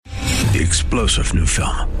The explosive new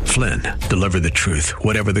film, Flynn, deliver the truth,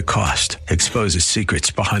 whatever the cost, exposes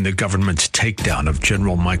secrets behind the government's takedown of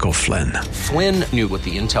General Michael Flynn. Flynn knew what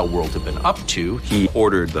the intel world had been up to. He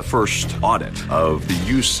ordered the first audit of the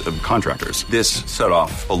use of contractors. This set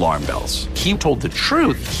off alarm bells. He told the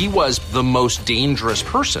truth. He was the most dangerous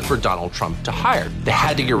person for Donald Trump to hire. They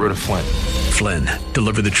had to get rid of Flynn. Flynn,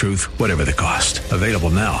 deliver the truth, whatever the cost. Available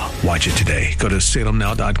now. Watch it today. Go to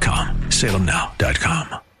salemnow.com.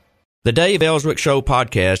 salemnow.com. The Dave Elswick Show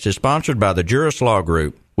podcast is sponsored by the Jurist Law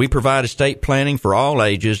Group. We provide estate planning for all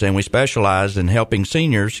ages, and we specialize in helping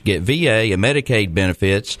seniors get VA and Medicaid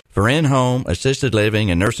benefits for in-home, assisted living,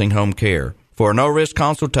 and nursing home care. For a no-risk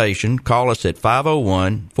consultation, call us at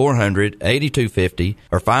 501-400-8250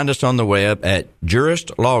 or find us on the web at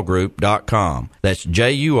juristlawgroup.com. That's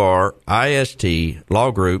JURIST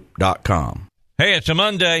lawgroup.com. Hey, it's a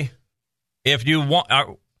Monday. If you want...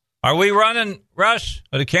 Are we running, Russ?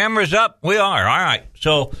 Are the cameras up? We are. All right.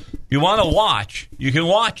 So if you want to watch, you can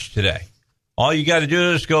watch today. All you got to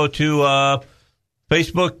do is go to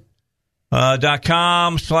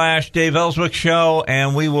Facebook.com/Dave Elswick Show,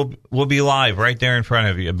 and we'll be live right there in front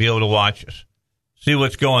of you. You'll be able to watch us, see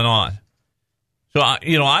what's going on. So,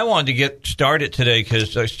 I wanted to get started today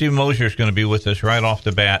because Steve Mosier is going to be with us right off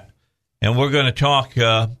the bat, and we're going to talk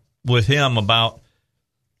with him about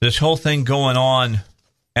this whole thing going on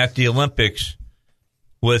at the Olympics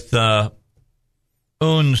with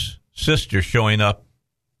Un's sister showing up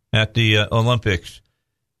at the Olympics.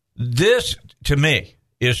 This, to me,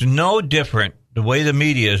 is no different, the way the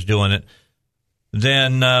media is doing it,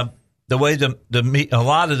 than the way a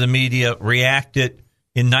lot of the media reacted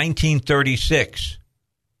in 1936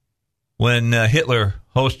 when Hitler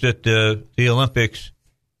hosted the Olympics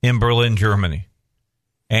in Berlin, Germany,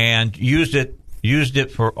 and used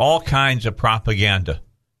it for all kinds of propaganda.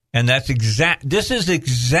 And this is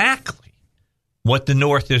exactly what the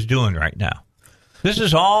North is doing right now. This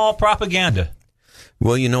is all propaganda.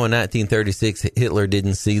 Well, in 1936, Hitler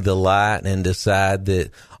didn't see the light and decide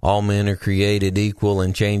that all men are created equal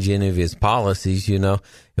and change any of his policies.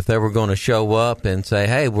 If they were going to show up and say,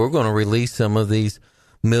 hey, we're going to release some of these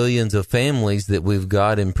millions of families that we've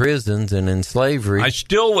got in prisons and in slavery. I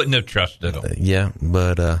still wouldn't have trusted them.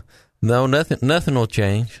 But no, nothing will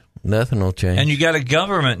change. Nothing will change. And you got a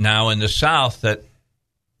government now in the South that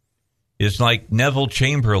is like Neville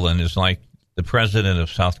Chamberlain is like the president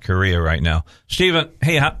of South Korea right now. Stephen,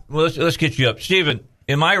 hey, let's get you up. Stephen,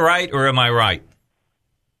 am I right or am I right?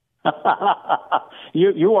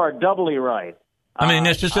 You are doubly right. I mean,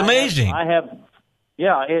 it's just amazing. It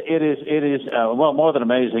is more than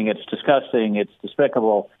amazing. It's disgusting. It's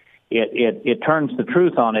despicable. It turns the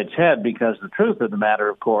truth on its head, because the truth of the matter,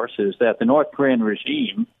 of course, is that the North Korean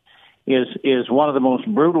regime is one of the most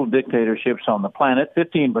brutal dictatorships on the planet.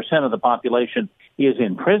 15% of the population is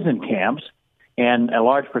in prison camps, and a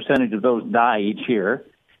large percentage of those die each year.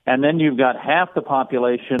 And then you've got half the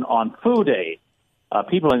population on food aid.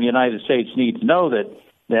 People in the United States need to know that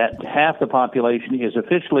half the population is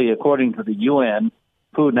officially, according to the UN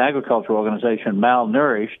Food and Agriculture Organization,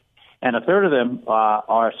 malnourished, and a third of them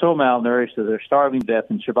are so malnourished that they're starving to death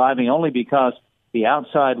and surviving only because the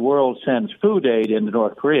outside world sends food aid into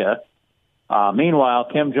North Korea. Meanwhile,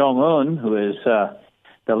 Kim Jong-un, who is the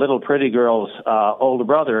little pretty girl's older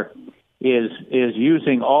brother, is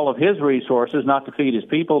using all of his resources not to feed his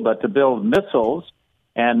people, but to build missiles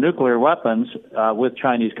and nuclear weapons with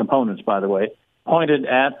Chinese components, by the way, pointed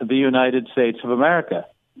at the United States of America.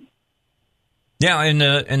 Yeah, and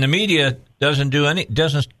the media doesn't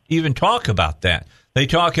even talk about that. They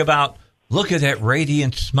talk about, look at that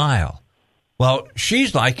radiant smile. Well,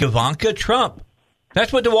 she's like Ivanka Trump.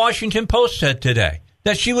 That's what the Washington Post said today,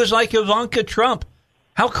 that she was like Ivanka Trump.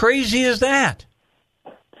 How crazy is that?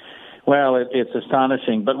 Well, it's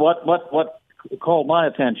astonishing. But what caught my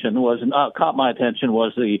attention was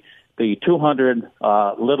the 200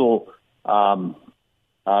 little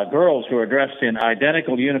girls who are dressed in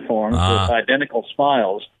identical uniforms with identical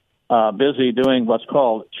smiles, busy doing what's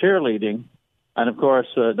called cheerleading. And, of course,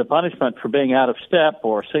 the punishment for being out of step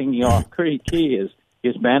or singing off key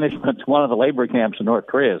is banishment to one of the labor camps in North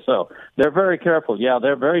Korea. So they're very careful. Yeah,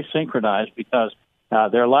 they're very synchronized because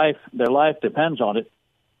their life depends on it.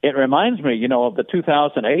 It reminds me, of the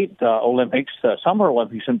 2008 Olympics, Summer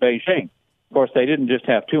Olympics in Beijing. Of course, they didn't just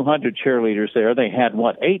have 200 cheerleaders there. They had,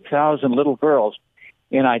 8,000 little girls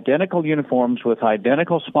in identical uniforms with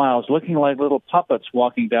identical smiles, looking like little puppets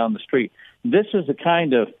walking down the street. This is the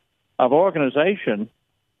kind of organization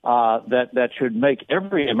that should make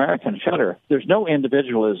every American shudder. There's no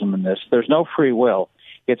individualism in this. There's no free will.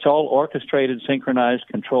 It's all orchestrated, synchronized,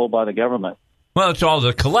 controlled by the government. Well, it's all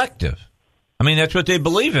the collective. I mean, that's what they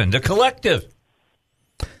believe in, the collective.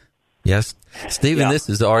 Yes, Stephen, this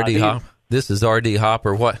is R.D. Hopper. This is R.D.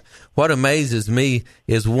 Hopper. What amazes me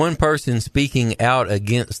is one person speaking out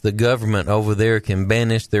against the government over there can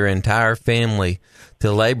banish their entire family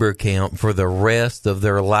to labor camp for the rest of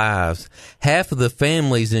their lives. Half of the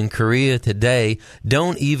families in Korea today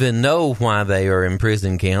don't even know why they are in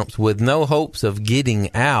prison camps with no hopes of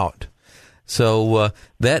getting out. So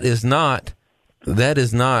that is not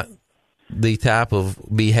the type of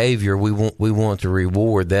behavior we want to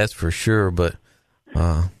reward. That's for sure. But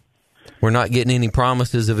we're not getting any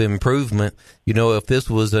promises of improvement. You know, if this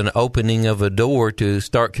was an opening of a door to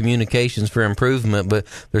start communications for improvement, but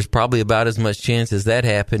there's probably about as much chance as that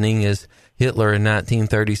happening as Hitler in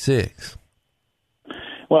 1936.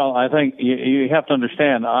 Well, I think you have to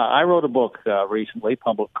understand, I wrote a book recently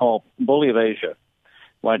published called Bully of Asia,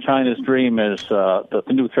 Why China's Dream is the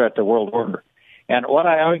New Threat to World Order. And what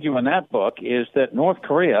I argue in that book is that North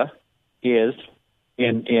Korea is,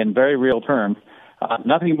 in very real terms,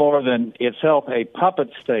 nothing more than itself a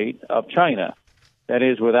puppet state of China. That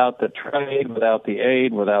is, without the trade, without the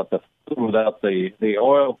aid, without the food, without the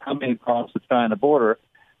oil coming across the China border,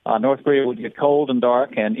 North Korea would get cold and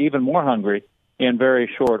dark and even more hungry in very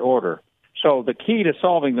short order. So the key to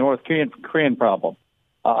solving the North Korean problem,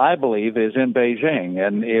 I believe, is in Beijing.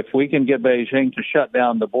 And if we can get Beijing to shut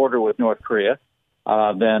down the border with North Korea,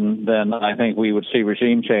 then I think we would see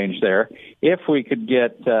regime change there. If we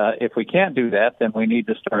can't do that, then we need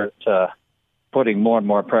to start putting more and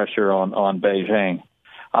more pressure on Beijing.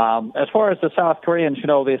 As far as the South Koreans, you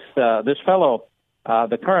know, this fellow,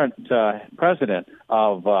 the current president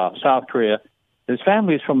of South Korea, his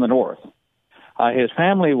family is from the north. His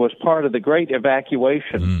family was part of the great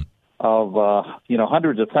evacuation of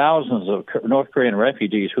hundreds of thousands of North Korean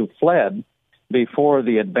refugees who fled before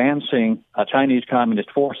the advancing Chinese Communist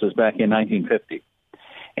forces back in 1950.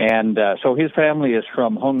 And so his family is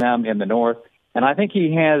from Hongnam in the north, and I think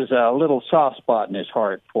he has a little soft spot in his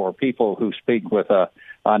heart for people who speak with a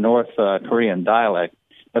North Korean dialect.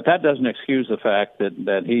 But that doesn't excuse the fact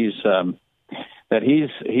that he's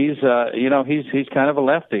kind of a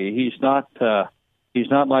lefty. He's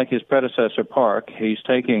not like his predecessor Park. He's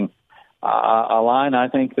taking a line, I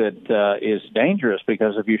think, that is dangerous,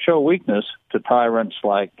 because if you show weakness to tyrants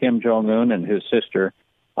like Kim Jong-un and his sister,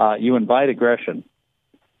 you invite aggression.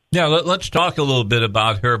 Yeah, let's talk a little bit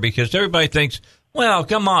about her, because everybody thinks, well,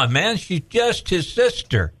 come on, man, she's just his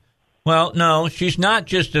sister. Well, no, she's not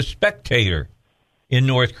just a spectator in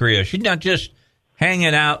North Korea. She's not just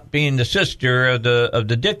hanging out being the sister of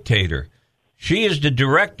the dictator. She is the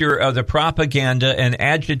director of the propaganda and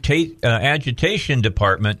agitation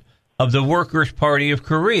department of the Workers' Party of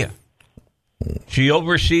Korea. She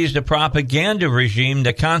oversees the propaganda regime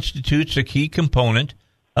that constitutes a key component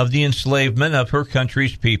of the enslavement of her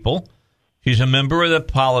country's people. She's a member of the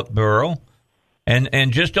Politburo,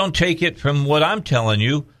 and just don't take it from what I'm telling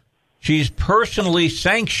you. She's personally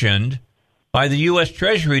sanctioned by the U.S.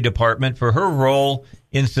 Treasury Department for her role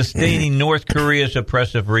in sustaining North Korea's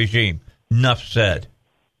oppressive regime. Enough said.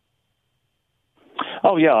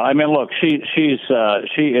 Oh yeah, I mean, look, she is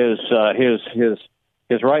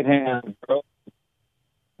his right hand,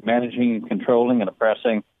 managing and controlling and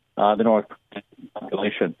oppressing the North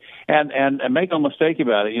population. And make no mistake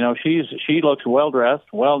about it, you know, she looks well dressed,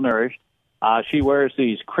 well nourished. She wears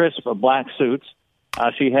these crisp black suits.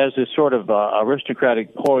 She has this sort of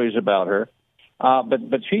aristocratic poise about her.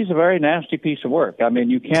 But she's a very nasty piece of work. I mean,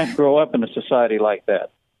 you can't grow up in a society like that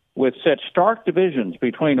with such stark divisions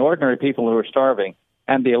between ordinary people who are starving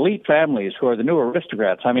and the elite families who are the new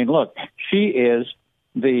aristocrats. I mean, look, she is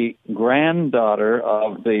the granddaughter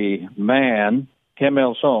of the man, Kim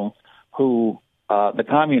Il-sung, who, the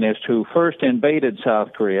communist who first invaded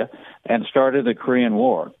South Korea and started the Korean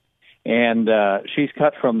War. And she's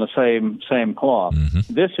cut from the same cloth.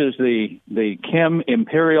 Mm-hmm. This is the Kim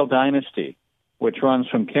imperial dynasty, which runs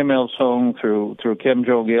from Kim Il-sung through Kim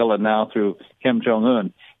Jong-il and now through Kim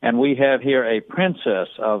Jong-un. And we have here a princess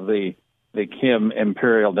of the Kim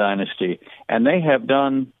imperial dynasty. And they have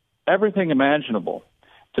done everything imaginable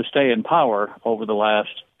to stay in power over the last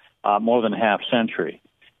more than half century.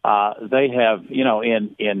 They have, you know,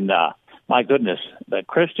 my goodness, the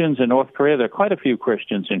Christians in North Korea, there are quite a few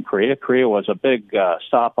Christians in Korea. Korea was a big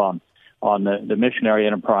stop on the missionary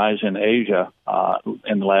enterprise in Asia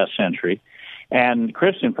in the last century. And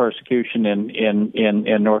Christian persecution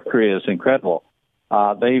in North Korea is incredible.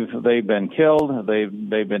 They've been killed. They've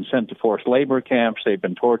been sent to forced labor camps. They've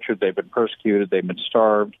been tortured. They've been persecuted. They've been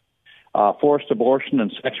starved. Forced abortion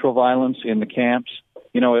and sexual violence in the camps.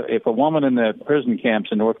 You know, if a woman in the prison camps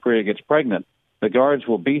in North Korea gets pregnant, the guards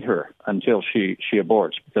will beat her until she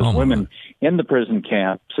aborts, because women in the prison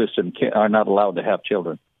camp system are not allowed to have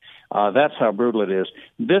children. That's how brutal it is.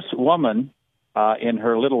 This woman, in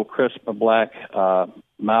her little crisp black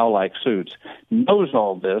Mao-like suits, knows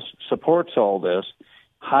all this, supports all this,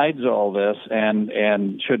 hides all this,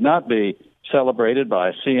 and should not be celebrated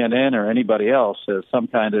by CNN or anybody else as some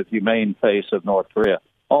kind of humane face of North Korea.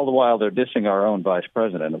 All the while they're dissing our own vice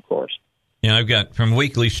president, of course. Yeah, I've got from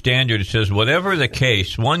Weekly Standard, it says, whatever the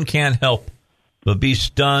case, one can't help but be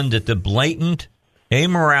stunned at the blatant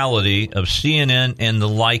amorality of CNN and the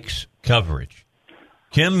likes coverage.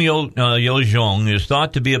 Kim Yo-jong is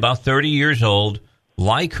thought to be about 30 years old.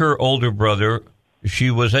 Like her older brother,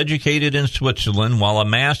 she was educated in Switzerland while a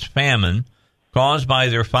mass famine caused by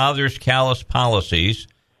their father's callous policies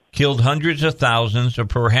killed hundreds of thousands or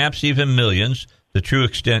perhaps even millions, the true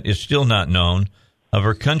extent is still not known, of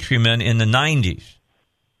her countrymen in the 90s.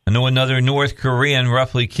 I know another North Korean,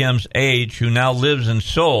 roughly Kim's age, who now lives in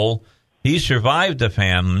Seoul. He survived the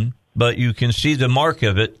famine, but you can see the mark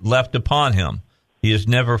of it left upon him. He is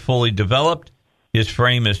never fully developed. His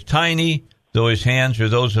frame is tiny, though his hands are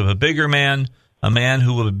those of a bigger man, a man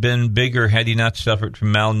who would have been bigger had he not suffered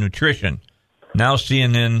from malnutrition. Now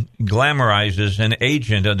CNN glamorizes an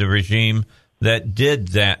agent of the regime that did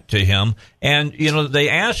that to him. And, they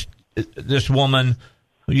asked this woman,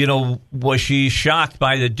 was she shocked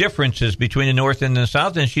by the differences between the North and the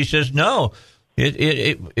South? And she says, no,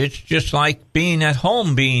 it's just like being at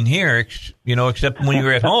home, being here, except when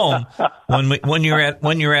you're at home, when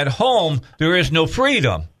you're at home, there is no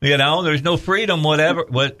freedom, there's no freedom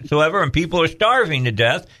whatsoever. And people are starving to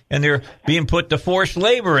death and they're being put to forced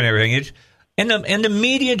labor and everything. And the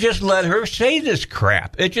media just let her say this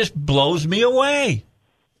crap. It just blows me away.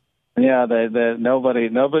 Yeah,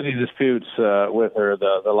 nobody disputes with her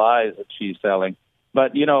the lies that she's telling.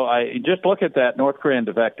 But I just look at that North Korean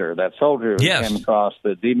defector, that soldier who came across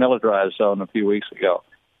the demilitarized zone a few weeks ago.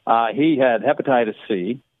 He had hepatitis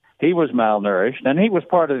C. He was malnourished, and he was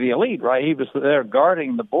part of the elite, right? He was there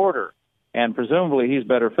guarding the border, and presumably he's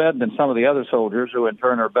better fed than some of the other soldiers, who in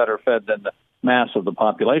turn are better fed than the mass of the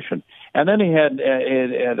population. And then he had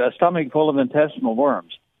a stomach full of intestinal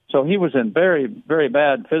worms. So he was in very, very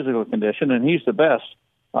bad physical condition, and he's the best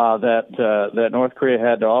that North Korea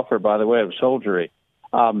had to offer by the way of soldiery.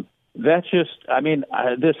 That's just,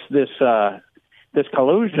 this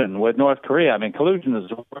collusion with North Korea. Collusion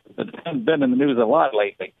is been in the news a lot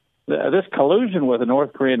lately. This collusion with the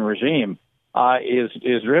North Korean regime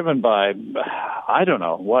is driven by, I don't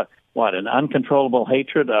know what an uncontrollable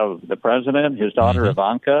hatred of the president, his daughter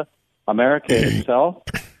Ivanka, America itself.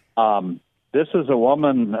 This is a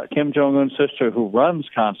woman, Kim Jong-un's sister, who runs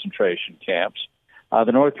concentration camps.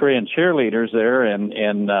 The North Korean cheerleaders there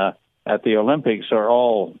at the Olympics are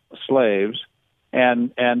all slaves,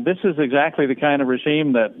 and this is exactly the kind of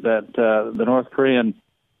regime that the North Korean,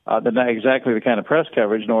 exactly the kind of press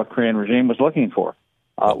coverage North Korean regime was looking for.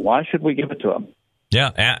 Why should we give it to them?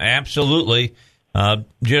 Yeah, absolutely.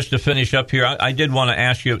 Just to finish up here, I did want to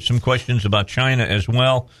ask you some questions about China as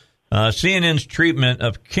well. CNN's treatment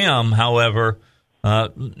of Kim, however,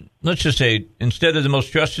 let's just say, instead of the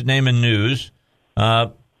most trusted name in news,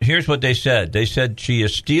 here's what they said. They said she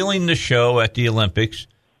is stealing the show at the Olympics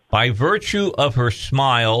by virtue of her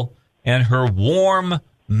smile and her warm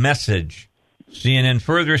message. CNN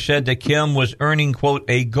further said that Kim was earning, quote,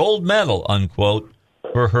 a gold medal, unquote,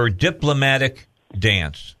 for her diplomatic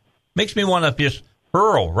dance. Makes me want to just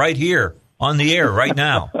hurl right here on the air right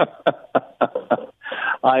now.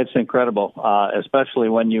 It's incredible, especially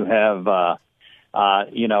when you have, the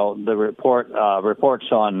reports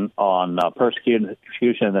on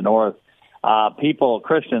persecution in the North.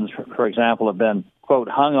 Christians, for example, have been, quote,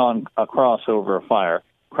 hung on a cross over a fire,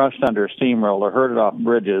 crushed under a steamroller, herded off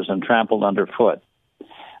bridges, and trampled underfoot.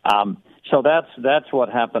 So that's what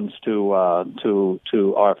happens to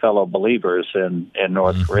our fellow believers in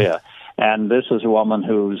North Korea. And this is a woman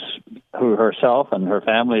who herself and her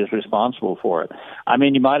family is responsible for it.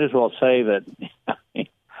 You might as well say that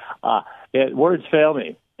words fail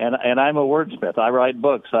me, and I'm a wordsmith. I write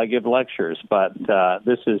books, I give lectures, but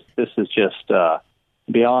this is just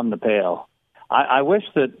beyond the pale. I wish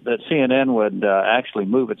that CNN would actually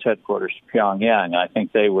move its headquarters to Pyongyang. I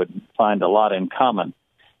think they would find a lot in common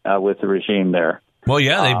with the regime there. Well,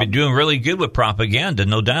 yeah, they've been doing really good with propaganda,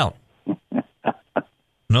 no doubt.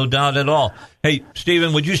 No doubt at all. Hey,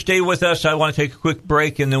 Stephen, would you stay with us? I want to take a quick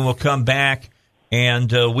break, and then we'll come back, and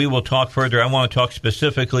we will talk further. I want to talk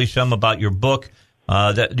specifically some about your book.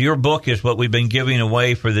 Your book is what we've been giving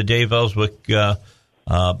away for the Dave Elswick book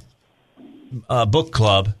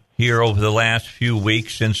club here over the last few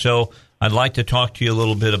weeks. And so I'd like to talk to you a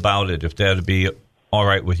little bit about it, if that would be all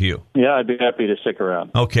right with you. Yeah, I'd be happy to stick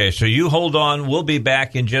around. Okay, so you hold on. We'll be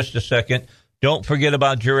back in just a second. Don't forget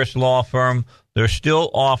about Jurist Law Firm. They're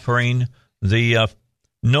still offering the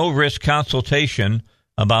no-risk consultation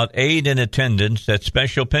about aid and attendance, that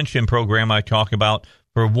special pension program I talk about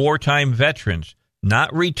for wartime veterans,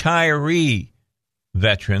 not retiree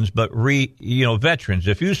veterans, but veterans.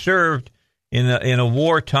 If you served in a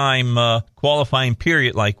wartime qualifying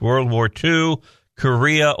period like World War II,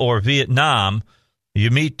 Korea, or Vietnam,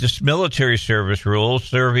 you meet the military service rules,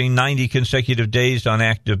 serving 90 consecutive days on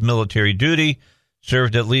active military duty,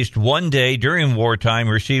 served at least one day during wartime,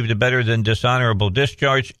 received a better than dishonorable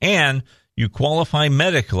discharge, and you qualify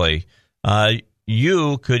medically.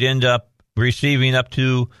 You could end up receiving up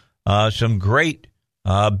to some great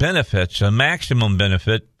benefits, a maximum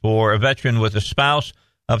benefit for a veteran with a spouse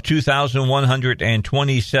of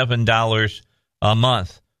 $2,127 a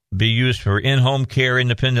month. Be used for in-home care,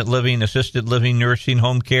 independent living, assisted living, nursing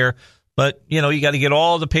home care. But, you got to get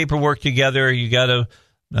all the paperwork together. You got to,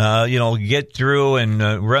 get through and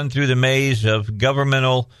run through the maze of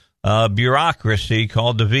governmental bureaucracy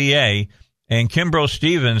called the VA. And Kimbrough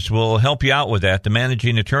Stevens will help you out with that, the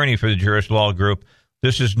managing attorney for the Jurist Law Group.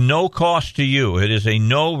 This is no cost to you. It is a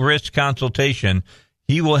no-risk consultation.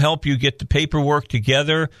 He will help you get the paperwork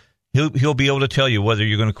together. He'll be able to tell you whether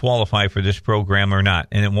you're going to qualify for this program or not,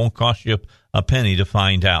 and it won't cost you a penny to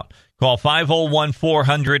find out. Call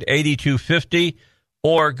 501-400-8250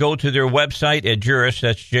 or go to their website at Jurist,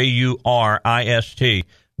 that's Jurist,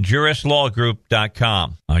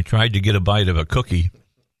 juristlawgroup.com. I tried to get a bite of a cookie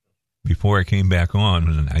before I came back on,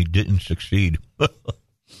 and I didn't succeed. We're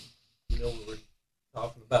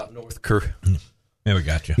talking about North Korea. Yeah, we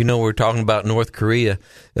got you. We're talking about North Korea.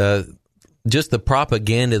 Just the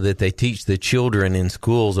propaganda that they teach the children in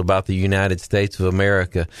schools about the United States of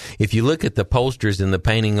America. If you look at the posters and the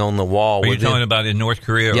painting on the wall. Are you talking about in North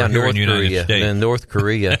Korea or here North in the United Korea, States? In North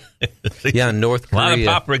Korea. North Korea. A lot of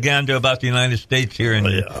propaganda about the United States here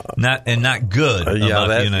and not good about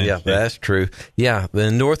the United States. That's true. Yeah,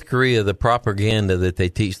 in North Korea, the propaganda that they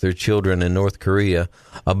teach their children in North Korea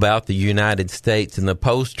about the United States and the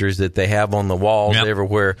posters that they have on the walls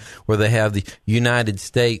everywhere where they have the United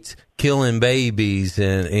States killing babies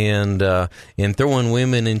and throwing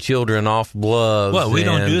women and children off bluffs. Well, we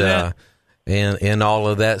don't do that. And all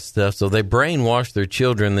of that stuff. So they brainwash their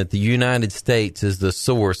children that the United States is the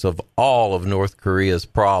source of all of North Korea's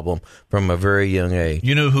problem from a very young age.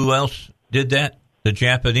 You know who else did that? The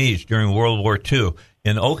Japanese during World War II.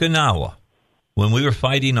 In Okinawa, when we were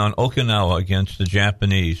fighting on Okinawa against the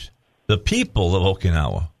Japanese, the people of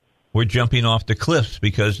Okinawa were jumping off the cliffs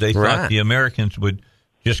because they thought the Americans would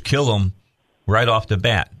just kill them right off the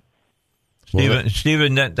bat.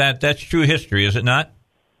 Stephen, that's true history, is it not?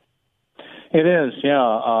 It is,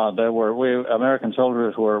 yeah. American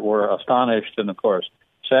soldiers were astonished and, of course,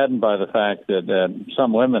 saddened by the fact that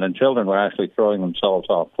some women and children were actually throwing themselves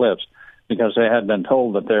off cliffs because they had been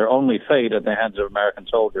told that their only fate at the hands of American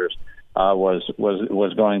soldiers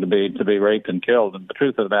was going to be raped and killed. And the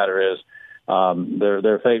truth of the matter is,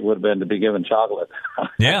 their fate would have been to be given chocolate.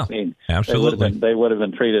 Yeah, absolutely. They would have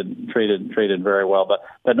been treated very well. But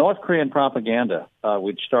the North Korean propaganda,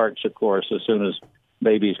 which starts, of course, as soon as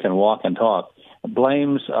babies can walk and talk,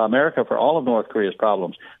 blames America for all of North Korea's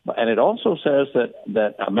problems. And it also says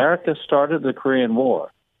that America started the Korean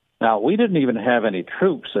War. Now, we didn't even have any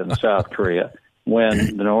troops in South Korea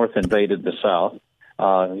when the North invaded the South.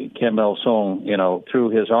 Kim Il-sung, threw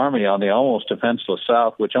his army on the almost defenseless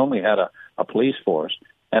South, which only had a police force.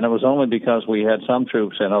 And it was only because we had some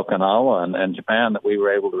troops in Okinawa and Japan that we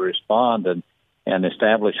were able to respond and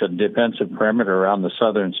establish a defensive perimeter around the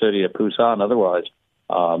southern city of Busan. Otherwise,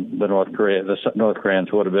 the North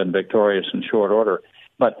Koreans would have been victorious in short order.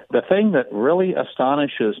 But the thing that really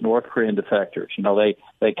astonishes North Korean defectors,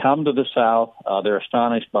 they come to the South. They're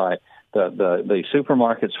astonished by the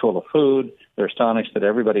supermarkets full of food. They're astonished that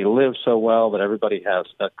everybody lives so well, that everybody has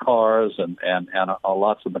cars and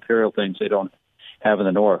lots of material things they don't have in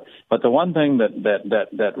the North. But the one thing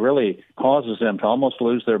that really causes them to almost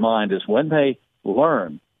lose their mind is when they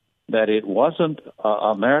learn that it wasn't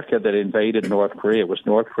America that invaded North Korea. It was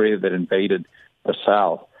North Korea that invaded the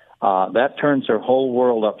South. That turns their whole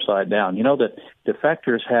world upside down. You know that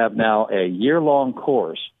defectors have now a year-long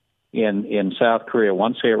course in South Korea.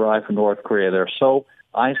 Once they arrive in North Korea, they're so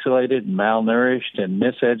isolated, malnourished, and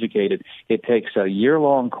miseducated. It takes a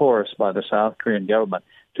year-long course by the South Korean government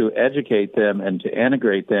to educate them and to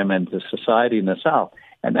integrate them into society in the South.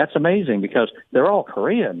 And that's amazing because they're all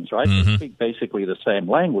Koreans, right? Mm-hmm. They speak basically the same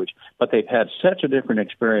language, but they've had such a different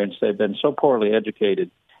experience. They've been so poorly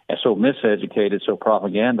educated so miseducated, so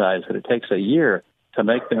propagandized that it takes a year to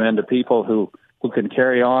make them into people who can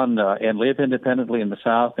carry on and live independently in the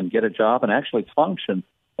South and get a job and actually function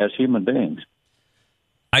as human beings.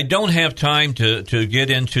 I don't have time to get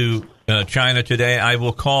into China today. I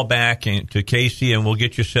will call back to Casey and we'll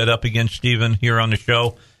get you set up again, Stephen, here on the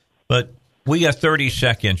show. But we got 30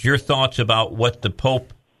 seconds. Your thoughts about what the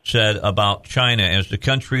Pope said about China as the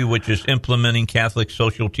country which is implementing Catholic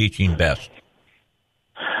social teaching best.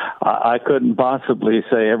 I couldn't possibly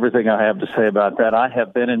say everything I have to say about that. I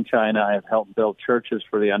have been in China. I have helped build churches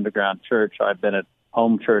for the underground church. I've been at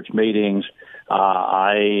home church meetings.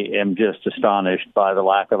 I am just astonished by the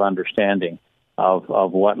lack of understanding of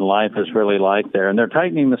what life is really like there. And they're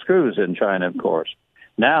tightening the screws in China, of course.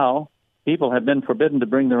 Now, people have been forbidden to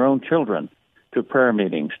bring their own children to prayer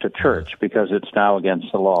meetings, to church, because it's now against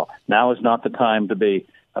the law. Now is not the time to be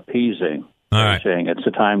appeasing. All right. It's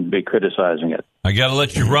the time to be criticizing it. I got to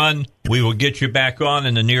let you run. We will get you back on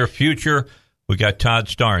in the near future. We got Todd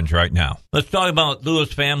Starnes right now. Let's talk about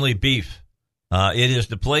Lewis Family Beef. It is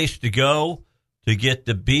the place to go to get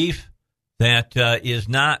the beef that is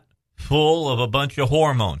not full of a bunch of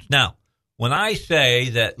hormones. Now, when I say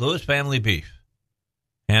that Lewis Family Beef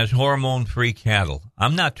has hormone-free cattle,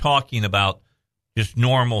 I'm not talking about just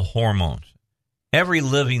normal hormones. Every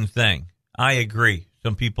living thing, I agree.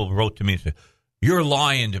 Some people wrote to me and said, you're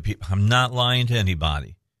lying to people. I'm not lying to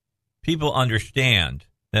anybody. People understand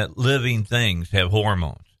that living things have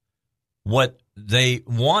hormones. What they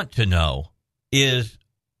want to know is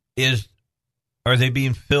are they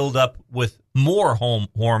being filled up with more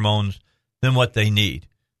hormones than what they need,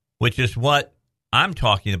 which is what I'm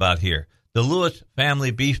talking about here. The Lewis Family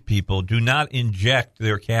Beef people do not inject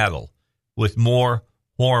their cattle with more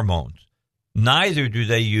hormones. Neither do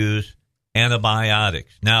they use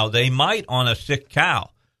antibiotics. Now, they might on a sick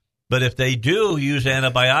cow, but if they do use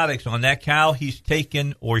antibiotics on that cow, he's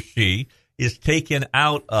taken or she is taken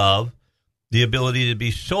out of the ability to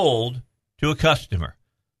be sold to a customer.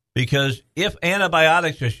 Because if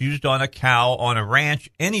antibiotics are used on a cow, on a ranch,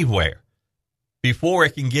 anywhere, before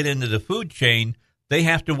it can get into the food chain, they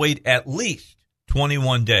have to wait at least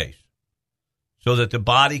 21 days so that the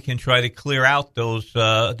body can try to clear out those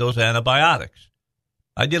antibiotics.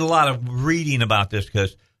 I did a lot of reading about this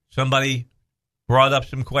because somebody brought up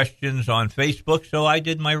some questions on Facebook, so I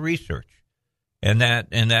did my research. And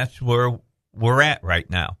that's where we're at right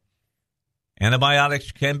now.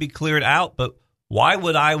 Antibiotics can be cleared out, but why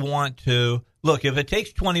would I want to look, if it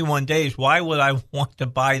takes 21 days, why would I want to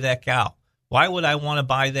buy that cow? Why would I want to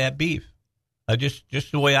buy that beef?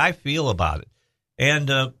 Just the way I feel about it.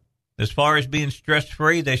 And as far as being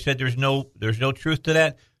stress-free, they said there's no truth to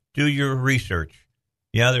that. Do your research.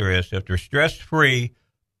 Yeah, there is. If they're stress-free,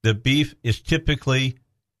 the beef is typically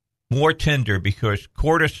more tender because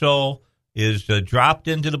cortisol is dropped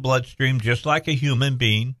into the bloodstream just like a human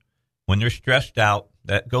being when they're stressed out.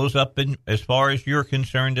 That goes up in, as far as you're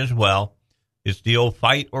concerned as well. It's the old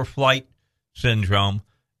fight or flight syndrome.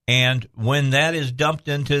 And when that is dumped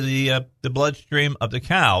into the bloodstream of the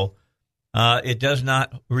cow, it does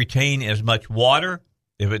not retain as much water.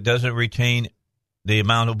 If it doesn't retain the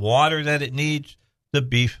amount of water that it needs, the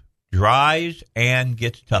beef dries and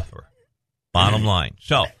gets tougher. Bottom line.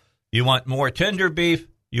 So you want more tender beef.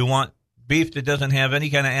 You want beef that doesn't have any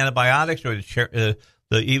kind of antibiotics or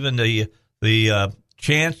even the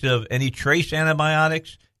chance of any trace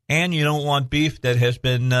antibiotics. And you don't want beef that has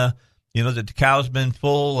been, that the cow's been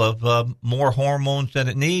full of more hormones than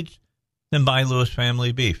it needs. Then buy Lewis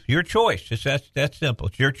Family Beef. Your choice. It's that simple.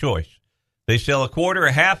 It's your choice. They sell a quarter,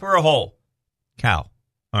 a half, or a whole cow.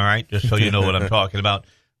 All right, just so you know what I'm talking about.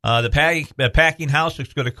 The packing house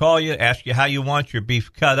is going to call you, ask you how you want your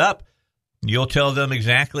beef cut up. You'll tell them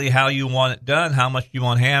exactly how you want it done, how much you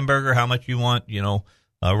want hamburger, how much you want,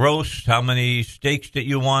 a roast, how many steaks that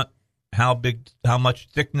you want, how much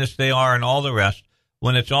thickness they are, and all the rest.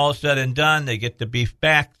 When it's all said and done, they get the beef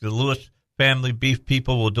back. The Lewis Family Beef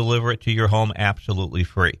people will deliver it to your home absolutely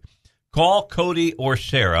free. Call Cody or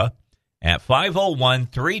Sarah at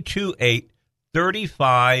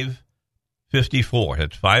 501-328-3554.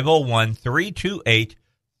 That's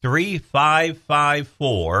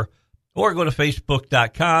 501-328-3554. Or go to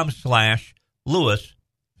Facebook.com/Lewis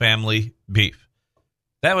Family Beef.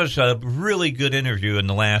 That was a really good interview in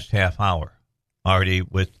the last half hour, Artie,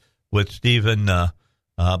 with Stephen.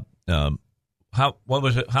 What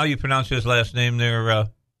was it? How you pronounce his last name there?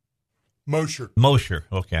 Mosher. Mosher.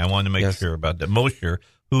 Okay, I wanted to make sure about that. Mosher,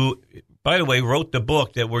 who, by the way, wrote the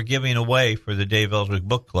book that we're giving away for the Dave Elswick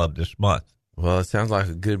Book Club this month. Well, it sounds like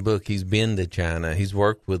a good book. He's been to China. He's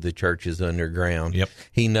worked with the churches underground. Yep.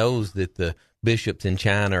 He knows that the bishops in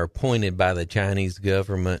China are appointed by the Chinese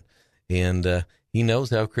government, and he knows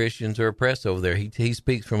how Christians are oppressed over there. He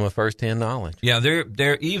speaks from a first-hand knowledge. Yeah,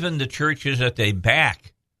 they're even the churches that they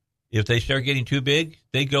back. If they start getting too big,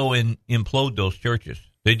 they go and implode those churches.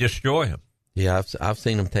 They destroy them. Yeah, I've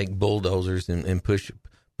seen them take bulldozers and push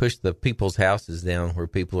the people's houses down where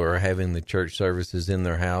people are having the church services in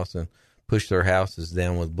their house and push their houses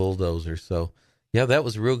down with bulldozers. So, yeah, that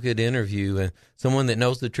was a real good interview, and someone that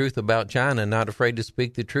knows the truth about China, not afraid to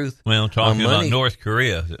speak the truth. Well, talking about North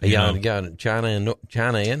Korea, you got China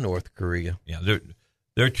and North Korea. Yeah,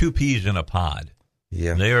 they're two peas in a pod.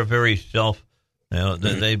 Yeah, they are very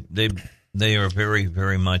they are very,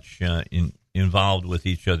 very much involved with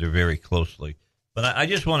each other very closely. But I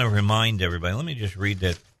just want to remind everybody. Let me just read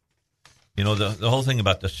that. The whole thing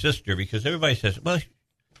about the sister, because everybody says, well,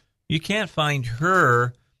 you can't find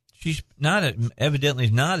her. She's evidently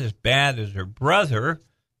not as bad as her brother.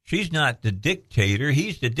 She's not the dictator.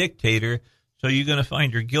 He's the dictator. So you're going to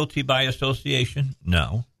find her guilty by association?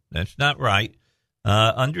 No, that's not right.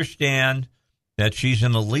 Understand that she's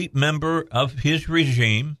an elite member of his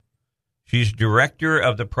regime. She's director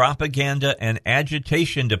of the propaganda and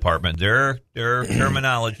agitation department, their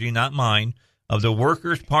terminology, not mine, of the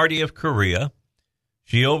Workers' Party of Korea.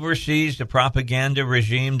 She oversees the propaganda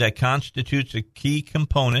regime that constitutes a key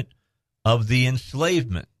component of the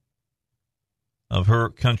enslavement of her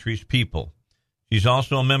country's people. She's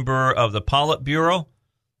also a member of the Politburo.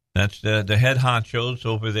 That's the head honchos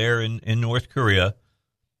over there in North Korea.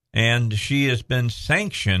 And she has been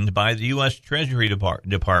sanctioned by the U.S. Treasury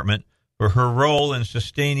Department for her role in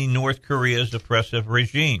sustaining North Korea's oppressive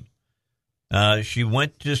regime. She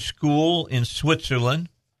went to school in Switzerland.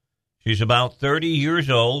 She's about 30 years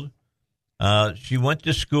old. She went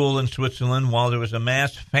to school in Switzerland while there was a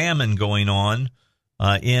mass famine going on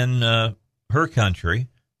in her country,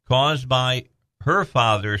 caused by her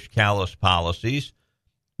father's callous policies,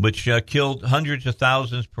 which killed hundreds of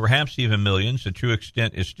thousands, perhaps even millions, the true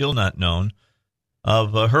extent is still not known,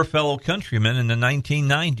 of her fellow countrymen in the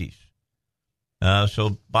 1990s.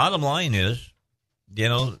 So bottom line is,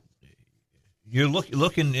 you're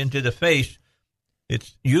looking into the face.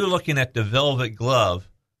 You're looking at the velvet glove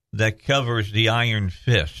that covers the iron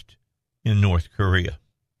fist in North Korea.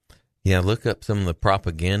 Yeah, look up some of the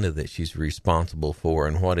propaganda that she's responsible for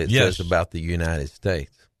and what it says about the United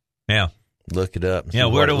States. Yeah. Look it up and see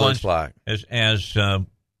we're what the it looks like. As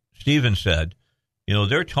Stephen said,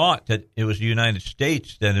 they're taught that it was the United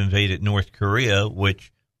States that invaded North Korea,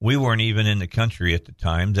 which we weren't even in the country at the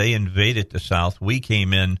time. They invaded the South. We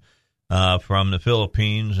came in from the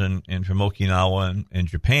Philippines and from Okinawa and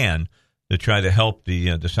Japan to try to help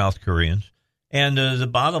the South Koreans. And the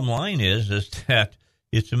bottom line is that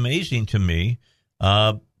it's amazing to me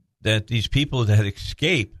that these people that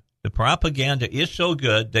escape, the propaganda is so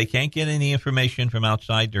good, they can't get any information from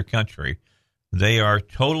outside their country. They are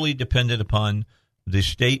totally dependent upon the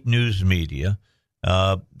state news media.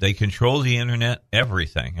 They control the internet,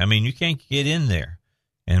 everything. I mean, you can't get in there.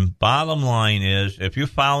 And bottom line is, if you're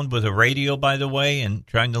found with a radio, by the way, and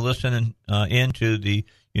trying to listen into the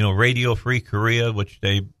Radio Free Korea, which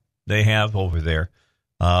they have over there,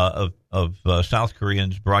 of South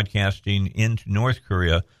Koreans broadcasting into North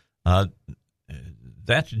Korea,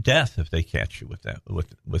 that's death if they catch you with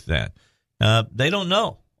that. They don't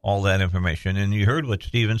know all that information, and you heard what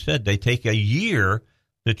Stephen said. They take a year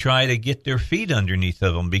to try to get their feet underneath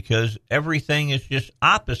of them because everything is just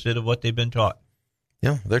opposite of what they've been taught.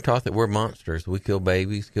 Yeah, they're taught that we're monsters. We kill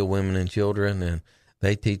babies, kill women and children, and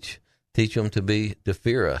they teach them to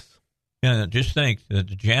fear us. Yeah, just think that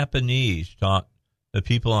the Japanese taught the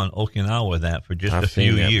people on Okinawa that for just a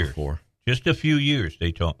few years. Before. Just a few years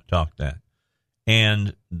they taught that.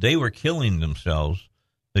 And they were killing themselves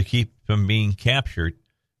to keep from being captured,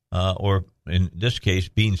 or in this case,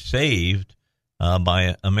 being saved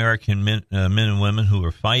by American men and women who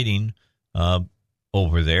were fighting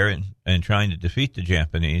over there and trying to defeat the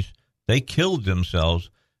Japanese. They killed themselves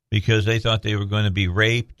because they thought they were going to be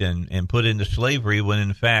raped and put into slavery when,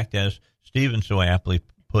 in fact, as Stephen so aptly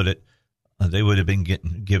put it, they would have been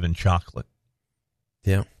given chocolate.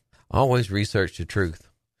 Yeah. Always research the truth.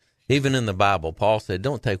 Even in the Bible, Paul said,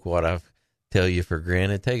 don't take what I tell you for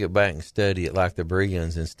granted. Take it back and study it like the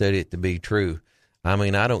Bereans and study it to be true. I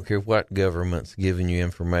mean, I don't care what government's giving you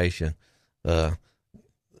information.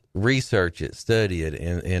 Research it, study it,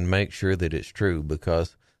 and make sure that it's true,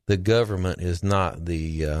 because the government is not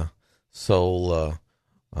the sole,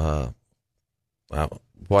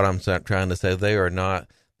 what I'm trying to say, they are not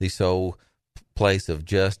the sole place of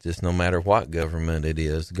justice, no matter what government it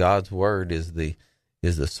is. God's word is the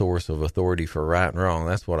source of authority for right and wrong.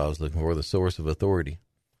 That's what I was looking for, the source of authority.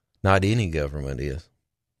 Not any government is.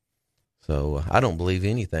 So I don't believe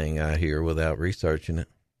anything I hear without researching it.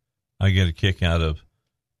 I get a kick out of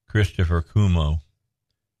Christopher Cuomo.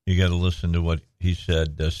 You got to listen to what he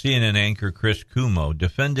said. CNN anchor Chris Cuomo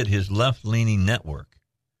defended his left-leaning network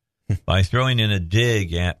by throwing in a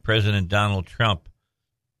dig at President Donald Trump.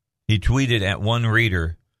 He tweeted at one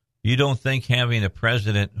reader, "You don't think having a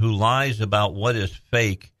president who lies about what is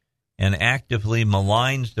fake and actively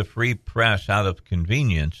maligns the free press out of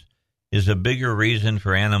convenience is a bigger reason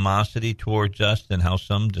for animosity towards us than how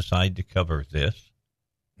some decide to cover this?"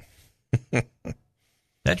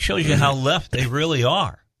 That shows you how left they really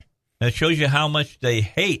are. That shows you how much they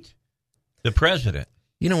hate the president.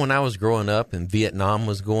 You know, when I was growing up and Vietnam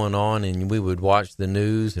was going on and we would watch the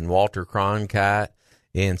news and Walter Cronkite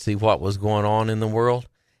and see what was going on in the world,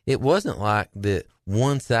 it wasn't like that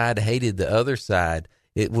one side hated the other side.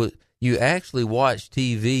 It was, you actually watched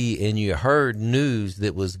TV and you heard news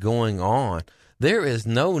that was going on. There is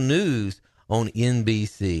no news on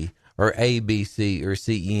NBC or ABC or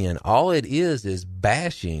CN. All it is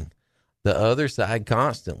bashing the other side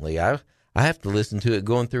constantly. I have to listen to it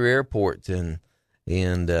going through airports and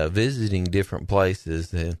visiting different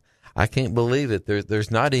places, and I can't believe it.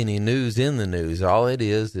 There's not any news in the news. All it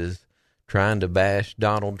is trying to bash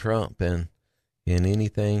Donald Trump and in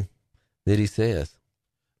anything that he says.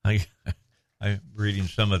 I'm reading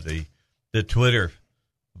some of the Twitter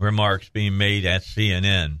remarks being made at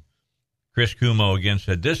CNN. Chris Cuomo again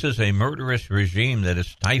said, "This is a murderous regime that is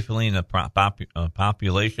stifling a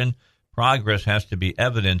population. Progress has to be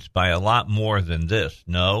evidenced by a lot more than this.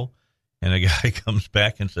 No." And a guy comes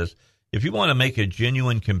back and says, "If you want to make a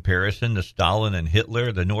genuine comparison to Stalin and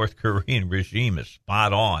Hitler, the North Korean regime is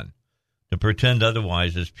spot on. To pretend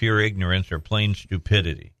otherwise is pure ignorance or plain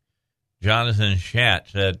stupidity." Jonathan Schatt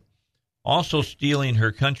said, "Also stealing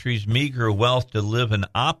her country's meager wealth to live in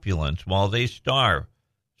opulence while they starve.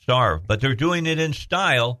 But they're doing it in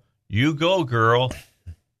style. You go, girl."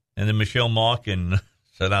 And then Michelle Malkin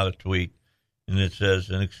sent out a tweet, and it says,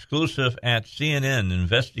 "An exclusive at CNN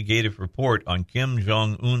investigative report on Kim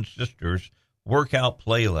Jong-un's sister's workout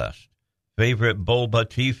playlist, favorite boba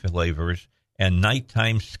tea flavors, and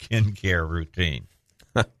nighttime skincare routine."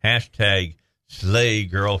 Hashtag slay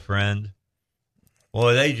girlfriend.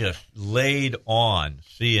 Boy, they just laid on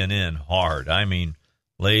CNN hard. I mean,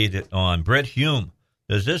 laid it on. Brett Hume,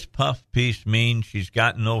 does this puff piece mean she's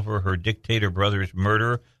gotten over her dictator brother's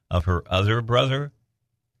murder of her other brother?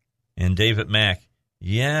 And David Mack,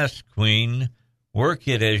 "Yes, Queen, work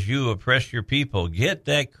it as you oppress your people. Get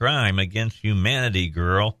that crime against humanity,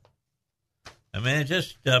 girl." I mean, it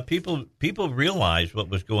just people realize what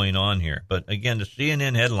was going on here. But again, the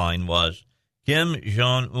CNN headline was, "Kim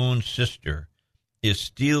Jong-un's sister is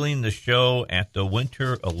stealing the show at the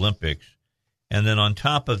Winter Olympics." And then on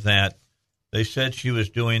top of that, they said she was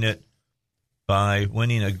doing it by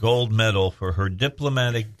winning a gold medal for her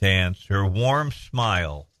diplomatic dance, her warm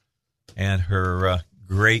smile, and her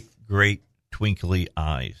great, great twinkly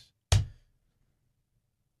eyes.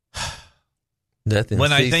 Nothing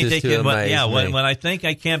when I think they can, when I think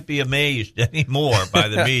I can't be amazed anymore by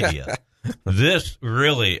the media, this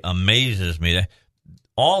really amazes me.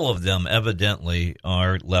 All of them evidently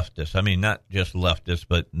are leftists. I mean, not just leftists,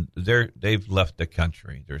 but they've left the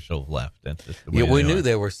country. They're so left. That's just the way we knew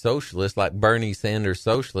they were socialists, like Bernie Sanders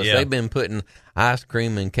socialists. Yeah. They've been putting ice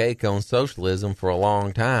cream and cake on socialism for a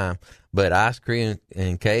long time, but ice cream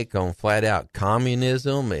and cake on flat out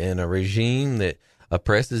communism and a regime that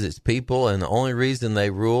oppresses its people, and the only reason they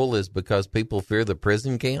rule is because people fear the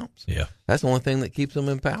prison camps. Yeah, that's the only thing that keeps them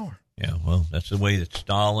in power. Yeah, well, that's the way that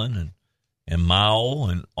Stalin and Mao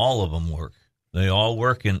and all of them work. They all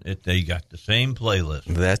work in it. They got the same playlist.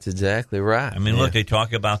 That's exactly right. I mean, look, they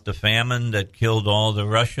talk about the famine that killed all the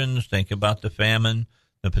Russians. Think about the famine,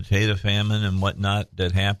 the potato famine and whatnot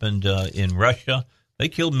that happened in Russia. They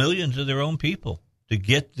killed millions of their own people to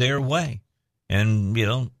get their way. And,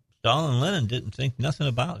 Stalin and Lenin didn't think nothing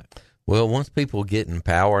about it. Well, once people get in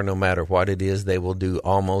power, no matter what it is, they will do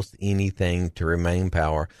almost anything to remain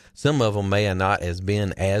power. Some of them may have not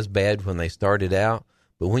been as bad when they started out,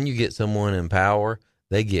 but when you get someone in power,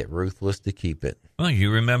 they get ruthless to keep it. Well,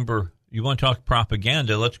 you remember, you want to talk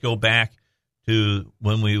propaganda, let's go back to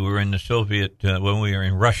when we were in when we were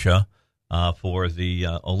in Russia for the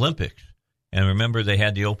Olympics. And remember, they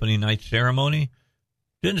had the opening night ceremony?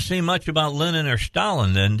 Didn't see much about Lenin or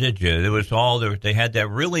Stalin then, did you? It was they had that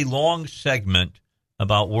really long segment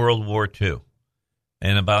about World War II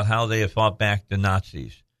and about how they had fought back the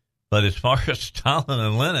Nazis. But as far as Stalin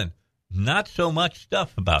and Lenin, not so much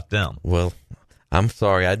stuff about them. Well, I'm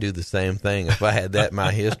sorry, I do the same thing. If I had that in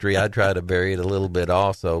my history, I'd try to bury it a little bit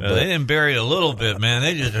also. But they didn't bury it a little bit, man.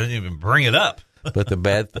 They just didn't even bring it up. But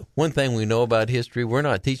one thing we know about history, we're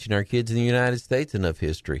not teaching our kids in the United States enough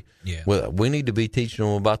history. Yeah. Well, we need to be teaching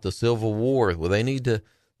them about the Civil War. Well, they need to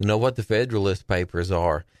know what the Federalist Papers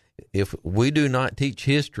are. If we do not teach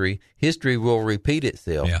history, history will repeat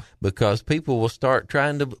itself because people will start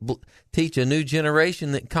trying to teach a new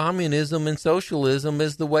generation that communism and socialism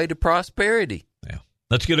is the way to prosperity. Yeah.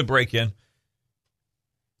 Let's get a break in.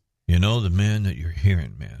 You know, the man that you're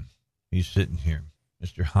hearing, man, he's sitting here.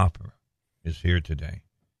 Mr. Hopper is here today,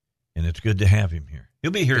 and it's good to have him here. He'll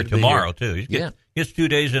be here tomorrow, too. He gets 2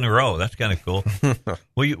 days in a row. That's kind of cool.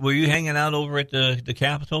 Were you hanging out over at the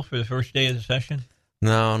Capitol for the first day of the session?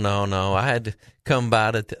 No. I had to come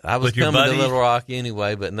by I was coming to Little Rock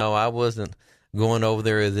anyway, but no, I wasn't going over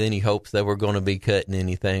there with any hopes that we're going to be cutting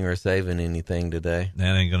anything or saving anything today.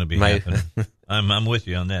 That ain't going to be happening. I'm with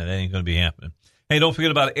you on that. That ain't going to be happening. Hey, don't forget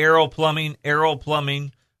about Arrow Plumbing. Arrow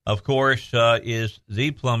Plumbing, of course, is the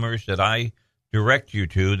plumbers that I direct you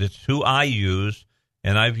to. That's who I use,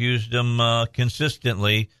 and I've used them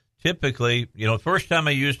consistently. Typically, first time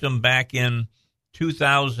I used them back in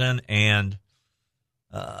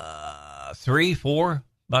 2004,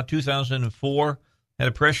 had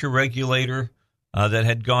a pressure regulator that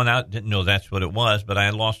had gone out. Didn't know that's what it was, but I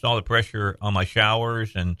had lost all the pressure on my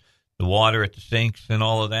showers and the water at the sinks and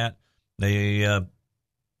all of that. They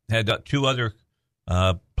had two other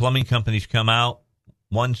plumbing companies come out.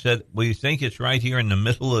 One said, we think it's right here in the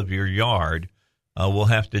middle of your yard. We'll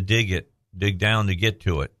have to dig down to get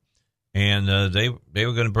to it. And they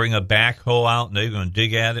were going to bring a backhoe out, and they were going to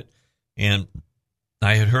dig at it. And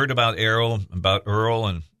I had heard about Earl,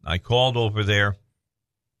 and I called over there,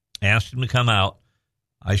 asked him to come out.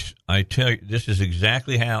 I tell you, this is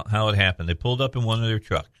exactly how it happened. They pulled up in one of their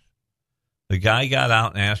trucks. The guy got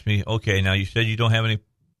out and asked me, okay, now you said you don't have any,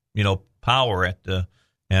 power at the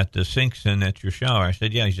sinks and at your shower. I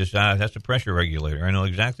said, yeah. He says, that's a pressure regulator. I know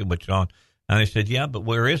exactly what's on. And I said, yeah, but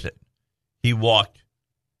where is it? He walked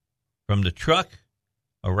from the truck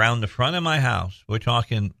around the front of my house. We're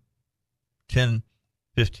talking 10,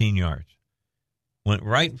 15 yards. Went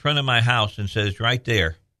right in front of my house and says, right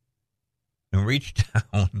there. And reached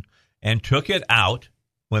down and took it out,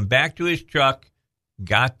 went back to his truck,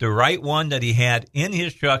 got the right one that he had in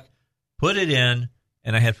his truck, put it in,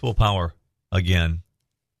 and I had full power again.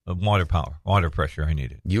 Water pressure I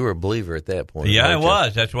needed. You were a believer at that point. Yeah, I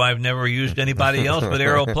was. That's why I've never used anybody else but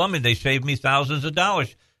Arrow Plumbing. They saved me thousands of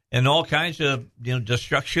dollars and all kinds of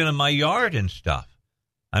destruction in my yard and stuff.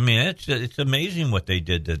 I mean, it's amazing what they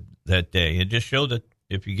did that day. It just showed that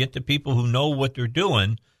if you get the people who know what they're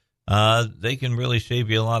doing, they can really save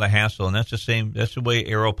you a lot of hassle. And that's the way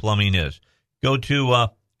Arrow Plumbing is. Go to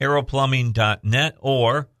arrowplumbing.net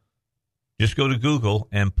or just go to Google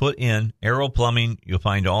and put in Arrow Plumbing. You'll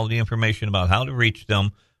find all the information about how to reach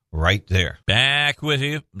them right there. Back with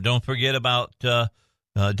you. Don't forget about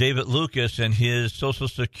David Lucas and his Social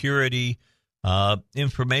Security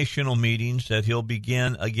informational meetings that he'll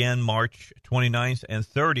begin again March 29th and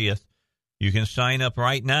 30th. You can sign up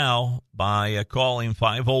right now by calling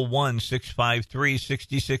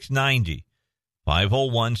 501-653-6690.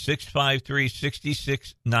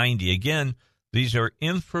 501-653-6690. Again, these are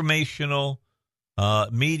informational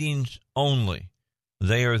meetings only.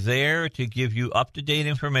 They are there to give you up-to-date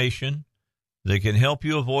information. They can help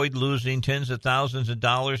you avoid losing tens of thousands of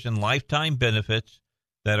dollars in lifetime benefits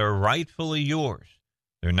that are rightfully yours.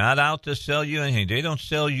 They're not out to sell you anything. They don't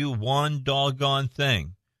sell you one doggone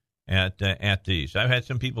thing at these. I've had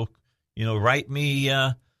some people, write me,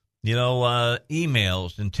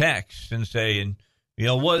 emails and texts and say,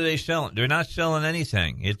 what are they selling? They're not selling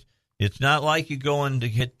anything. It's not like you going to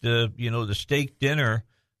get the steak dinner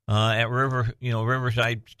at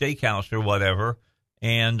Riverside Steakhouse or whatever,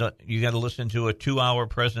 and you got to listen to a 2-hour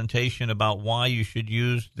presentation about why you should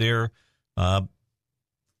use their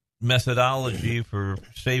methodology for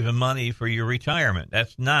saving money for your retirement.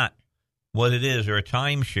 That's not what it is, or a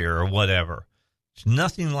timeshare or whatever. It's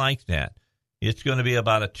nothing like that. It's going to be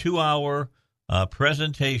about a 2-hour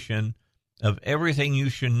presentation of everything you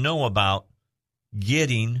should know about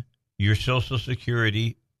getting your Social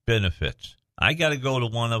Security benefits. I got to go to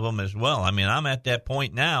one of them as well. I mean, I'm at that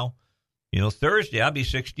point now. Thursday I'll be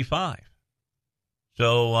 65.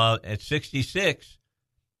 So at 66,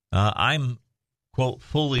 I'm, quote,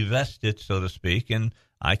 fully vested, so to speak, and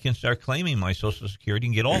I can start claiming my Social Security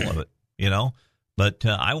and get all of it, But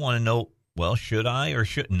I want to know, well, should I or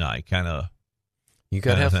shouldn't I kind of You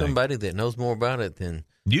got to have somebody that knows more about it than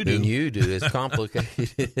you do. As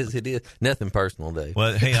complicated as it is. Nothing personal, Dave.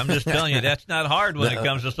 Well, hey, I'm just telling you, that's not hard when it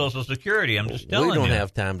comes to Social Security. I'm just telling you. We don't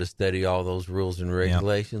have time to study all those rules and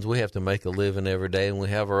regulations. We have to make a living every day, and we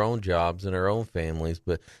have our own jobs and our own families.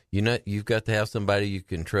 But you've got to have somebody you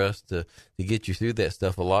can trust to get you through that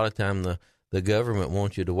stuff. A lot of time, the government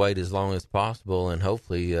wants you to wait as long as possible, and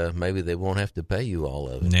hopefully maybe they won't have to pay you all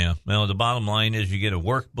of it. Yeah. Well, the bottom line is you get a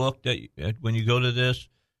workbook that when you go to this.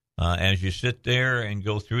 As you sit there and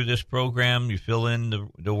go through this program, you fill in the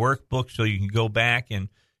workbook so you can go back and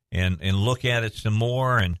look at it some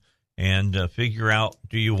more and figure out,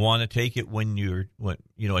 do you want to take it when you're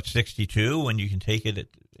at 62, when you can take it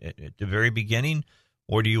at the very beginning,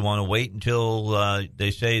 or do you want to wait until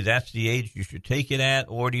they say that's the age you should take it at,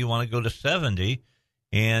 or do you want to go to 70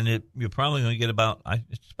 and you're probably going to get about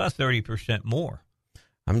 30% more.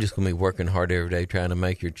 I'm just going to be working hard every day trying to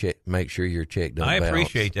make sure your check don't bounce. I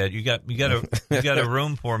appreciate that. You got a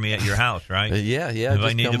room for me at your house, right? Yeah. If just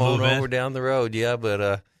I need come to move on over down the road. Yeah,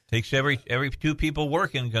 but takes every two people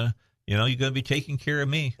working. You're going to be taking care of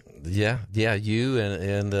me. Yeah. You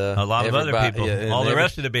and a lot of other people, all the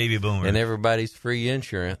rest of the baby boomers, and everybody's free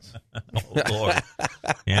insurance. Oh Lord,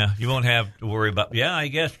 yeah, you won't have to worry about. Yeah, I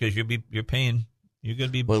guess because you're paying. You're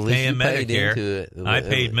going to be paying Medicare. I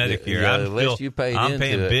paid Medicare. I'm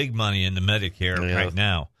paying big money into Medicare right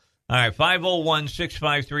now. All right,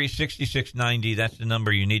 501-653-6690. That's the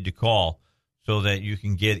number you need to call so that you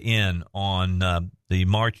can get in on the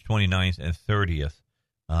March 29th and 30th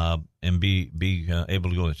and be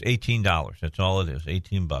able to go. It's $18. That's all it is,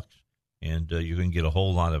 $18. And you can get a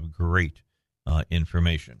whole lot of great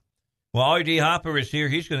information. Well, R.D. Hopper is here.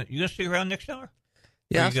 You going to stick around next hour?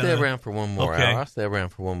 Yeah, I'll stay around for one more hour. I'll stay around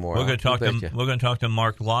for one more hour. We're going to talk to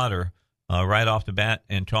Mark Lauder right off the bat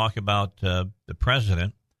and talk about the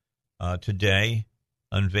president today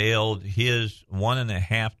unveiled his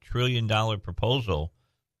 $1.5 trillion proposal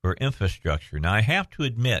for infrastructure. Now, I have to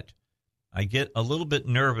admit, I get a little bit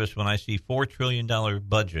nervous when I see $4 trillion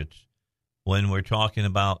budgets when we're talking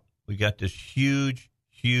about we got this huge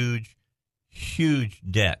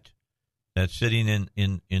debt that's sitting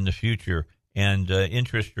in the future. And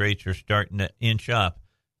interest rates are starting to inch up.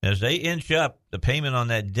 As they inch up, the payment on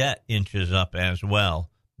that debt inches up as well.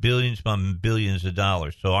 Billions upon billions of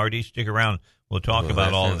dollars. So, RD, stick around. We'll talk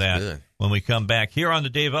about all of that when we come back here on the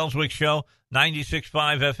Dave Elswick Show,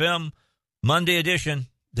 96.5 FM, Monday edition.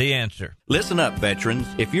 The Answer. Listen up, veterans.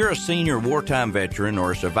 If you're a senior wartime veteran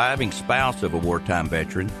or a surviving spouse of a wartime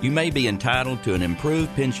veteran, you may be entitled to an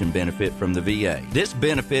improved pension benefit from the VA. This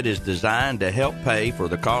benefit is designed to help pay for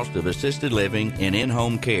the cost of assisted living and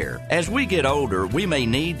in-home care. As we get older, we may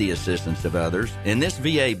need the assistance of others, and this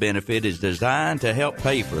VA benefit is designed to help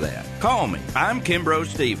pay for that. Call me. I'm Kimbrough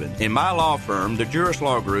Stevens. In my law firm, the Jurist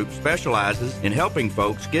Law Group specializes in helping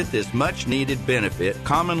folks get this much-needed benefit,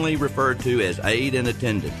 commonly referred to as aid and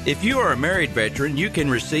attendance. If you are a married veteran, you can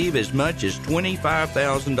receive as much as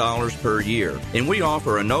 $25,000 per year, and we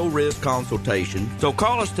offer a no-risk consultation. So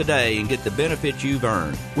call us today and get the benefits you've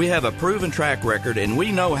earned. We have a proven track record, and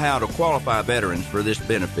we know how to qualify veterans for this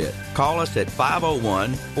benefit. Call us at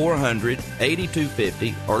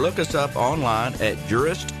 501-400-8250 or look us up online at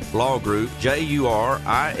Jurist Law Group, JURIST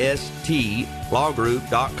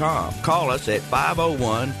lawgroup.com. Call us at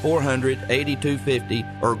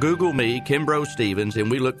 501-400-8250 or Google me, Kimbrough Stevens, and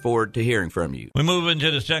we look forward to hearing from you. We move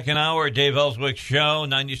into the second hour, Dave Elswick Show,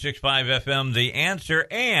 96.5 FM, The Answer,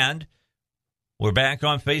 and we're back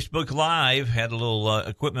on Facebook Live. Had a little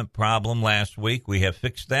equipment problem last week. We have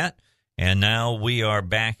fixed that, and now we are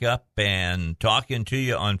back up and talking to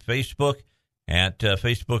you on Facebook at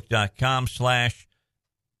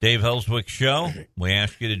facebook.com/Dave Elswick Show. We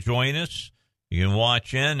ask you to join us. You can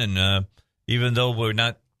watch in, and even though we're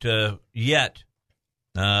not yet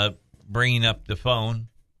bringing up the phone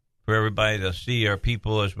for everybody to see our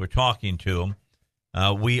people as we're talking to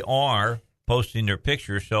them, we are posting their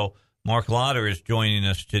pictures. So Mark Lauder is joining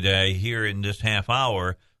us today here in this half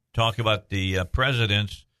hour, talk about the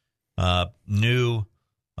president's new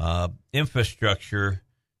infrastructure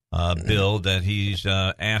bill that he's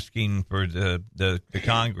asking for the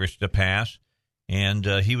Congress to pass. And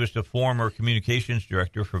he was the former communications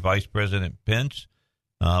director for Vice President Pence,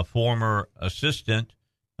 former assistant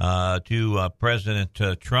to President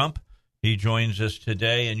Trump. He joins us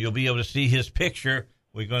today, and you'll be able to see his picture.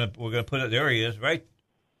 We're gonna put it. There he is, right?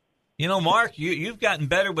 You know, Mark, you've gotten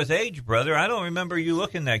better with age, brother. I don't remember you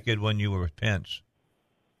looking that good when you were with Pence.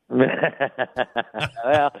 Well,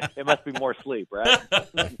 it must be more sleep, right?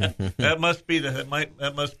 That must be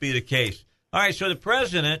the case. All right, so the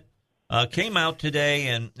president came out today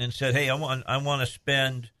and said, hey, I want to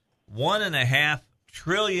spend $1.5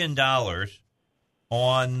 trillion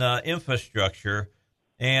on infrastructure.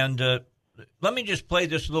 And let me just play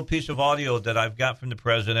this little piece of audio that I've got from the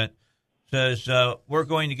president. It says, we're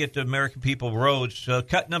going to get the American people roads.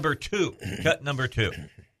 Cut number two.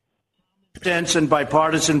 Dense and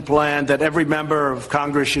bipartisan plan that every member of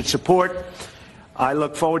Congress should support. I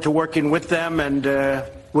look forward to working with them, and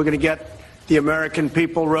we're going to get the American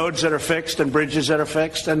people roads that are fixed and bridges that are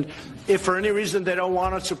fixed. And if for any reason they don't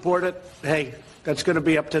want to support it, hey, that's going to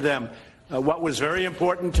be up to them. What was very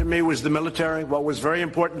important to me was the military. What was very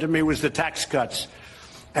important to me was the tax cuts.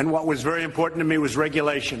 And what was very important to me was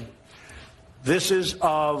regulation. This is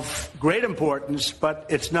of great importance, but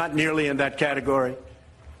it's not nearly in that category,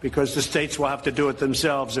 because the states will have to do it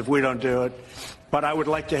themselves if we don't do it. But I would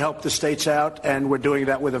like to help the states out, and we're doing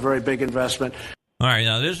that with a very big investment. All right,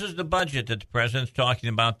 now this is the budget that the president's talking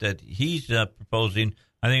about that he's proposing.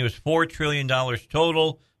 I think it was $4 trillion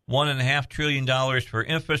total, $1.5 trillion for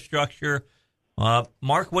infrastructure.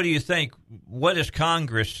 Mark, what do you think? What is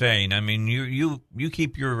Congress saying? I mean, you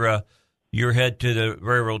keep your head to the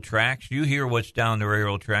railroad tracks. You hear what's down the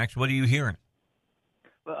railroad tracks. What are you hearing?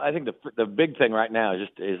 Well, I think the big thing right now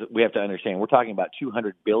is we have to understand we're talking about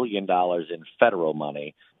 $200 billion in federal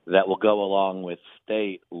money that will go along with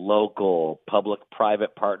state, local,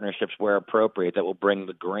 public-private partnerships where appropriate that will bring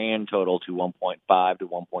the grand total to $1.5 to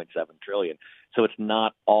 $1.7 trillion. So it's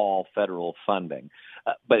not all federal funding.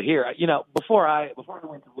 But here, before I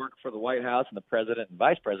went to work for the White House and the president and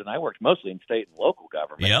vice president, I worked mostly in state and local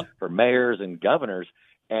government for mayors and governors.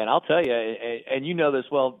 And I'll tell you, and you know this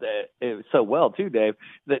so well too, Dave,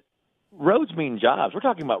 that roads mean jobs. We're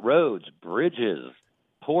talking about roads, bridges,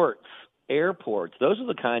 ports, airports. Those are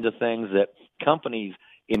the kinds of things that companies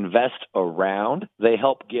invest around. They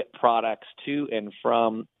help get products to and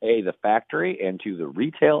from the factory and to the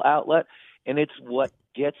retail outlet. And that's what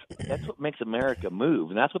makes America move.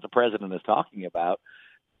 And that's what the president is talking about.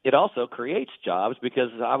 It also creates jobs because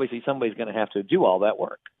obviously somebody's going to have to do all that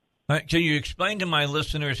work. All right, can you explain to my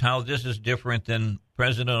listeners how this is different than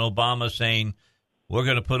President Obama saying we're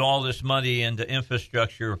going to put all this money into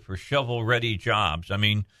infrastructure for shovel-ready jobs? I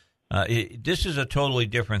mean, this is a totally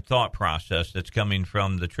different thought process that's coming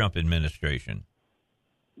from the Trump administration.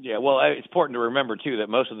 Yeah, well, it's important to remember, too, that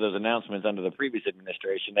most of those announcements under the previous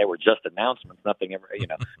administration, they were just announcements. Nothing ever,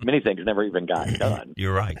 many things never even got done.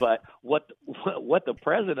 You're right. But what the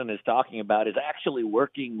president is talking about is actually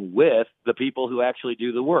working with the people who actually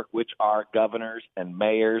do the work, which are governors and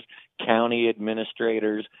mayors, county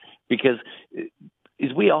administrators, because as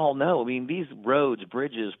we all know, I mean, these roads,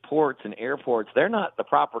 bridges, ports, and airports, they're not the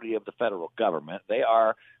property of the federal government. They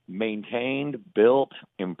are maintained, built,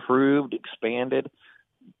 improved, expanded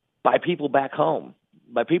by people back home,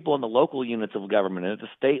 by people in the local units of government and at the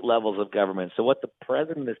state levels of government. So what the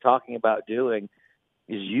president is talking about doing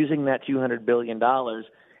is using that $200 billion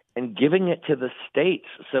and giving it to the states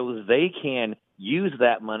so they can use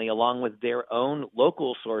that money along with their own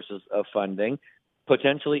local sources of funding,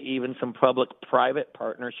 potentially even some public-private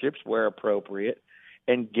partnerships where appropriate,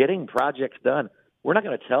 and getting projects done. We're not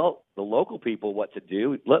going to tell the local people what to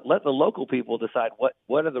do. Let the local people decide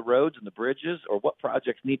what are the roads and the bridges or what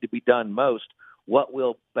projects need to be done most, what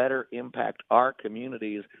will better impact our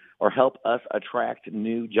communities or help us attract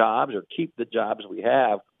new jobs or keep the jobs we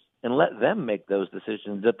have, and let them make those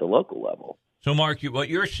decisions at the local level. So, Mark, what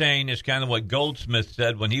you're saying is kind of what Goldsmith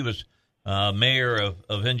said when he was mayor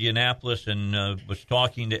of Indianapolis and was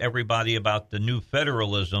talking to everybody about the new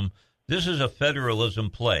federalism. This is a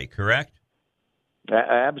federalism play, correct?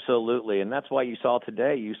 Absolutely, and that's why you saw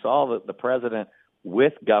the president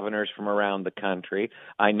with governors from around the country.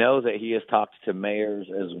 I know that he has talked to mayors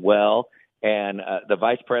as well, and the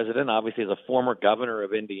vice president obviously is a former governor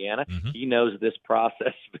of Indiana. Mm-hmm. He knows this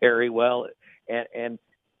process very well, and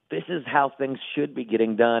this is how things should be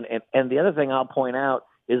getting done. And the other thing I'll point out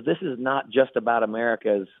is this is not just about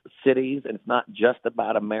America's cities, and it's not just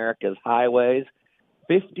about America's highways.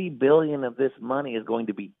 $50 billion of this money is going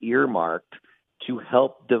to be earmarked to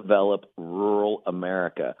help develop rural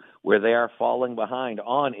America, where they are falling behind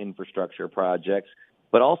on infrastructure projects,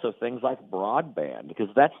 but also things like broadband, because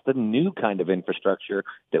that's the new kind of infrastructure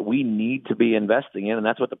that we need to be investing in, and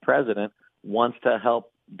that's what the president wants to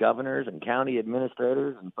help governors and county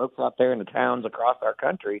administrators and folks out there in the towns across our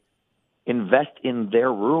country invest in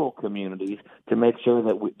their rural communities to make sure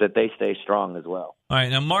that they stay strong as well. All right.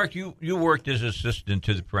 Now, Mark, you worked as assistant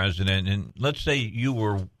to the president, and let's say you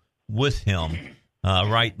were with him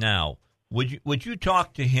right now. Would you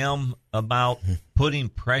talk to him about putting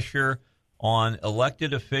pressure on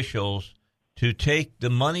elected officials to take the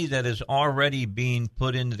money that is already being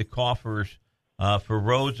put into the coffers for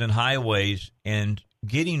roads and highways and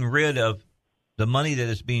getting rid of the money that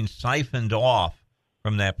is being siphoned off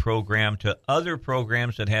from that program to other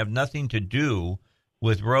programs that have nothing to do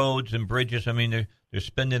with roads and bridges. I mean, they're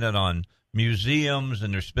spending it on museums,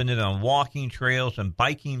 and they're spending it on walking trails and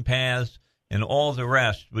biking paths and all the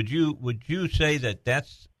rest. Would you say that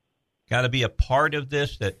that's got to be a part of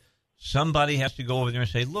this, that somebody has to go over there and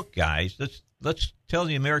say, look, guys, let's tell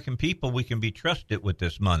the American people we can be trusted with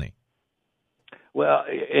this money? Well,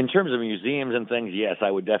 in terms of museums and things, yes,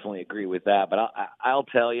 I would definitely agree with that. But I'll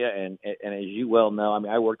tell you, and as you well know, I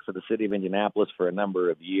mean, I worked for the city of Indianapolis for a number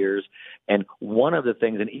of years, and one of the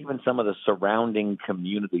things, and even some of the surrounding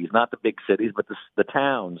communities, not the big cities, but the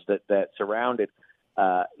towns that surrounded,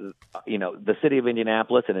 the city of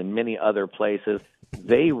Indianapolis and in many other places,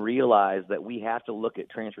 they realize that we have to look at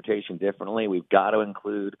transportation differently. We've got to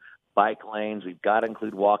include bike lanes. We've got to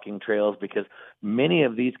include walking trails, because many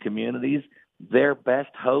of these communities, their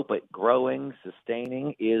best hope at growing,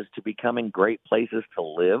 sustaining, is to becoming great places to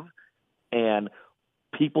live. And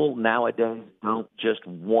people nowadays don't just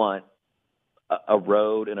want a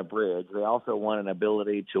road and a bridge. They also want an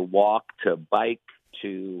ability to walk, to bike,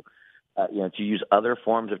 to use other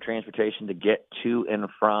forms of transportation to get to and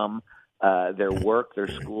from their work, their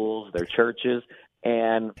schools, their churches.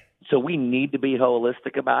 And so we need to be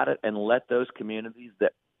holistic about it and let those communities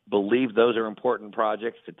that believe those are important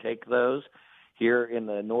projects to take those. Here in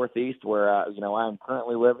the Northeast, where I'm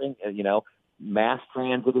currently living, mass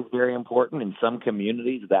transit is very important. In some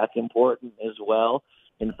communities, that's important as well.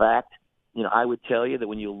 In fact, I would tell you that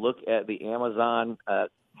when you look at the Amazon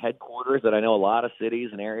headquarters that I know a lot of cities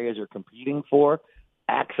and areas are competing for,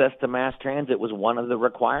 access to mass transit was one of the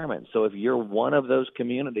requirements. So if you're one of those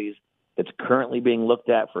communities that's currently being looked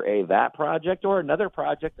at for that project or another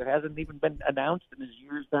project that hasn't even been announced and is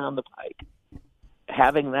years down the pike,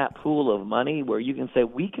 having that pool of money where you can say,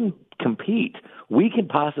 we can compete, we can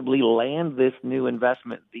possibly land this new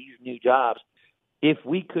investment, these new jobs, if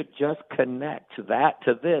we could just connect that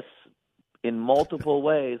to this in multiple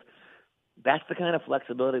ways. That's the kind of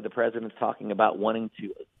flexibility the president's talking about wanting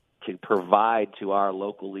to provide to our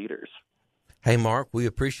local leaders. Hey, Mark, we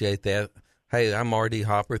appreciate that. Hey, I'm R.D.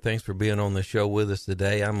 Hopper. Thanks for being on the show with us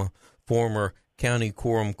today. I'm a former county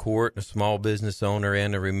quorum court, a small business owner,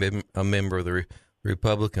 and a member of the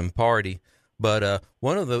Republican Party. But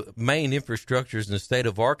one of the main infrastructures in the state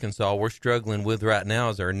of Arkansas we're struggling with right now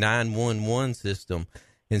is our 911 system.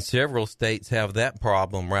 And several states have that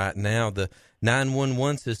problem right now. The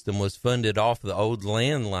 911 system was funded off the old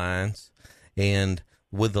landlines, and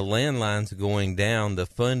with the landlines going down, the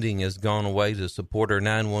funding has gone away to support our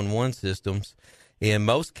 911 systems. And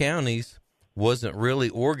most counties wasn't really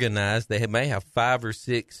organized. They may have 5 or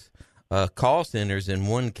 6 call centers in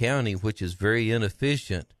one county, which is very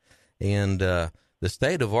inefficient. And the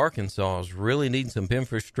state of Arkansas is really needing some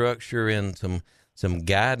infrastructure and some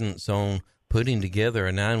guidance on putting together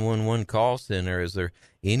a 911 call center. Is there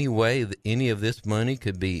any way that any of this money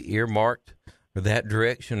could be earmarked for that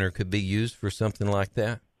direction or could be used for something like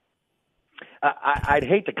that? I'd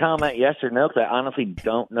hate to comment yes or no, because I honestly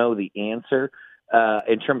don't know the answer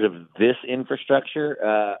in terms of this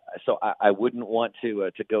infrastructure. So I wouldn't want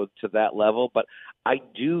to go to that level. But I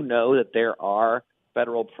do know that there are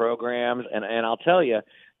federal programs, and I'll tell you,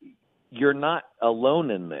 you're not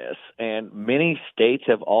alone in this. And many states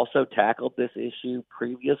have also tackled this issue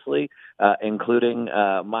previously, including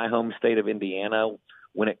my home state of Indiana,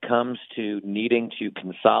 when it comes to needing to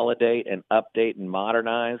consolidate and update and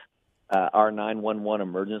modernize our 911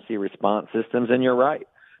 emergency response systems. And you're right.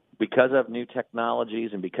 Because of new technologies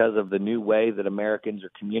and because of the new way that Americans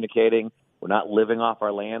are communicating, we're not living off our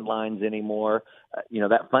landlines anymore.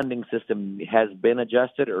 That funding system has been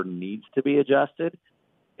adjusted or needs to be adjusted.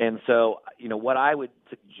 And so, what I would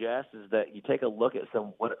suggest is that you take a look at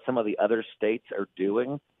what some of the other states are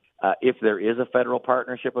doing. If there is a federal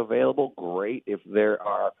partnership available, great. If there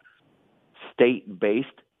are state-based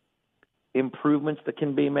improvements that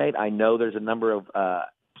can be made, I know there's a number of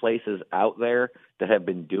places out there that have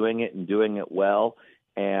been doing it and doing it well.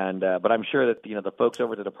 And but I'm sure that the folks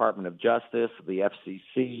over at the Department of Justice, the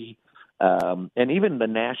FCC, and even the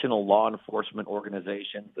national law enforcement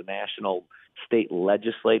organizations, the national state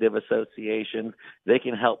legislative associations, they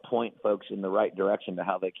can help point folks in the right direction to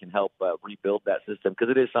how they can help rebuild that system, because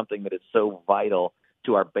it is something that is so vital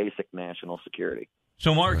to our basic national security.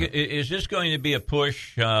 So, Mark, is this going to be a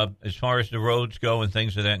push as far as the roads go and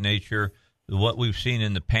things of that nature, what we've seen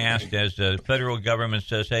in the past, as the federal government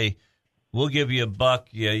says, hey, we'll give you $1.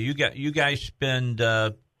 Yeah, you guys spend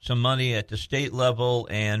some money at the state level,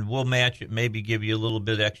 and we'll match it, maybe give you a little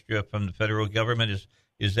bit extra from the federal government.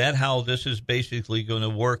 Is that how this is basically going to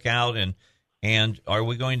work out? And are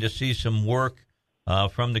we going to see some work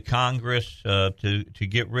from the Congress to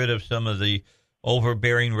get rid of some of the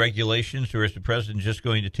overbearing regulations, or is the president just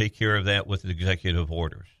going to take care of that with executive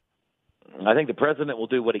orders? I think the president will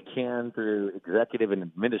do what he can through executive and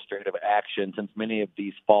administrative action, since many of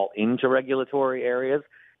these fall into regulatory areas,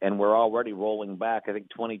 and we're already rolling back, I think,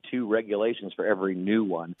 22 regulations for every new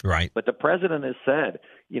one. Right. But the president has said,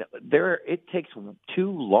 it takes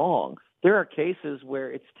too long. There are cases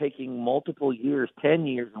where it's taking multiple years, 10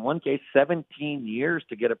 years, in one case 17 years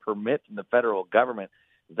to get a permit from the federal government.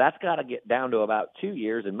 That's got to get down to about 2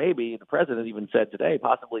 years, and maybe the president even said today,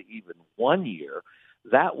 possibly even 1 year.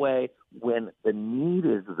 That way, when the need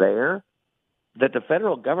is there, that the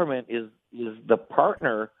federal government is the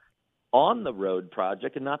partner on the road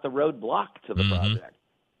project and not the roadblock to the project.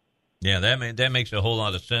 Yeah, that makes a whole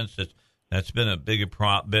lot of sense. That's been a big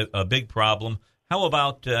problem. How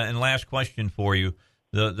about, and last question for you,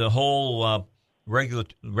 the whole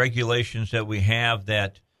regulations that we have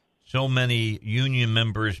that so many union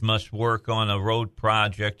members must work on a road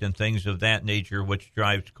project and things of that nature, which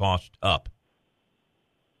drives cost up?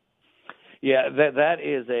 Yeah, that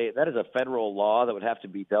is a federal law that would have to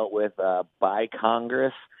be dealt with by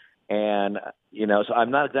Congress, and so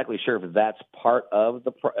I'm not exactly sure if that's part of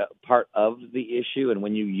the issue. And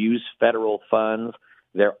when you use federal funds,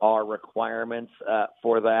 there are requirements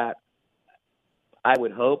for that. I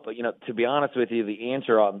would hope, to be honest with you, the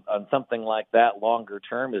answer on something like that longer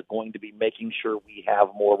term is going to be making sure we have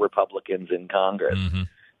more Republicans in Congress.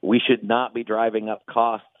 We should not be driving up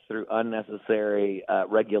costs through unnecessary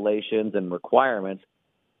regulations and requirements.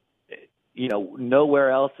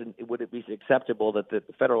 Nowhere else would it be acceptable that the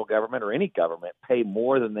federal government or any government pay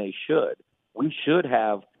more than they should. We should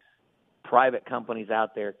have private companies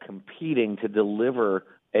out there competing to deliver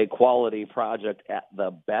a quality project at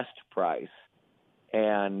the best price.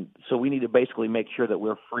 And so we need to basically make sure that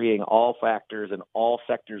we're freeing all factors and all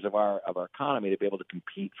sectors of our economy to be able to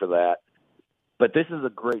compete for that. But this is a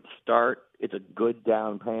great start. It's a good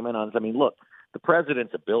down payment on. Look, the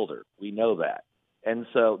president's a builder. We know that, and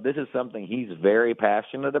so this is something he's very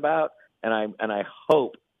passionate about. And I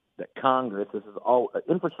hope that Congress.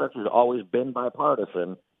 Infrastructure has always been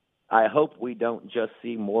bipartisan. I hope we don't just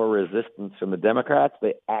see more resistance from the Democrats.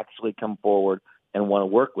 They actually come forward and want to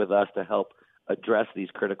work with us to help address these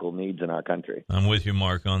critical needs in our country. I'm with you,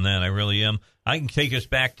 Mark, on that. I really am. I can take us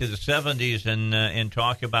back to the 70s and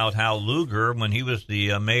talk about how Lugar, when he was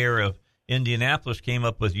the mayor of Indianapolis, came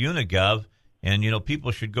up with Unigov. And,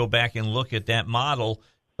 people should go back and look at that model.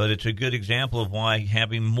 But it's a good example of why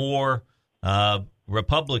having more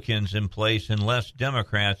Republicans in place and less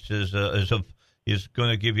Democrats is going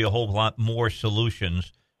to give you a whole lot more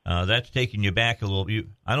solutions. That's taking you back a little.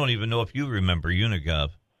 I don't even know if you remember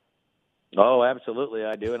Unigov. Oh, absolutely,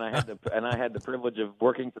 I do, and I had the privilege of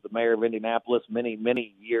working for the mayor of Indianapolis many,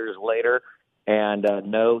 many years later, and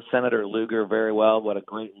know Senator Lugar very well. What a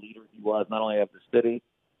great leader he was, not only of the city,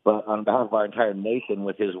 but on behalf of our entire nation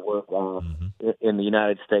with his work in the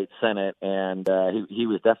United States Senate, and he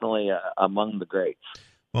was definitely among the greats.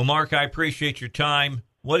 Well, Mark, I appreciate your time.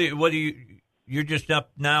 What do you? You're just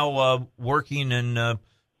up now working and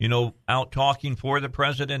out talking for the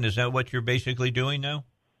president. Is that what you're basically doing now?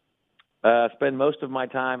 Spend most of my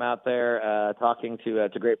time out there talking to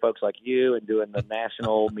great folks like you and doing the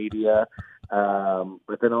national media.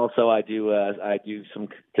 But then also I do some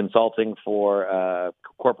consulting for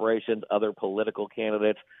corporations, other political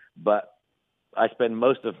candidates. But I spend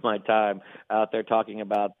most of my time out there talking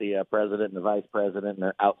about the president and the vice president and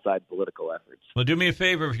their outside political efforts. Well, do me a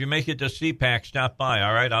favor. If you make it to CPAC, stop by.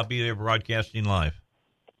 All right, I'll be there broadcasting live.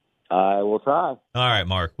 I will try. All right,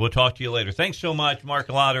 Mark. We'll talk to you later. Thanks so much, Mark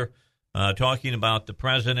Lauder. Talking about the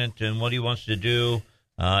president and what he wants to do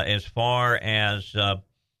as far as,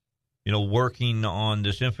 working on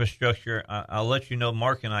this infrastructure. I'll let you know,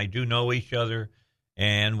 Mark and I do know each other,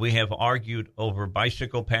 and we have argued over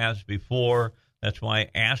bicycle paths before. That's why I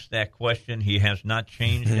asked that question. He has not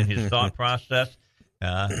changed in his thought process,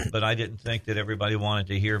 but I didn't think that everybody wanted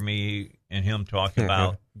to hear me and him talk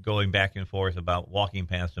about going back and forth about walking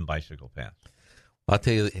paths and bicycle paths. I'll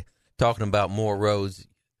tell you, talking about more roads,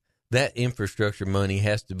 that infrastructure money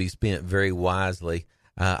has to be spent very wisely.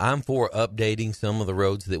 I'm for updating some of the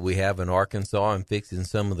roads that we have in Arkansas and fixing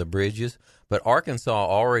some of the bridges, but Arkansas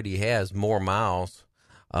already has more miles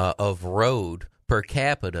of road per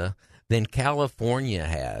capita than California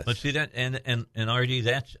has. Let's see that, and RD,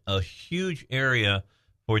 that's a huge area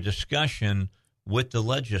for discussion with the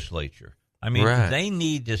legislature. I mean, they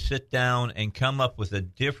need to sit down and come up with a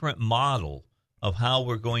different model of how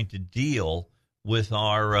we're going to deal with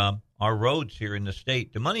our roads here in the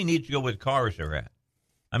state. The money needs to go where cars are at.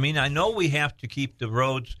 I mean, I know we have to keep the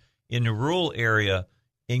roads in the rural area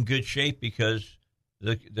in good shape because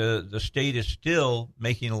the state is still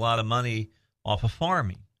making a lot of money off of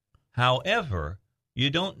farming. However, you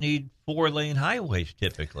don't need 4-lane highways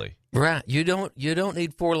typically. Right. You don't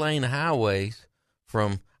need 4-lane highways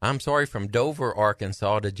from Dover,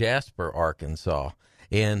 Arkansas to Jasper, Arkansas.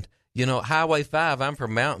 And Highway 5, I'm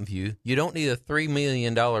from Mountain View. You don't need a $3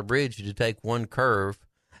 million bridge to take one curve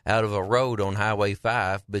out of a road on Highway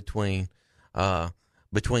 5 between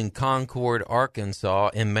Concord,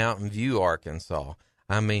 Arkansas and Mountain View, Arkansas.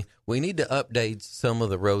 I mean, we need to update some of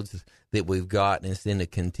the roads that we've got instead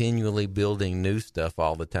of continually building new stuff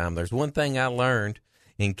all the time. There's one thing I learned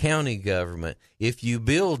in county government. If you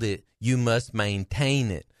build it, you must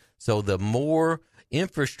maintain it. So the more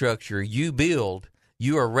infrastructure you build,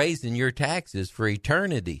 you are raising your taxes for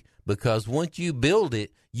eternity because once you build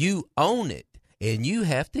it, you own it and you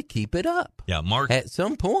have to keep it up. Yeah, Mark. At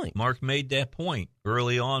some point. Mark made that point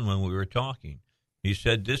early on when we were talking. He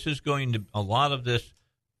said this is going to a lot of this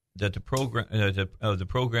that the program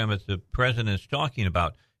that the president is talking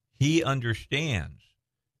about. He understands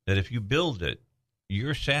that if you build it,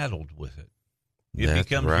 you're saddled with it. It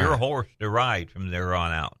becomes your horse to ride from there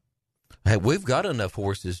on out. Hey, we've got enough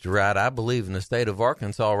horses to ride, I believe, in the state of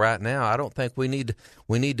Arkansas right now. I don't think we need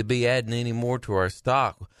to be adding any more to our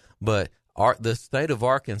stock. But the state of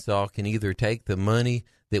Arkansas can either take the money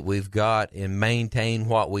that we've got and maintain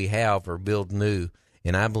what we have or build new.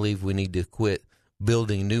 And I believe we need to quit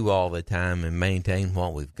building new all the time and maintain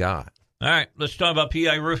what we've got. All right, let's talk about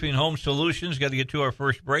PI Roofing Home Solutions. Got to get to our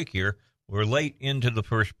first break here. We're late into the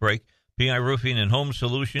first break. PI Roofing and Home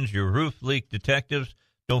Solutions, your roof leak detectives.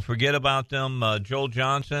 Don't forget about them. Joel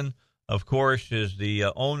Johnson, of course, is the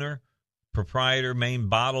owner, proprietor, main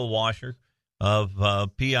bottle washer of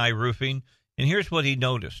PI Roofing. And here's what he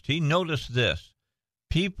noticed. He noticed this.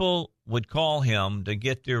 People would call him to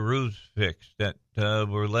get their roofs fixed that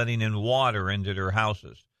were letting in water into their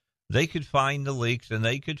houses. They could find the leaks and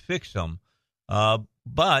they could fix them.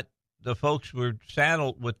 But the folks were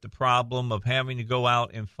saddled with the problem of having to go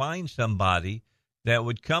out and find somebody that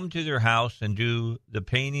would come to their house and do the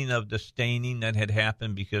painting of the staining that had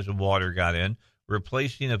happened because the water got in,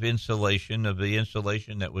 replacing of the insulation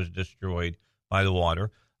that was destroyed by the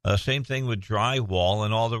water. Same thing with drywall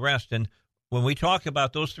and all the rest. And when we talk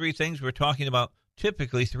about those three things, we're talking about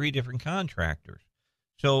typically three different contractors.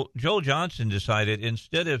 So Joel Johnson decided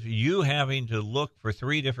instead of you having to look for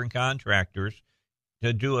three different contractors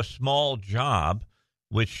to do a small job,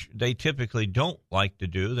 which they typically don't like to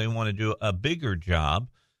do, they want to do a bigger job,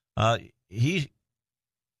 he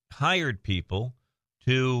hired people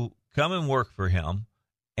to come and work for him,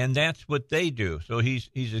 and that's what they do. So he's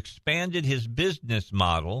expanded his business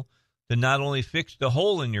model to not only fix the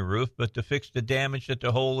hole in your roof, but to fix the damage that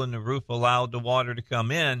the hole in the roof allowed the water to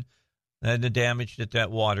come in and the damage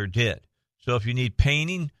that water did. So if you need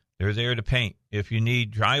painting, they're there to paint. If you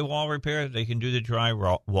need drywall repair, they can do the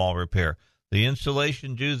drywall repair. The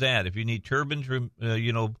insulation, do that. If you need turbines,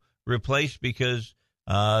 replaced because,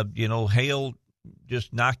 hail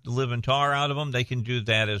just knocked the living tar out of them, they can do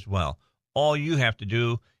that as well. All you have to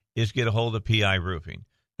do is get a hold of PI Roofing.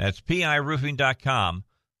 That's PIRoofing.com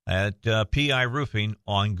at PI Roofing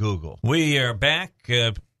on Google. We are back.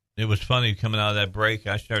 It was funny coming out of that break.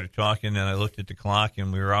 I started talking, and I looked at the clock,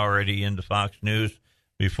 and we were already into Fox News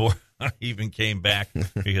before I even came back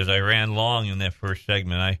because I ran long in that first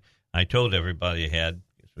segment. I told everybody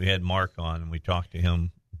we had Mark on, and we talked to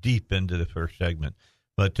him deep into the first segment.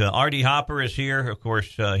 But Artie Hopper is here. Of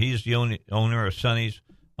course, he's the owner of Sonny's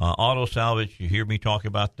Auto Salvage. You hear me talk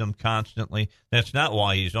about them constantly. That's not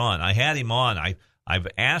why he's on. I had him on. I've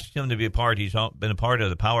asked him to be a part. He's been a part of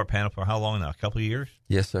the Power Panel for how long now? A couple of years?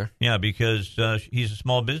 Yes, sir. Yeah, because he's a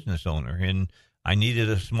small business owner, and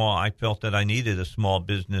I felt that I needed a small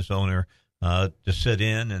business owner to sit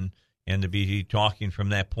in and to be talking from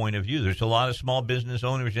that point of view. There's a lot of small business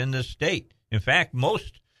owners in this state. In fact,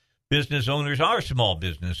 most business owners are small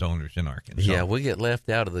business owners in Arkansas. Yeah, we get left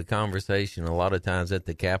out of the conversation a lot of times at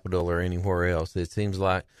the Capitol or anywhere else. It seems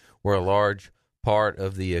like we're a large part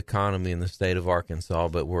of the economy in the state of Arkansas,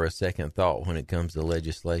 but we're a second thought when it comes to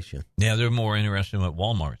legislation. Yeah, they're more interested in what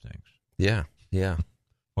Walmart thinks. Yeah.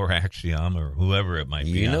 Or Axiom or whoever it might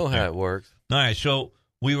be. You know how it works. All right, so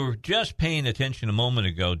we were just paying attention a moment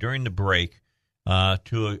ago during the break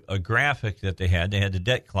to a graphic that they had. They had the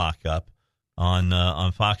debt clock up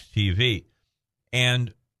on Fox TV.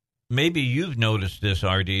 And maybe you've noticed this,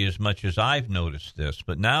 RD, as much as I've noticed this,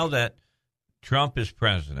 but now that Trump is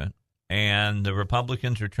president and the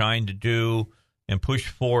Republicans are trying to do and push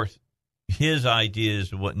forth his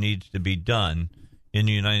ideas of what needs to be done in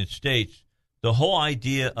the United States, the whole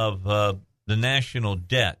idea of the national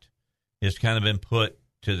debt has kind of been put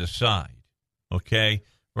to the side. Okay?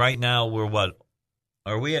 Right now, we're what?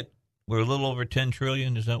 Are we at? We're a little over 10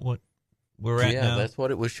 trillion. Is that what we're at now? Yeah, that's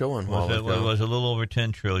what it was showing. It was a little over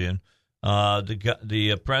 10 trillion.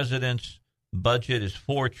 The president's budget is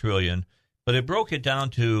 4 trillion, but it broke it down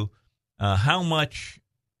to how much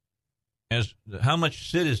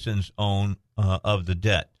citizens own of the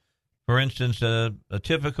debt. For instance, a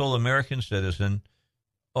typical American citizen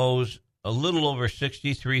owes a little over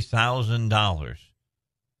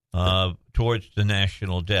 $63,000 towards the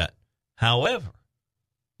national debt. However,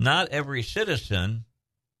 not every citizen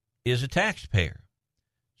is a taxpayer.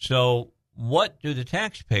 So what do the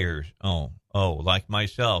taxpayers own? Oh, like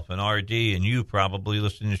myself and RD and you probably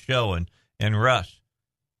listening to the show and Russ.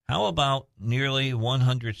 How about nearly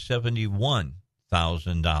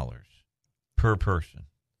 $171,000 per person?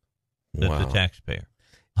 That's a taxpayer.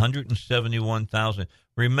 $171,000.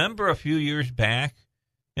 Remember a few years back,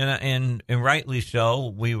 and rightly so,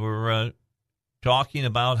 we were talking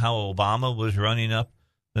about how Obama was running up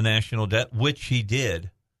the national debt, which he did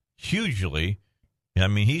hugely. I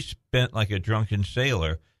mean, he spent like a drunken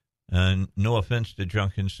sailor, and no offense to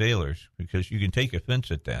drunken sailors, because you can take offense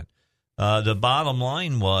at that. The bottom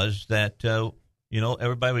line was that,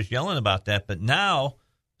 everybody was yelling about that, but now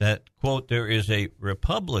that, quote, there is a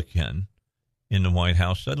Republican in the White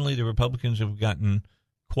House, suddenly the Republicans have gotten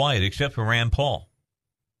quiet, except for Rand Paul.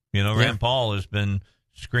 Rand Paul has been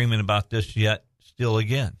screaming about this yet still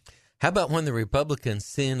again. How about when the Republican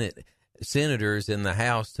senators in the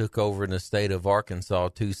House took over in the state of Arkansas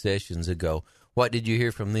 2 sessions ago? What did you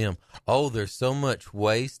hear from them? Oh, there's so much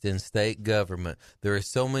waste in state government. There are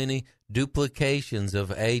so many duplications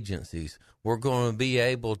of agencies. We're going to be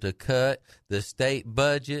able to cut the state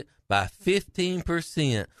budget by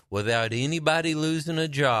 15% without anybody losing a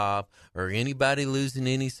job or anybody losing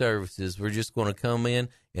any services. We're just going to come in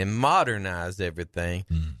and modernize everything.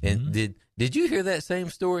 Mm-hmm. And did you hear that same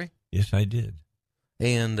story? Yes, I did.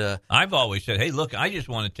 And I've always said, hey, look, I just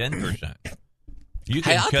want a 10%.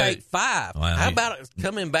 I'll take 5. Well, how about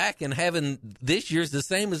coming back and having this year's the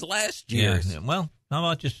same as last year's? Yeah. Well, how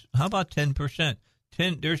about 10%?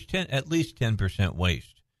 There's at least 10%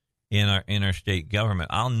 waste in our state government.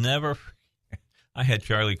 I'll never. I had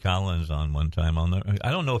Charlie Collins on one time. I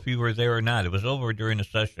don't know if you were there or not. It was over during a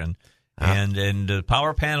session, and the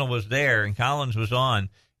power panel was there, and Collins was on,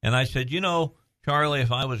 and I said, Charlie,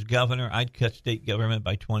 if I was governor, I'd cut state government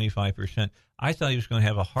by 25%. I thought he was going to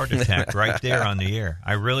have a heart attack right there on the air.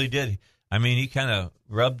 I really did. I mean, he kind of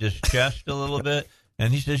rubbed his chest a little bit,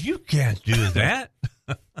 and he says, you can't do that.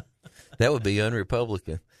 That would be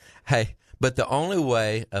un-Republican. Hey, but the only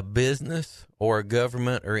way a business or a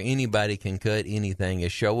government or anybody can cut anything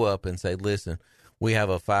is show up and say, listen, we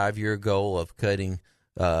have a 5-year goal of cutting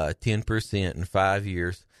 10% in 5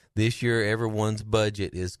 years. This year, everyone's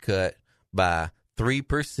budget is cut by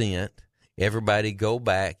 3%. Everybody go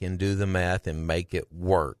back and do the math and make it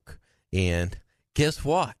work. And guess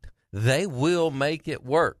what? They will make it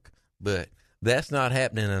work. But that's not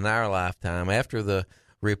happening in our lifetime. After the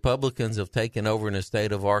Republicans have taken over in the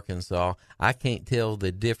state of Arkansas, I can't tell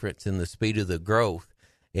the difference in the speed of the growth.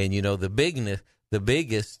 And, the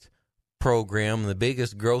biggest program, the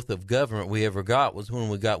biggest growth of government we ever got was when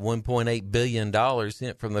we got $1.8 billion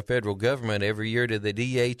sent from the federal government every year to the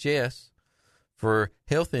DHS for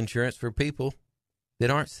health insurance for people that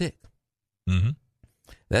aren't sick. Mm-hmm.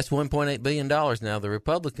 That's $1.8 billion. Now, the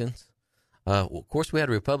Republicans, of course, we had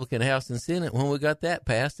a Republican House and Senate when we got that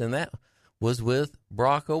passed, and that was with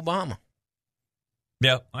Barack Obama.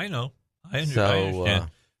 Yeah, I know. I understand.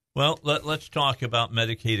 Well, let's talk about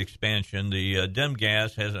Medicaid expansion. The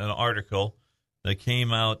DemGas has an article that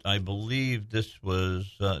came out, I believe this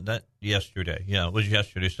was yesterday. Yeah, it was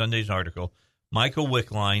yesterday, Sunday's article. Michael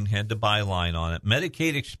Wickline had the byline on it.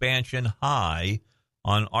 Medicaid expansion high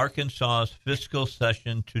on Arkansas's fiscal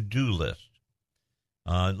session to-do list.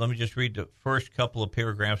 Let me just read the first couple of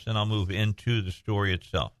paragraphs, then I'll move into the story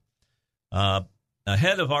itself.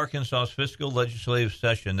 Ahead of Arkansas's fiscal legislative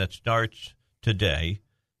session that starts today,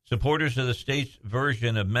 supporters of the state's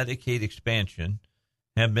version of Medicaid expansion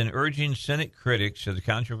have been urging Senate critics of the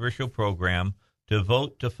controversial program to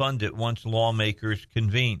vote to fund it once lawmakers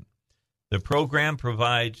convene. The program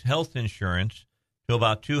provides health insurance to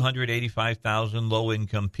about 285,000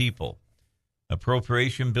 low-income people.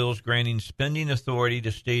 Appropriation bills granting spending authority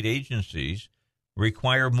to state agencies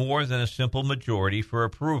require more than a simple majority for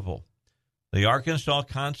approval. The Arkansas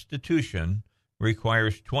Constitution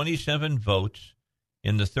requires 27 votes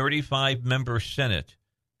in the 35-member Senate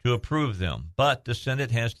to approve them, but the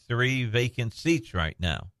Senate has 3 vacant seats right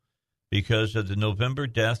now because of the November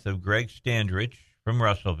death of Greg Standridge from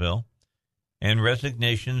Russellville and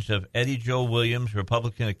resignations of Eddie Joe Williams,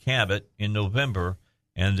 Republican of Cabot, in November,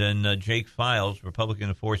 and then Jake Files, Republican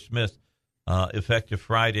of Fort Smith, effective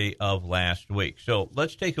Friday of last week. So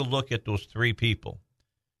let's take a look at those 3 people.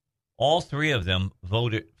 All 3 of them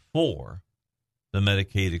voted for the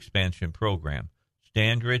Medicaid expansion program.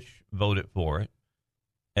 Standridge voted for it.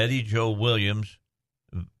 Eddie Joe Williams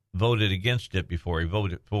voted against it before he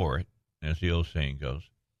voted for it, as the old saying goes.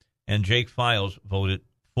 And Jake Files voted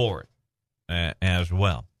for it as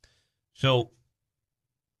well. So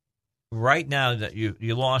right now that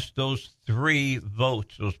you lost those 3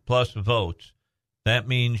 votes, those plus votes, that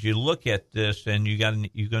means you look at this and you're going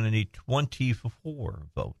to need 24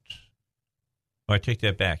 votes. Or I take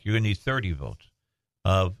that back. You're going to need 30 votes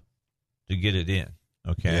to get it in.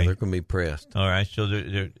 Okay, yeah, they're going to be pressed. All right. So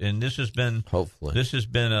and this has been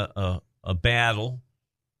a battle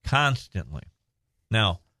constantly.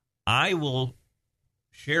 Now, I will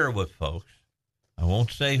share with folks. I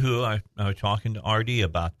won't say who. I was talking to RD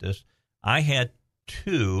about this. I had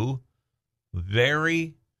 2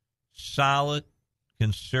 very solid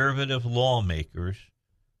conservative lawmakers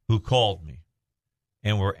who called me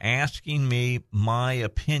and were asking me my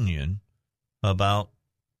opinion about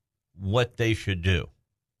what they should do.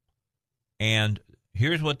 And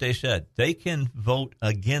here's what they said. They can vote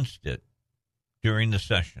against it during the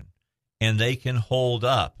session, and they can hold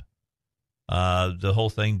up the whole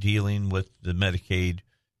thing dealing with the Medicaid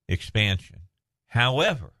expansion.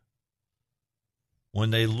 However, when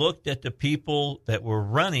they looked at the people that were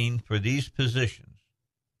running for these positions,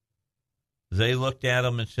 they looked at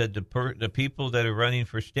them and said the people that are running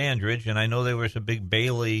for Standridge, and I know there was a big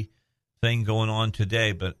Bailey thing going on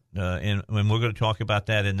today, but and we're going to talk about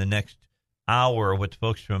that in the next hour with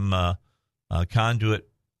folks from Conduit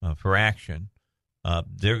for Action.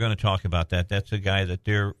 They're going to talk about that. That's a guy that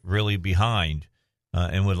they're really behind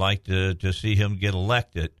and would like to see him get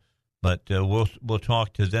elected. But we'll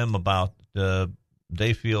talk to them about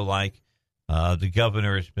they feel like the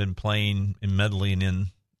governor has been playing and meddling in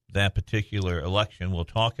that particular election. We'll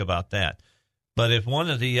talk about that. But if one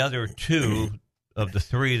of the other 2 of the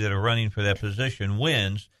 3 that are running for that position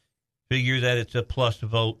wins, figure that it's a plus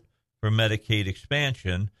vote for Medicaid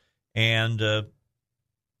expansion. And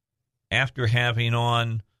after having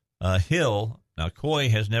on Hill, now Coy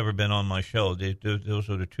has never been on my show. Those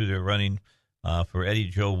are the 2 that are running for Eddie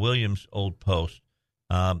Joe Williams' old post.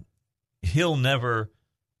 Hill never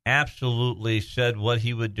absolutely said what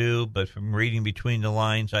he would do, but from reading between the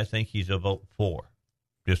lines, I think he's a vote for.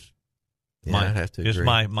 Just my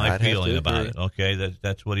feeling about it. Okay,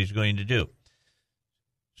 that's what he's going to do.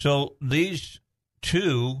 So these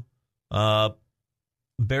 2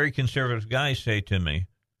 very conservative guys say to me,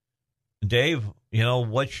 Dave,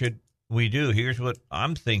 what should we do? Here's what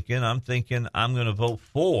I'm thinking. I'm thinking I'm going to vote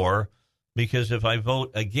for, because if I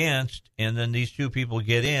vote against and then these 2 people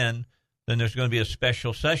get in, then there's going to be a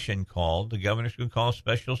special session called. The governor's going to call a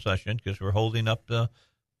special session because we're holding up the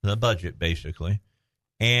budget, basically.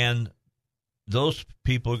 And those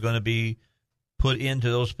people are going to be put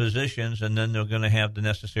into those positions, and then they're going to have the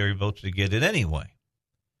necessary votes to get it anyway.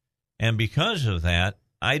 And because of that,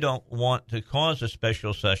 I don't want to cause a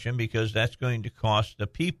special session because that's going to cost the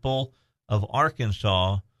people of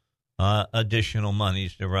Arkansas additional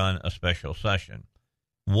monies to run a special session.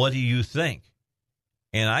 What do you think?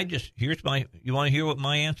 And you want to hear what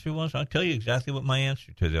my answer was? I'll tell you exactly what my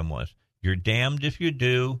answer to them was. You're damned if you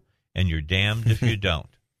do, and you're damned if you don't.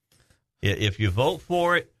 If you vote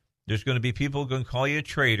for it, there's going to be people going to call you a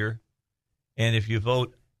traitor. And if you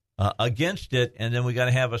vote against it, and then we got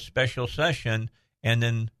to have a special session, and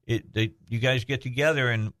then you guys get together,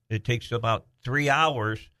 and it takes about 3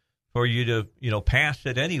 hours for you to pass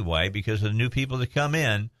it anyway because of the new people that come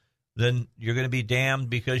in, then you're going to be damned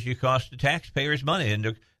because you cost the taxpayers money,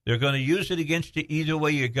 and they're going to use it against you either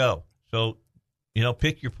way you go. So,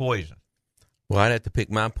 pick your poison. Well, I'd have to pick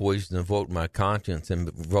my poison and vote my conscience and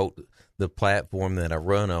vote the platform that I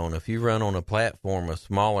run on. If you run on a platform of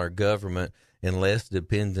smaller government and less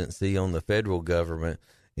dependency on the federal government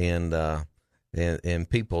and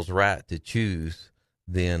people's right to choose,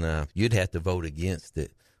 then you'd have to vote against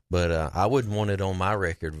it. But I wouldn't want it on my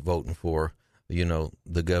record voting for,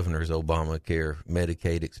 the governor's Obamacare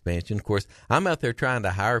Medicaid expansion. Of course, I'm out there trying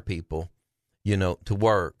to hire people, to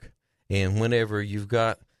work. And whenever you've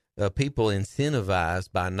got people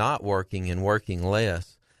incentivized by not working and working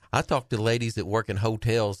less. I talk to ladies that work in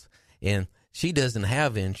hotels, and she doesn't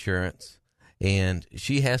have insurance, and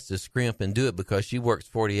she has to scrimp and do it because she works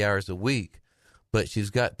 40 hours a week. But she's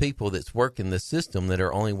got people that's working the system that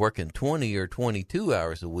are only working 20 or 22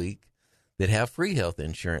 hours a week that have free health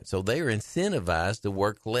insurance. So they are incentivized to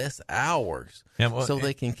work less hours so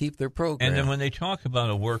they can keep their program. And then when they talk about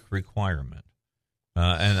a work requirement,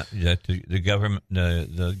 and that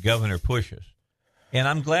the governor pushes, and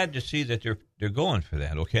I'm glad to see that they're going for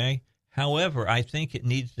that, okay? However, I think it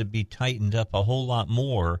needs to be tightened up a whole lot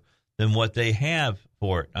more than what they have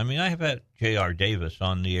for it. I mean, I have had J.R. Davis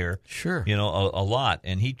on the air, sure, a lot,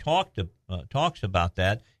 and he talks about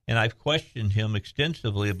that, and I've questioned him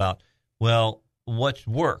extensively about, well, what's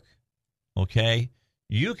work, okay?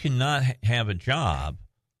 You cannot have a job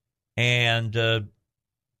and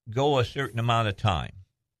go a certain amount of time,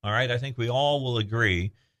 all right? I think we all will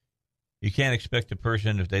agree you can't expect a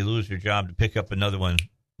person, if they lose their job, to pick up another one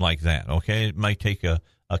like that, okay? It might take a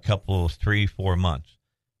couple of 3-4 months,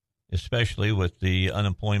 especially with the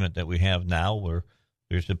unemployment that we have now, where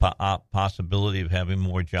there's a possibility of having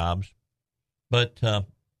more jobs. But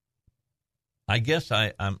I guess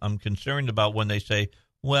I'm concerned about when they say,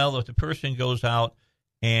 well, if the person goes out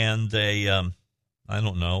and they,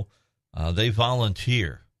 they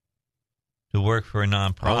volunteer to work for a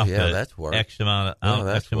nonprofit, that's work. X amount of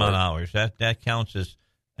hours, that counts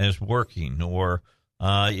as working. Or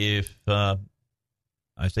if I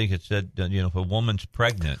think it said, if a woman's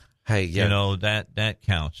pregnant, that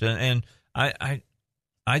counts. And I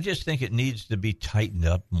just think it needs to be tightened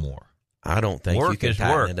up more. I don't think work you can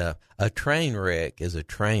tighten work. it up. A train wreck is a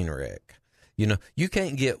train wreck. You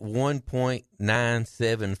can't get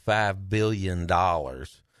 $1.975 billion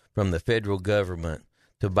from the federal government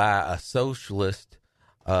to buy a socialist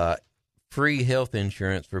free health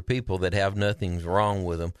insurance for people that have nothing's wrong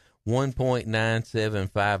with them.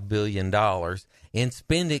 $1.975 billion and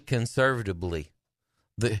spend it conservatively.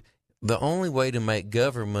 The only way to make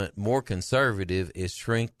government more conservative is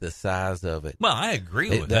shrink the size of it. Well, I agree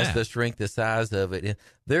with that. That's the shrink the size of it. And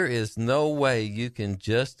there is no way you can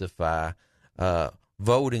justify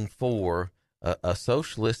voting for a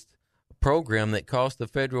socialist program that cost the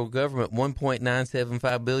federal government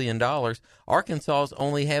 $1.975 billion. Arkansas is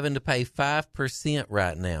only having to pay 5%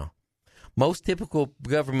 right now. Most typical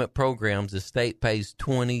government programs, the state pays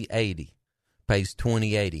 20/80.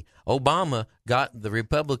 Obama got the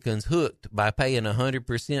Republicans hooked by paying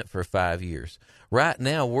 100% for 5 years. Right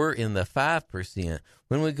now, we're in the 5%.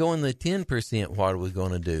 When we go in the 10%, what are we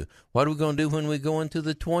going to do? What are we going to do when we go into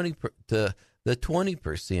the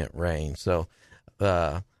 20% range? So,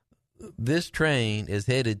 this train is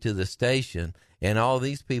headed to the station, and all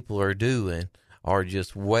these people are doing are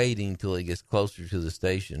just waiting till it gets closer to the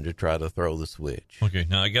station to try to throw the switch. Okay,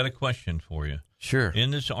 now I got a question for you. Sure. In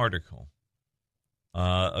this article,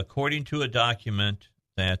 according to a document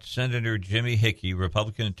that Senator Jimmy Hickey,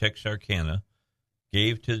 Republican of Texarkana,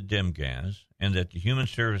 gave to the Demgas, and that the Human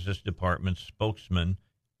Services Department spokesman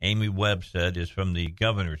Amy Webb said is from the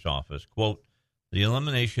governor's office, quote, the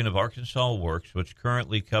elimination of Arkansas Works, which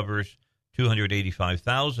currently covers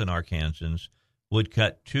 285,000 Arkansans, would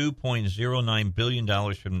cut $2.09 billion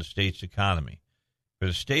from the state's economy. For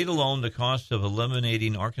the state alone, the cost of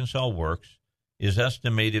eliminating Arkansas Works is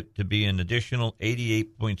estimated to be an additional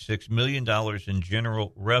 $88.6 million in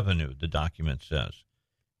general revenue, the document says.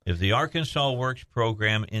 If the Arkansas Works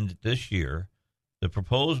program ended this year, the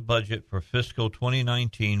proposed budget for fiscal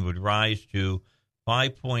 2019 would rise to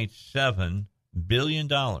 $5.7 billion.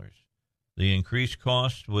 The increased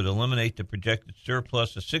cost would eliminate the projected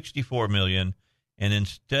surplus of $64 million and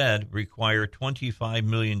instead require $25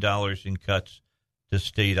 million in cuts to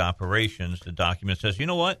state operations. The document says, you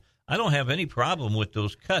know what? I don't have any problem with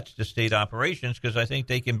those cuts to state operations because I think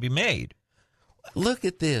they can be made. Look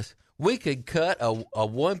at this. We could cut a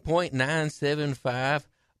 $1.975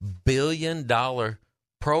 billion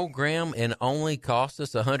program and only cost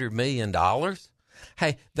us $100 million.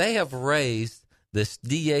 Hey, they have raised the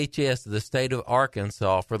DHS of the state of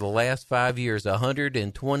Arkansas for the last 5 years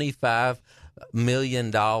 $125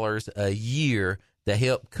 million a year to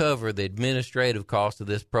help cover the administrative cost of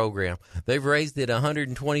this program. They've raised it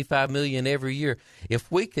 $125 million every year.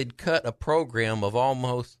 If we could cut a program of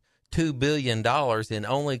almost $2 billion and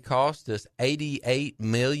only cost us $88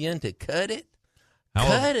 million to cut it,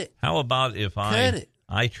 cut it. How about if I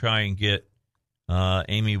try and get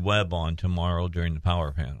Amy Webb on tomorrow during the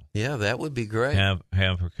power panel? Yeah, that would be great. Have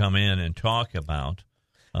her come in and talk about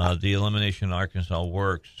the elimination of Arkansas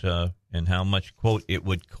Works and how much, quote, it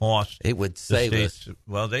would cost. It would save us.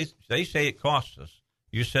 Well, they say it costs us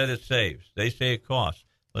You said it saves. They say it costs.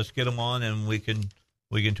 Let's get them on, and we can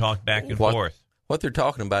talk back and forth. What they're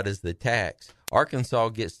talking about is the tax. Arkansas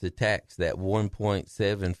gets to tax that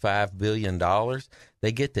 $1.75 billion.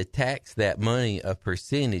 They get to tax that money a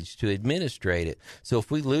percentage to administrate it. So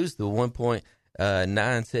if we lose the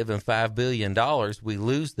 $1.975 billion, we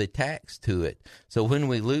lose the tax to it. So when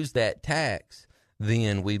we lose that tax,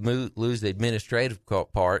 then we lose the administrative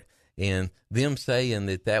part, and them saying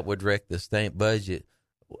that would wreck the state budget.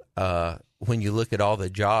 When you look at all the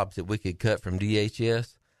jobs that we could cut from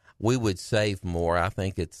DHS, we would save more. I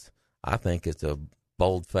think it's a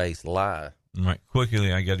bold-faced lie. All right,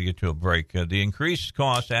 quickly, I got to get to a break. The increased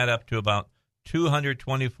costs add up to about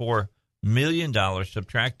 $224 million.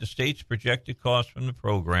 Subtract the state's projected costs from the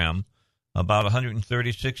program, about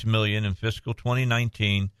 $136 million in fiscal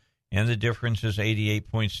 2019, and the difference is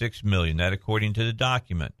 $88.6 million. That, according to the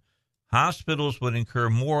document. Hospitals would incur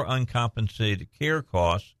more uncompensated care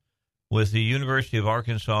costs, with the University of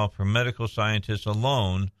Arkansas for medical scientists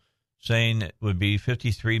alone saying it would be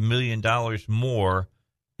 $53 million more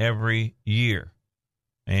every year.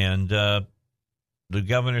 And the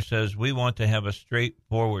governor says we want to have a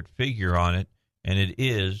straightforward figure on it, and it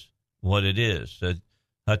is what it is.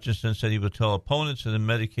 Hutchinson said he will tell opponents of the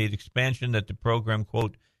Medicaid expansion that the program,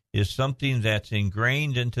 quote, is something that's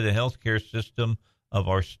ingrained into the healthcare system of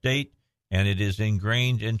our state, and it is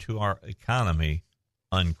ingrained into our economy,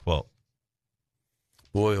 unquote.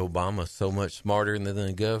 Boy, Obama's so much smarter than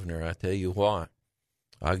the governor, I tell you what.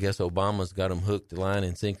 I guess Obama's got them hooked, line,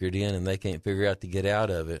 and sinkered in, and they can't figure out to get out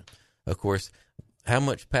of it. Of course, how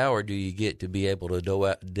much power do you get to be able to deal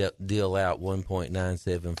out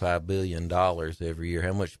 $1.975 billion every year?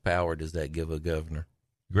 How much power does that give a governor?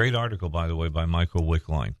 Great article, by the way, by Michael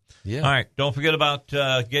Wickline. Yeah. All right, don't forget about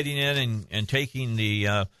getting in and taking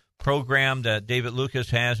the program that David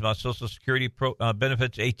Lucas has about Social Security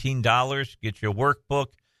benefits, $18. Get your workbook.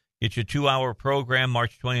 Get your 2-hour program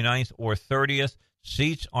March 29th or 30th.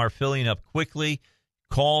 Seats are filling up quickly.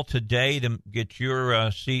 Call today to get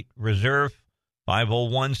your seat reserved,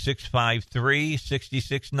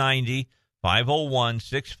 501-653-6690,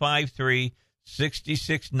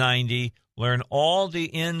 501-653-6690. Learn all the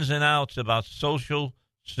ins and outs about Social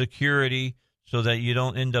Security so that you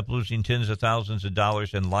don't end up losing tens of thousands of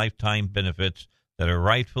dollars in lifetime benefits that are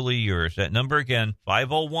rightfully yours. That number again,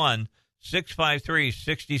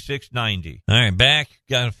 501-653-6690. All right, back.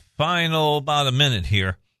 Got a final about a minute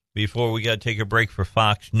here before we got to take a break for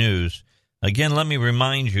Fox News. Again, let me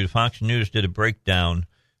remind you, Fox News did a breakdown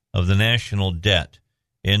of the national debt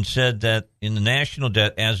and said that in the national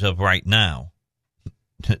debt as of right now,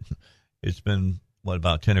 it's been,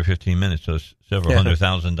 about 10 or 15 minutes, so it's several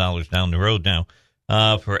 $100,000 down the road now.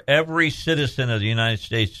 For every citizen of the United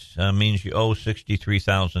States means you owe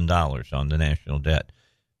 $63,000 on the national debt.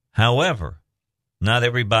 However, not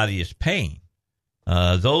everybody is paying.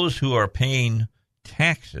 Those who are paying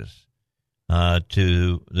taxes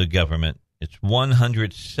to the government, it's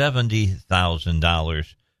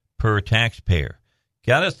 $170,000 per taxpayer.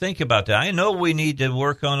 Got to think about that. I know we need to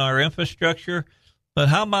work on our infrastructure, but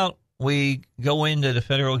how about we go into the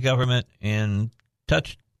federal government and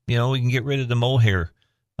touch, we can get rid of the mohair,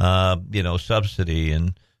 subsidy,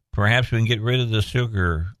 and perhaps we can get rid of the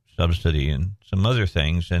sugar subsidy and some other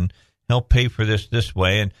things and help pay for this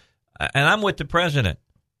way. And I'm with the president.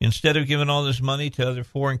 Instead of giving all this money to other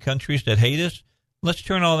foreign countries that hate us, let's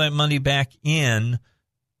turn all that money back in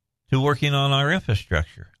to working on our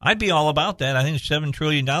infrastructure. I'd be all about that. I think it's $7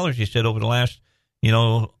 trillion, you said, over the last,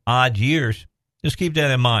 odd years. Just keep that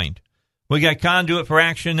in mind. We got Conduit for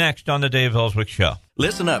Action next on the Dave Elswick Show.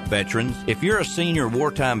 Listen up, veterans. If you're a senior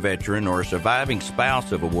wartime veteran or a surviving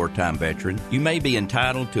spouse of a wartime veteran, you may be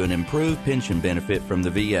entitled to an improved pension benefit from the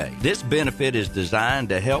VA. This benefit is designed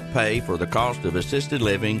to help pay for the cost of assisted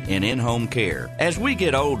living and in-home care. As we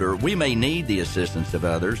get older, we may need the assistance of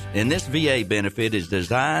others, and this VA benefit is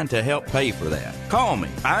designed to help pay for that. Call me.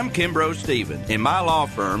 I'm Kimbrough Stevens. In my law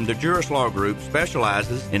firm, the Jurist Law Group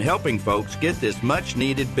specializes in helping folks get this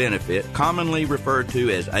much-needed benefit, commonly referred to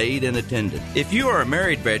as aid and attendance. If you are a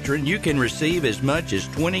married veteran, you can receive as much as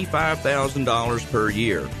 $25,000 per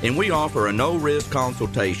year, and we offer a no-risk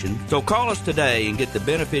consultation. So call us today and get the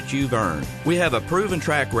benefits you've earned. We have a proven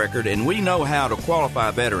track record, and we know how to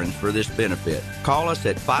qualify veterans for this benefit. Call us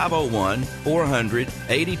at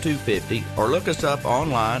 501-400-8250 or look us up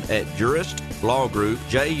online at Jurist Law Group,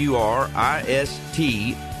 Jurist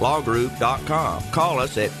lawgroup.com. Call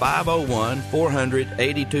us at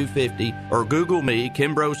 501-400-8250 or Google me,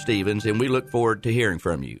 Kimbrough Stevens, and we look forward to hearing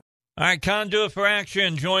from you. All right, Conduit for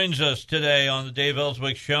Action joins us today on the Dave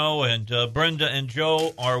Elswick Show, and Brenda and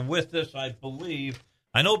Joe are with us, I believe,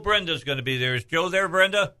 I know Brenda's going to be there. Is Joe there,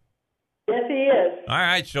 Brenda? Yes, he is. All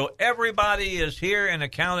right, so everybody is here and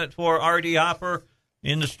accounted for. R.D. Hopper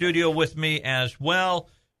in the studio with me as well.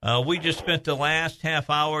 We just spent the last half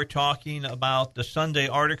hour talking about the Sunday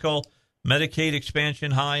article, Medicaid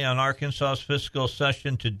Expansion High on Arkansas's Fiscal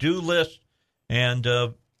Session To-Do List. And,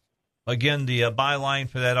 again, the byline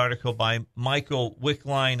for that article by Michael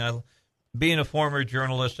Wickline. Being a former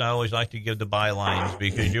journalist, I always like to give the bylines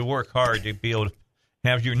because you work hard to be able to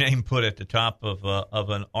have your name put at the top of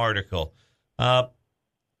an article.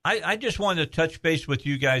 I just wanted to touch base with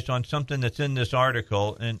you guys on something that's in this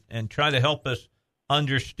article and try to help us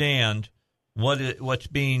understand what's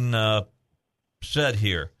being said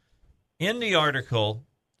here. In the article,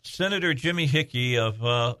 Senator Jimmy Hickey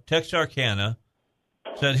of Texarkana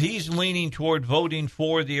said he's leaning toward voting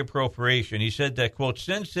for the appropriation. He said that, quote,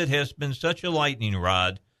 since it has been such a lightning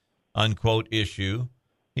rod, unquote, issue,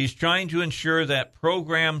 he's trying to ensure that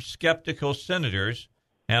program skeptical senators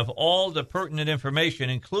have all the pertinent information,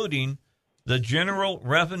 including the general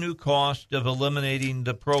revenue cost of eliminating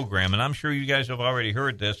the program. And I'm sure you guys have already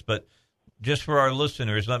heard this, but just for our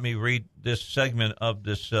listeners, let me read this segment of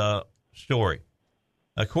this story.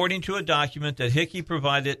 According to a document that Hickey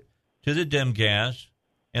provided to the DemGaz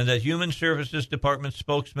and that Human Services Department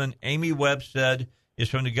spokesman Amy Webb said is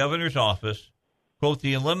from the governor's office, quote,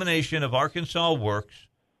 the elimination of Arkansas Works,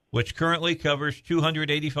 which currently covers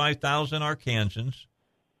 285,000 Arkansans,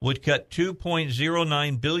 would cut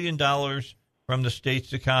 $2.09 billion from the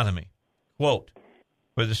state's economy. Quote,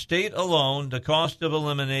 for the state alone, the cost of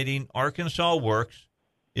eliminating Arkansas Works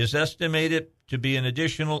is estimated to be an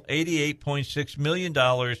additional $88.6 million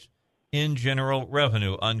in general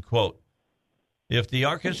revenue, unquote. If the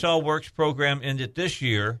Arkansas Works program ended this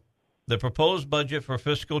year, the proposed budget for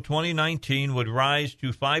fiscal 2019 would rise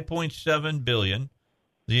to $5.7 billion.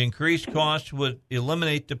 The increased cost would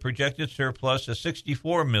eliminate the projected surplus of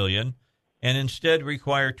 $64 million and instead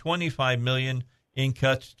require $25 million in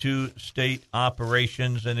cuts to state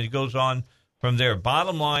operations. And it goes on from there.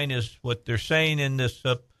 Bottom line is what they're saying in this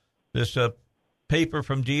paper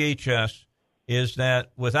from DHS is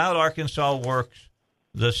that without Arkansas Works,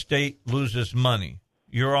 the state loses money.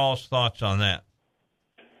 Your all's thoughts on that?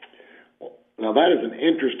 Now, that is an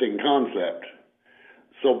interesting concept.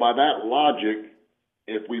 So by that logic,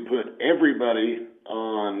 if we put everybody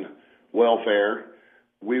on welfare,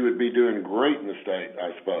 we would be doing great in the state,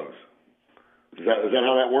 I suppose. Is that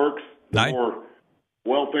how that works? The more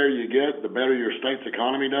welfare you get, the better your state's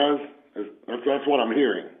economy does? That's what I'm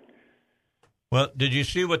hearing. Well, did you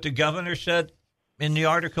see what the governor said in the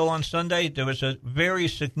article on Sunday? There was a very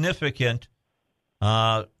significant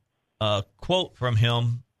quote from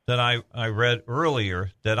him that I read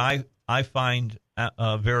earlier that I find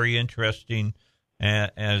very interesting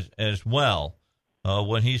as well,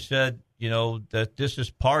 when he said, that this is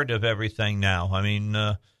part of everything now. I mean,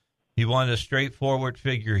 he wanted a straightforward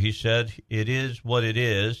figure. He said, it is what it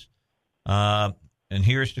is. And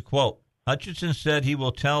here's the quote. Hutchinson said he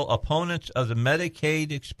will tell opponents of the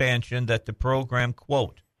Medicaid expansion that the program,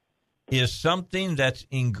 quote, is something that's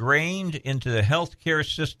ingrained into the healthcare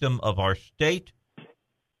system of our state,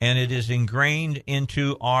 and it is ingrained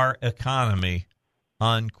into our economy,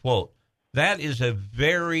 unquote. That is a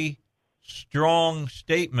very strong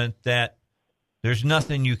statement that there's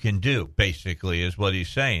nothing you can do, basically, is what he's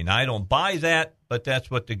saying. I don't buy that, but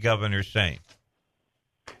that's what the governor's saying.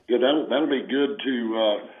 Yeah, that'll be good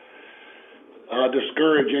to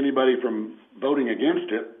discourage anybody from voting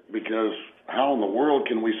against it, because how in the world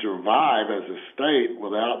can we survive as a state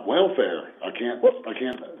without welfare? I can't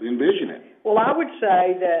envision it. Well, I would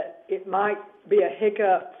say that it might be a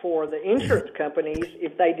hiccup for the insurance companies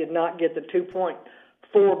if they did not get the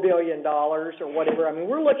 $2.4 billion or whatever. I mean,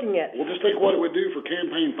 we're looking at... Well, just think what it would do for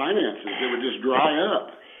campaign finances. It would just dry up.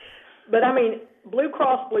 But, I mean, Blue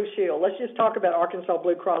Cross Blue Shield, let's just talk about Arkansas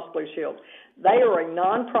Blue Cross Blue Shield. They are a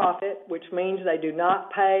nonprofit, which means they do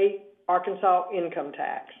not pay Arkansas income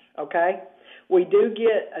tax, okay? We do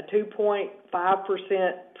get a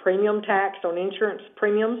 2.5% premium tax on insurance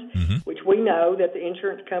premiums, which we know that the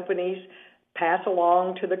insurance companies pass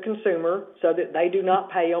along to the consumer so that they do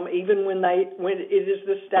not pay them, even when it is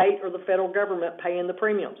the state or the federal government paying the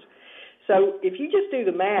premiums. So if you just do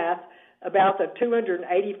the math about the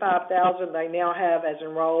 285,000 they now have as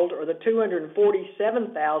enrolled, or the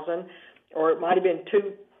 247,000, or it might have been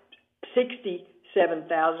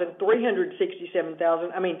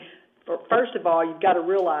 367,000. I mean, first of all, you've got to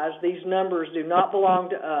realize these numbers do not belong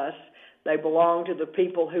to us. They belong to the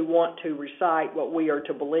people who want to recite what we are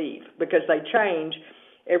to believe, because they change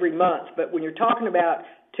every month. But when you're talking about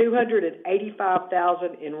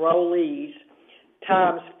 285,000 enrollees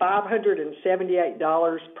times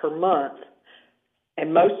 $578 per month,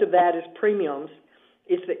 and most of that is premiums,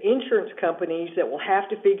 it's the insurance companies that will have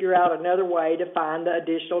to figure out another way to find the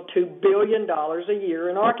additional $2 billion a year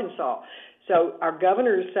in Arkansas. So our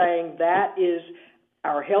governor is saying that is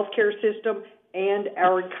our healthcare system and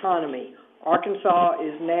our economy. Arkansas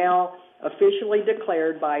is now officially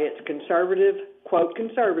declared by its conservative, quote,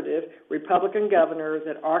 conservative Republican governor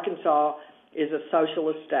that Arkansas is a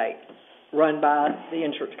socialist state run by the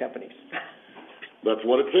insurance companies. That's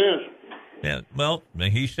what it says. Yeah, well,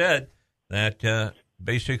 he said that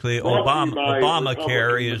basically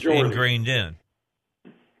Obamacare is ingrained in.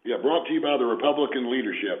 Yeah, brought to you by the Republican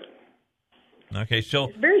leadership. Okay, so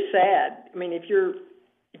it's very sad. I mean, if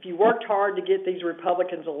you worked hard to get these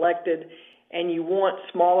Republicans elected, and you want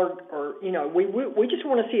smaller, or we just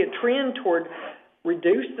want to see a trend toward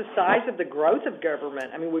reduce the size of the growth of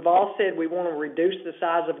government. I mean, we've all said we want to reduce the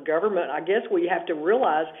size of government. I guess we have to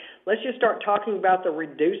realize, let's just start talking about the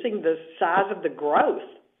reducing the size of the growth.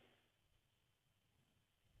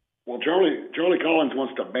 Well, Charlie Collins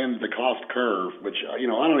wants to bend the cost curve, which I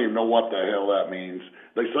don't even know what the hell that means.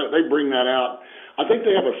 They bring that out. I think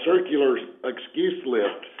they have a circular excuse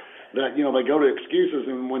list that they go to excuses,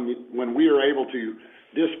 and when we are able to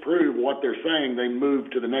disprove what they're saying, they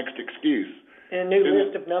move to the next excuse. And a new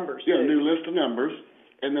list of numbers. Yeah, a new list of numbers,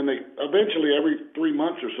 and then they eventually every 3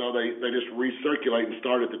 months or so they just recirculate and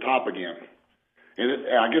start at the top again. And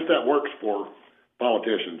I guess that works for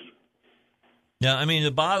politicians. Yeah, I mean,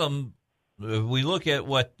 the bottom, if we look at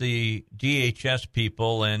what the DHS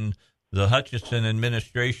people and the Hutchinson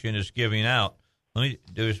administration is giving out,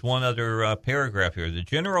 there's one other paragraph here. The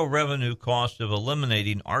general revenue cost of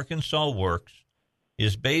eliminating Arkansas Works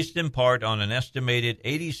is based in part on an estimated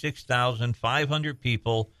 86,500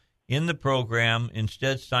 people in the program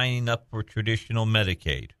instead signing up for traditional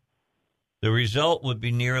Medicaid. The result would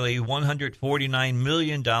be nearly $149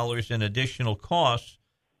 million in additional costs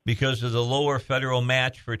because of the lower federal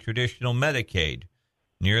match for traditional Medicaid,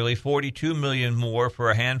 nearly $42 million more for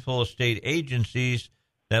a handful of state agencies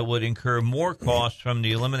that would incur more costs from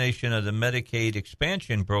the elimination of the Medicaid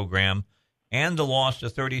expansion program, and the loss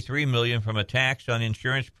of $33 million from a tax on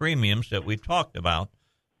insurance premiums that we talked about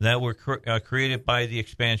that were created by the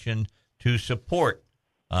expansion to support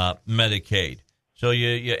Medicaid. So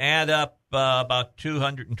you add up about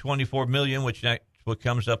 $224 million, which that's what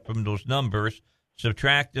comes up from those numbers.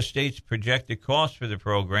 Subtract the state's projected cost for the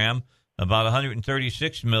program, about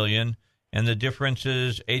 $136 million, and the difference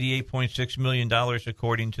is $88.6 million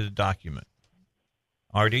according to the document.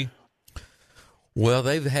 Artie? Well,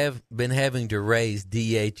 been having to raise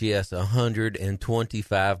DHS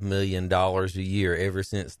 $125 million a year ever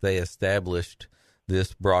since they established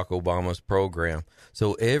this Barack Obama's program.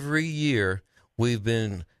 So every year we've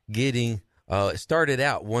been getting it started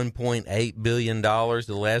out $1.8 billion. The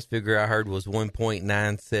last figure I heard was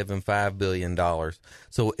 $1.975 billion.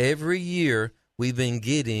 So every year we've been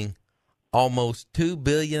getting almost $2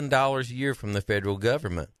 billion a year from the federal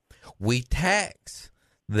government. We tax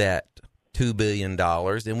that $2 billion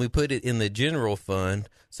and we put it in the general fund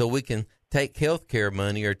so we can take health care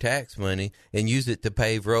money or tax money and use it to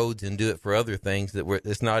pave roads and do it for other things that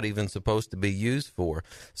it's not even supposed to be used for.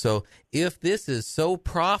 So if this is so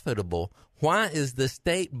profitable, why is the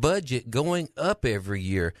state budget going up every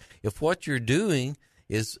year? If what you're doing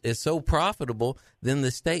is so profitable, then the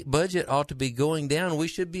state budget ought to be going down. We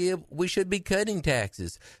should be cutting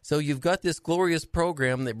taxes. So you've got this glorious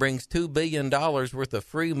program that brings $2 billion worth of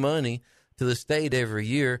free money to the state every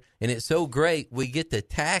year, and it's so great we get to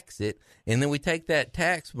tax it, and then we take that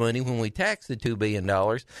tax money when we tax the $2 billion,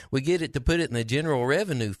 we get it to put it in the general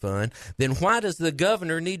revenue fund. Then why does the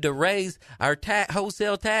governor need to raise our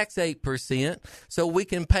wholesale tax 8% so we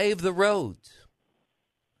can pave the roads?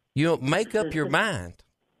 Make up your mind.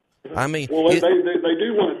 I mean, well, they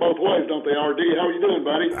do want it both ways, don't they, RD? How are you doing,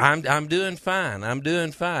 buddy? I'm doing fine.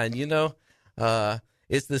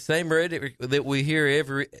 It's the same rhetoric that we hear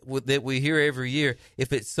every year.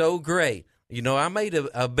 If it's so great, I made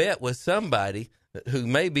a bet with somebody who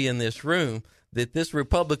may be in this room that this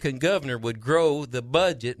Republican governor would grow the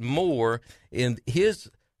budget more in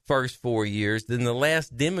his first 4 years than the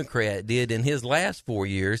last Democrat did in his last 4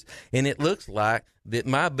 years, and it looks like that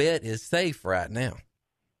my bet is safe right now.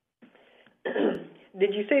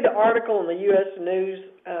 Did you see the article in the U.S. News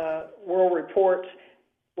World Reports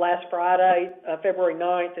last Friday, February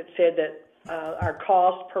 9th, that said that our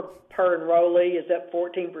cost per enrollee is up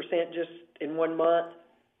 14% just in 1 month?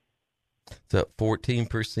 It's up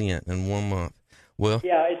 14% in 1 month. Well,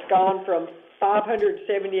 yeah, it's gone from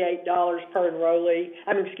 $578 per enrollee.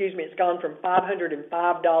 It's gone from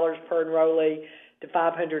 $505 per enrollee to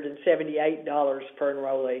 $578 per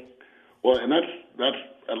enrollee. Well, and that's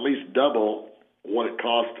at least double what it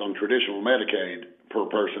costs on traditional Medicaid per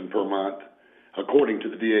person per month, according to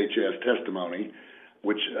the DHS testimony,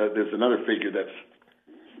 which there's another figure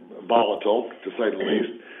that's volatile, to say the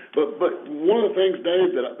least. But one of the things,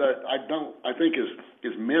 Dave, that I think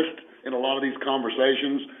is missed in a lot of these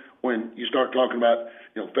conversations when you start talking about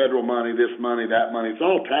federal money, this money, that money. It's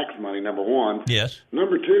all tax money. Number one. Yes.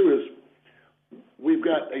 Number two is we've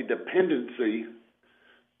got a dependency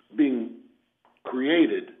being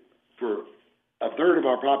created for a third of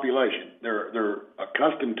our population. They're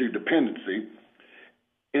accustomed to dependency,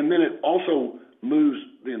 and then it also moves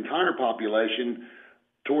the entire population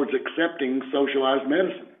towards accepting socialized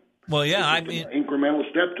medicine. Well, yeah, I mean, an incremental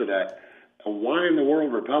step to that. Why in the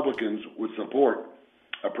world Republicans would support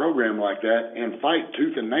a program like that and fight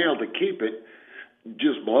tooth and nail to keep it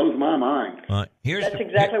just blows my mind. That's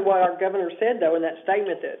exactly what our governor said, though, in that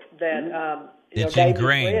statement that it's Dave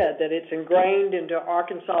ingrained. Read, that it's ingrained into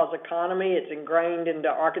Arkansas's economy. It's ingrained into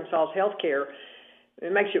Arkansas's health care.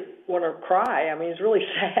 It makes you want to cry. I mean, it's really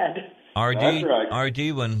sad.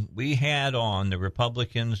 RD, when we had on the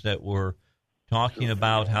Republicans that were talking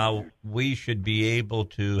about how we should be able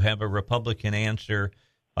to have a Republican answer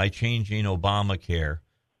by changing Obamacare,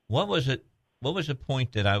 what was it? What was the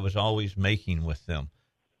point that I was always making with them?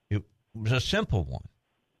 It was a simple one.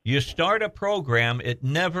 You start a program, it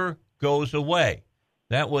never goes away.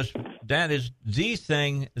 That is the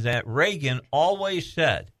thing that Reagan always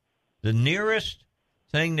said. The nearest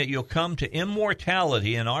thing that you'll come to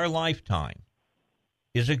immortality in our lifetime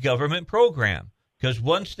is a government program. Because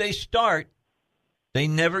once they start, they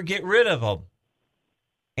never get rid of them.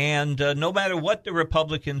 And no matter what the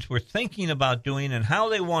Republicans were thinking about doing and how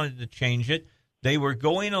they wanted to change it, they were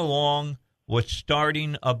going along with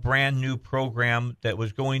starting a brand new program that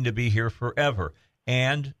was going to be here forever.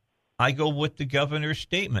 And I go with the governor's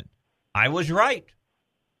statement. I was right.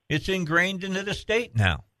 It's ingrained into the state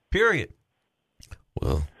now, period.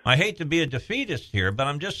 Well, I hate to be a defeatist here, but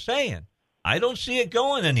I'm just saying, I don't see it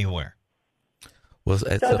going anywhere. Well, so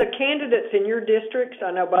the candidates in your districts,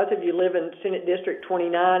 I know both of you live in Senate District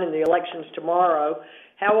 29 and the election's tomorrow.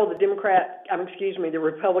 How will the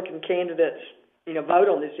Republican candidates, vote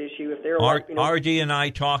on this issue if they're RD and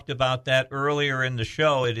I talked about that earlier in the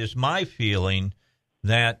show. It is my feeling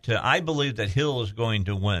that I believe that Hill is going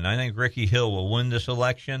to win. I think Ricky Hill will win this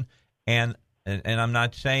election, and I'm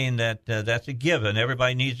not saying that that's a given.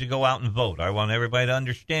 Everybody needs to go out and vote. I want everybody to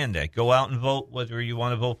understand that. Go out and vote, whether you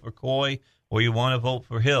want to vote for Coy or you want to vote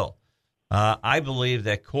for Hill. I believe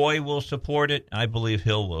that Coy will support it. I believe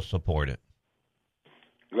Hill will support it.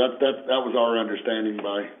 That was our understanding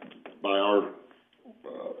by our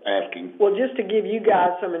asking. Well, just to give you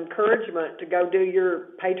guys some encouragement to go do your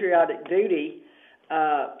patriotic duty,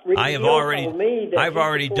 I've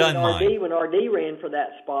already done mine when RD ran for that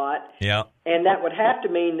spot. Yeah, and that would have to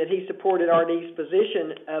mean that he supported RD's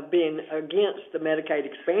position of being against the Medicaid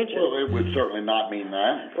expansion. Well, it would certainly not mean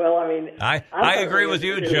that. Well, I mean, I agree with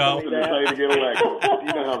you, Joe. To get elected.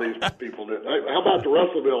 You know how these people do. How about the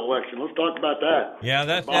Russellville election? Let's talk about that. Yeah,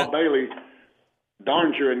 that's Bob Bailey.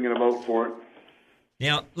 Darn sure isn't going to vote for it.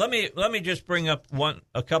 Yeah, let me just bring up one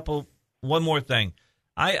more thing.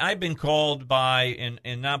 I've been called by,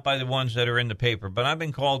 and not by the ones that are in the paper, but I've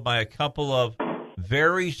been called by a couple of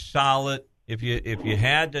very solid. If you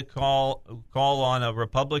had to call on a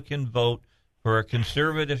Republican vote for a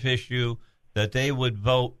conservative issue, that they would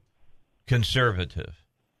vote conservative.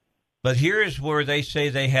 But here's where they say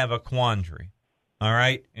they have a quandary. All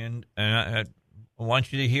right, and I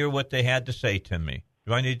want you to hear what they had to say to me.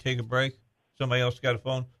 Do I need to take a break? Somebody else got a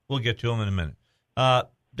phone? We'll get to them in a minute.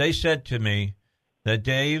 They said to me that,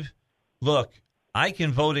 Dave, look, I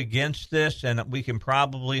can vote against this and we can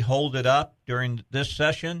probably hold it up during this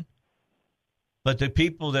session, but the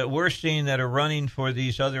people that we're seeing that are running for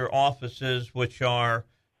these other offices, which are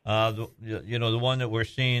the one that we're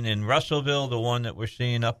seeing in Russellville, the one that we're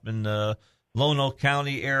seeing up in the Lonoke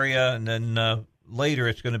County area, and then later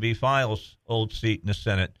it's going to be Files' old seat in the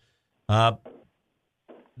Senate.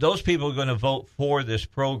 Those people are going to vote for this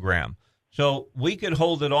program. So we could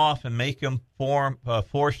hold it off and make them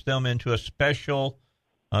force them into a special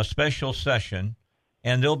session,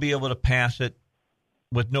 and they'll be able to pass it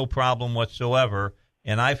with no problem whatsoever.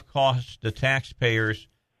 And I've cost the taxpayers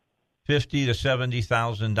 $50,000 to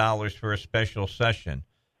 $70,000 for a special session.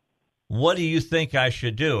 What do you think I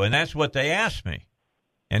should do? And that's what they asked me.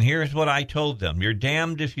 And here's what I told them: you're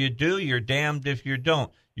damned if you do, you're damned if you don't.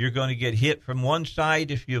 You're going to get hit from one side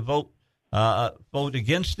if you vote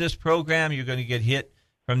against this program. You're going to get hit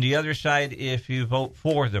from the other side if you vote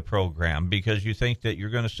for the program because you think that you're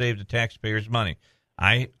going to save the taxpayers money.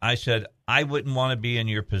 I said I wouldn't want to be in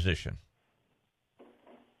your position.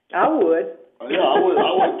 I would. Yeah, I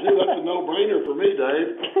would too. That's a no-brainer for me,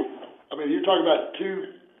 Dave. I mean, you're talking about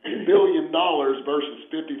 $2 billion versus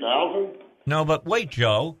 $50,000. No, but wait,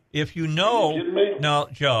 Joe. If you know, are you kidding me? No,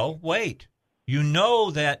 Joe, wait. You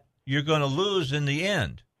know that you're going to lose in the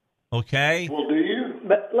end. Okay. Well, do you?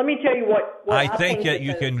 But let me tell you what I think that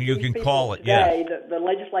you can call it. Today, Yes. the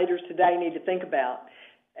legislators today need to think about,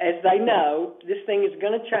 as they know, this thing is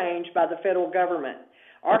going to change by the federal government.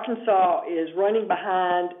 Arkansas is running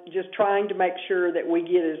behind, just trying to make sure that we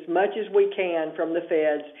get as much as we can from the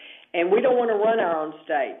feds, and we don't want to run our own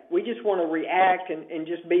state. We just want to react and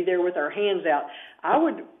just be there with our hands out. I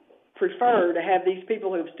would prefer to have these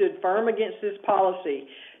people who have stood firm against this policy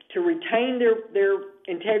to retain their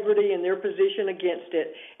integrity and their position against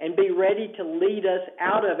it and be ready to lead us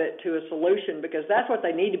out of it to a solution, because that's what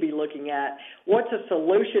they need to be looking at. What's a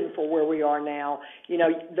solution for where we are now? You know,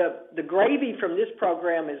 the gravy from this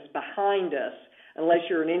program is behind us unless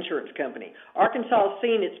you're an insurance company. Arkansas has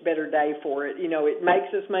seen its better day for it. You know, it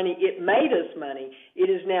makes us money. It made us money.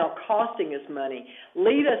 It is now costing us money.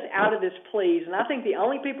 Lead us out of this, please. And I think the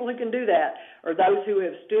only people who can do that are those who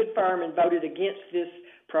have stood firm and voted against this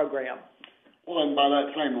program. Well, and by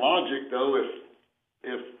that same logic, though,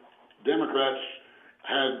 if Democrats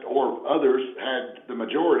had, or others had the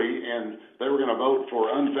majority and they were going to vote for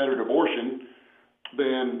unfettered abortion,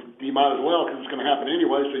 then you might as well, because it's going to happen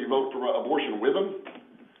anyway, so you vote for abortion with them?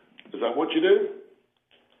 Is that what you do?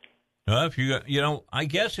 If I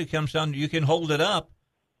guess it comes down to you can hold it up,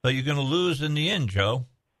 but you're going to lose in the end, Joe.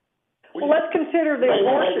 Well, let's consider the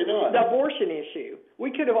abortion issue. We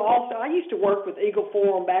could have also, I used to work with Eagle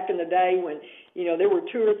Forum back in the day when, there were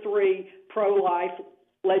 2 or 3 pro-life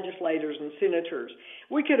legislators and senators.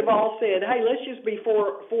 We could have all said, hey, let's just be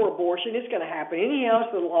for abortion. It's going to happen anyhow.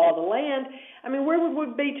 It's the law of the land. I mean, where would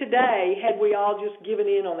we be today had we all just given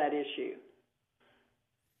in on that issue?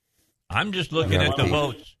 I'm just looking at the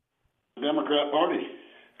votes. Democrat Party.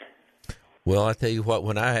 Well, I tell you what,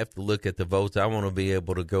 when I have to look at the votes, I want to be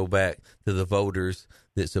able to go back to the voters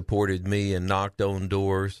that supported me and knocked on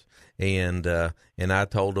doors, and I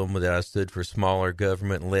told them that I stood for smaller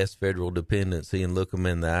government and less federal dependency, and look them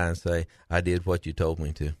in the eye and say, I did what you told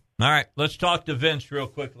me to. All right, let's talk to Vince real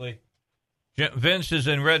quickly. Vince is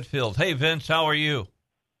in Redfield. Hey, Vince, how are you?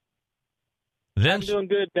 Vince? I'm doing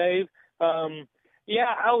good, Dave. I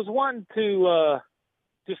was wanting to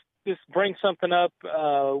just bring something up.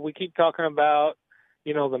 We keep talking about,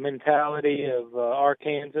 the mentality of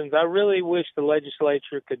Arkansans. I really wish the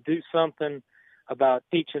legislature could do something about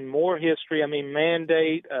teaching more history. I mean,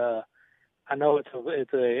 mandate. I know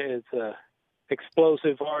it's a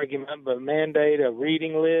explosive argument, but mandate a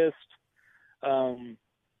reading list. And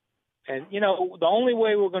the only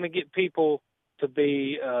way we're going to get people to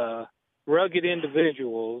be rugged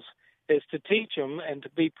individuals is to teach them and to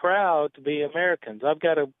be proud to be Americans. I've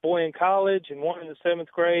got a boy in college and one in the 7th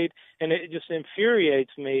grade, and it just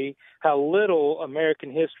infuriates me how little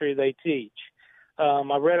American history they teach.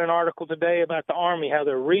 I read an article today about the Army, how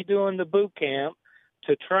they're redoing the boot camp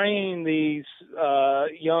to train these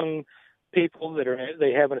young people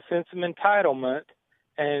they have a sense of entitlement,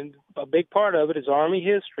 and a big part of it is Army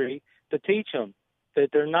history, to teach them that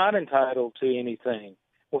they're not entitled to anything.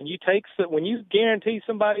 When you guarantee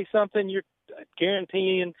somebody something, you're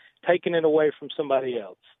guaranteeing taking it away from somebody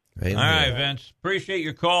else. Amen. All right, Vince. Appreciate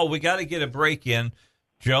your call. We got to get a break in.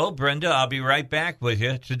 Joe, Brenda, I'll be right back with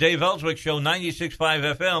you. It's the Dave Elswick Show,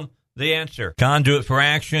 96.5 FM, The Answer. Conduit for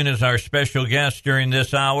Action is our special guest during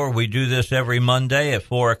this hour. We do this every Monday at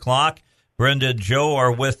 4 o'clock. Brenda and Joe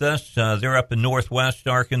are with us. They're up in Northwest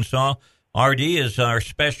Arkansas. RD is our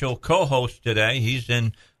special co-host today. He's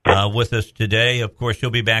in with us today. Of course, he'll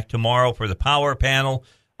be back tomorrow for the power panel.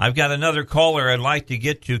 I've got another caller I'd like to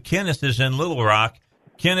get to. Kenneth is in Little Rock.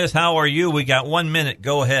 Kenneth, how are you? We got 1 minute.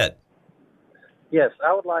 Go ahead. Yes,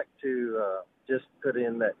 I would like to just put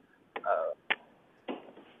in that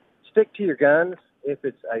stick to your guns. If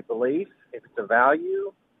it's a belief, if it's a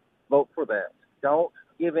value, vote for that. Don't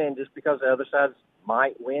give in just because the other side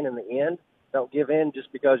might win in the end. Don't give in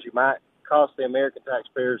just because you might cost the American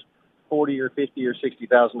taxpayers $40 or $50 or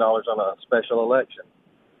 $60,000 on a special election.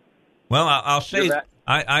 Well, I'll say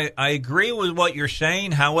I agree with what you're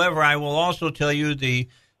saying. However, I will also tell you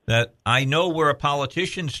that I know where a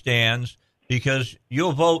politician stands, because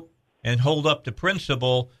you'll vote and hold up to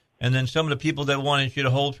principle, and then some of the people that wanted you to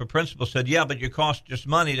hold for principle said, yeah, but you cost us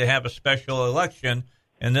money to have a special election,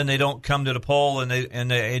 and then they don't come to the poll and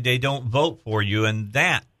they don't vote for you, and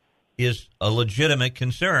that is a legitimate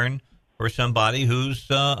concern for somebody who's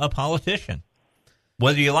a politician.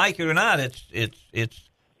 Whether you like it or not, it's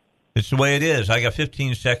the way it is. I got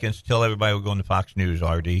 15 seconds to tell everybody we're going to Fox News,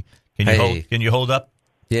 RD. Can you hold up?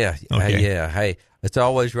 Yeah. Okay. Yeah. Hey, it's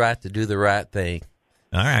always right to do the right thing.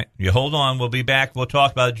 All right. You hold on. We'll be back. We'll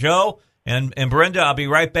talk about Joe and Brenda. I'll be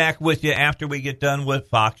right back with you after we get done with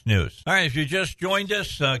Fox News. All right. If you just joined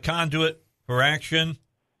us, Conduit for Action,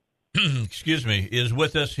 excuse me, is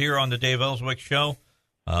with us here on the Dave Elswick Show.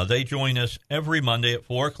 They join us every Monday at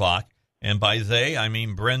 4 o'clock. And by they, I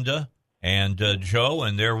mean Brenda and Joe,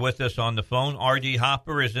 and they're with us on the phone. R.D.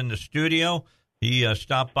 Hopper is in the studio. He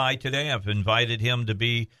stopped by today. I've invited him to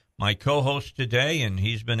be my co-host today, and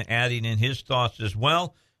he's been adding in his thoughts as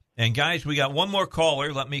well. And, guys, we got one more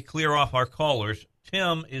caller. Let me clear off our callers.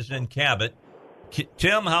 Tim is in Cabot.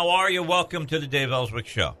 Tim, how are you? Welcome to the Dave Elswick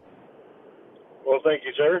Show. Well, thank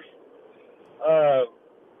you, sir.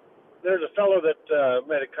 There's a fellow that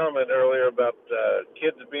made a comment earlier about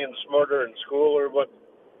kids being smarter in school or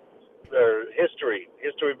history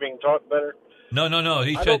being taught better. No.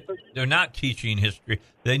 He said they're not teaching history.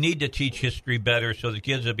 They need to teach history better so the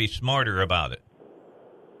kids will be smarter about it.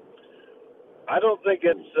 I don't think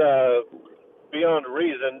it's beyond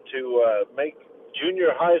reason to make junior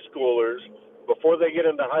high schoolers, before they get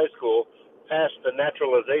into high school, pass the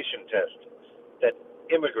naturalization test that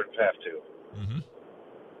immigrants have to. Mm-hmm.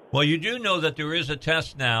 Well, you do know that there is a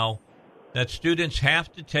test now that students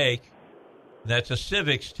have to take. That's a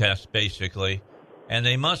civics test, basically, and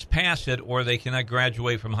they must pass it or they cannot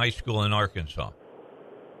graduate from high school in Arkansas.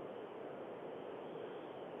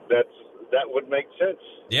 That would make sense.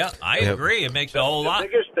 Yeah, I agree. It makes a whole lot. The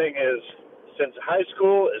biggest thing is, since high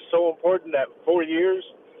school is so important, that 4 years,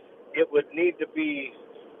 it would need to be,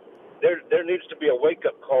 there needs to be a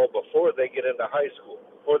wake-up call before they get into high school,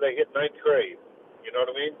 before they hit ninth grade. You know what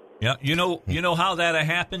I mean? Yeah, you know how that'll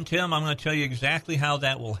happen, Tim? I'm going to tell you exactly how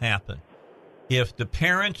that will happen. If the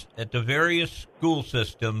parents at the various school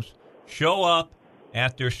systems show up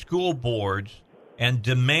at their school boards and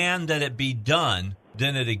demand that it be done,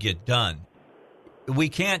 then it'll get done. We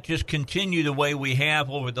can't just continue the way we have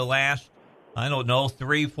over the last,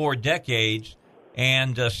 3-4 decades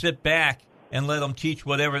and sit back and let them teach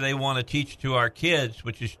whatever they want to teach to our kids,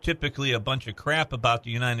 which is typically a bunch of crap about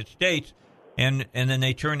the United States, and then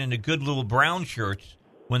they turn into good little brown shirts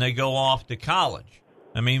when they go off to college.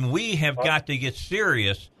 I mean, we have got to get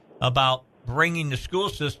serious about bringing the school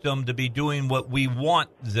system to be doing what we want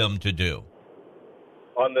them to do.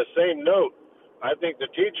 On the same note, I think the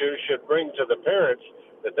teachers should bring to the parents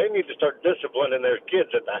that they need to start disciplining their kids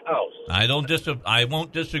at the house. I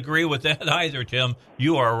won't disagree with that either, Tim.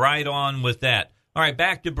 You are right on with that. All right,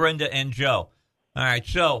 back to Brenda and Joe. All right,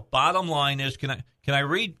 so bottom line is, can I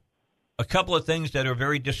read a couple of things that are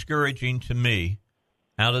very discouraging to me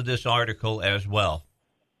out of this article as well?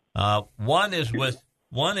 One is with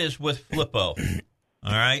Flippo.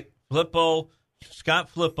 All right, Scott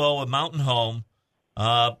Flippo of Mountain Home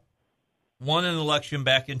won an election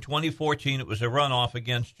back in 2014. It was a runoff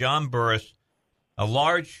against John Burris. A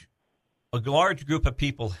large group of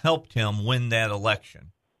people helped him win that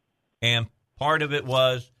election, and part of it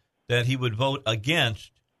was that he would vote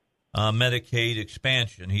against Medicaid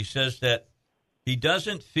expansion. He says that he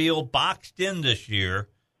doesn't feel boxed in this year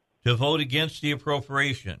to vote against the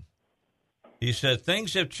appropriation. He said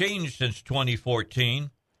things have changed since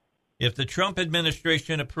 2014. If the Trump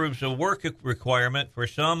administration approves a work requirement for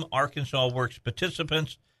some Arkansas Works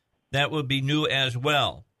participants, that would be new as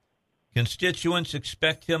well. Constituents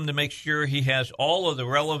expect him to make sure he has all of the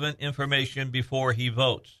relevant information before he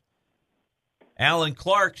votes. Alan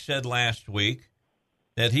Clark said last week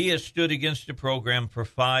that he has stood against the program for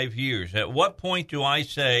 5 years. At what point do I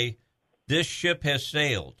say, this ship has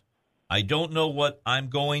sailed? I don't know what I'm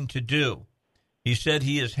going to do. He said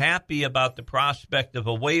he is happy about the prospect of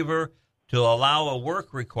a waiver to allow a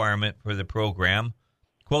work requirement for the program.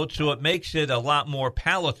 Quote, so it makes it a lot more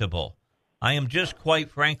palatable. I am just quite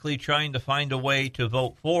frankly trying to find a way to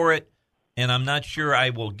vote for it, and I'm not sure I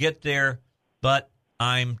will get there, but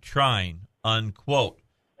I'm trying, unquote.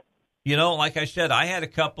 You know, like I said, I had a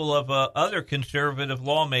couple of other conservative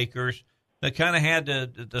lawmakers that kind of had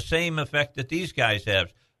the same effect that these guys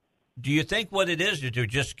have. Do you think what it is they're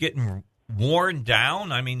just getting worn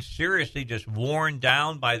down? I mean, seriously, just worn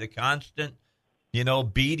down by the constant,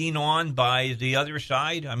 beating on by the other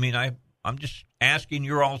side? I mean, I'm just asking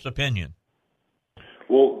your all's opinion.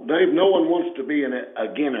 Well, Dave, no one wants to be a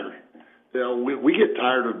beginner. We get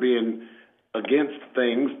tired of being against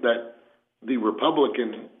things that the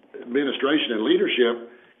Republican administration and leadership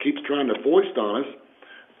keeps trying to foist on us.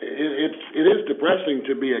 it is depressing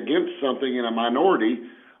to be against something in a minority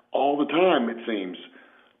all the time, it seems.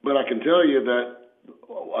 But I can tell you that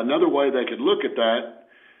another way they could look at that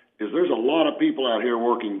is there's a lot of people out here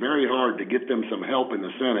working very hard to get them some help in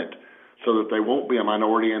the Senate so that they won't be a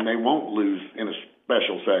minority and they won't lose in a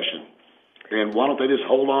special session. And why don't they just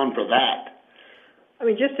hold on for that? I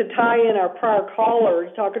mean, just to tie in our prior caller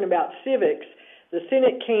talking about civics, the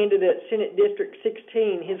Senate candidate, Senate District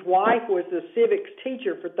 16, his wife was the civics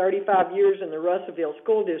teacher for 35 years in the Russellville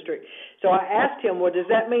School District. So I asked him, well, does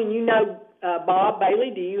that mean you know Bob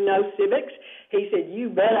Bailey? Do you know civics? He said, you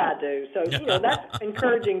bet I do. So, that's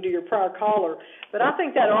encouraging to your prior caller. But I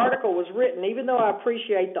think that article was written, even though I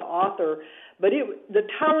appreciate the author, but the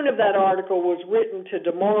tone of that article was written to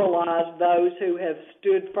demoralize those who have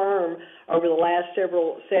stood firm over the last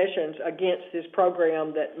several sessions against this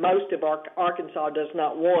program that most of Arkansas does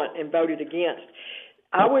not want and voted against.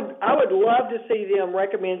 I would love to see them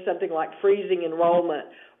recommend something like freezing enrollment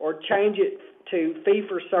or change it to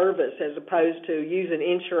fee-for-service as opposed to using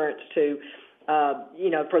insurance to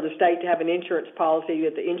for the state to have an insurance policy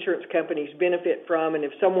that the insurance companies benefit from, and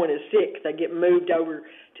if someone is sick, they get moved over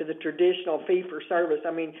to the traditional fee-for-service.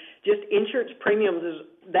 I mean, just insurance premiums,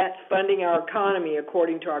 that's funding our economy,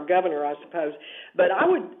 according to our governor, I suppose. But I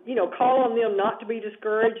would, call on them not to be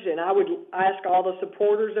discouraged, and I would ask all the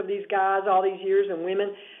supporters of these guys all these years and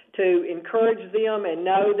women to encourage them and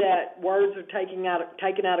know that words are taken out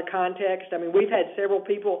of context. I mean, we've had several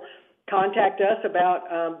people contact us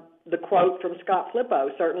about the quote from Scott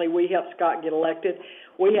Flippo. Certainly we helped Scott get elected.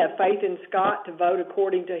 We have faith in Scott to vote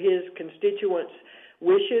according to his constituents'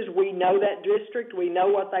 wishes. We know that district. We know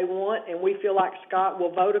what they want, and we feel like Scott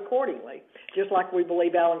will vote accordingly, just like we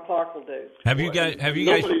believe Alan Clark will do. Have you guys?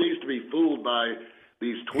 Nobody needs to be fooled by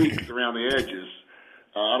these tweaks around the edges.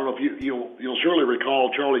 I don't know if you'll surely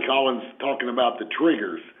recall Charlie Collins talking about the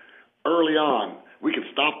triggers early on. We can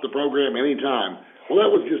stop the program anytime. Well, that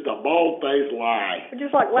was just a bald-faced lie.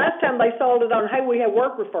 Just like last time they sold it on, hey, we have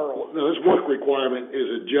work referrals. No, this work requirement is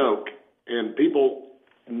a joke, and people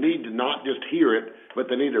need to not just hear it, but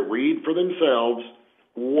they need to read for themselves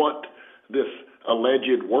what this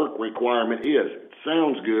alleged work requirement is. It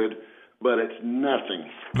sounds good, but it's nothing.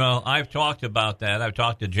 Well, I've talked about that. I've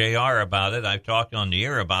talked to JR about it. I've talked on the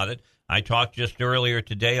air about it. I talked just earlier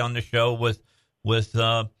today on the show with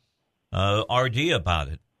RD about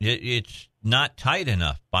it. It's not tight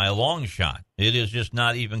enough by a long shot. It is just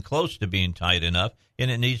not even close to being tight enough, and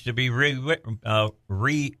it needs to be rewritten. I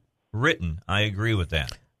agree with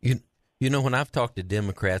that. When I've talked to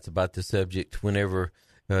Democrats about the subject, whenever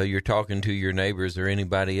you're talking to your neighbors or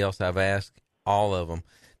anybody else, I've asked all of them,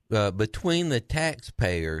 between the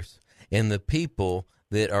taxpayers and the people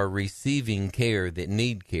that are receiving care, that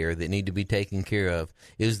need to be taken care of,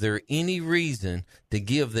 is there any reason to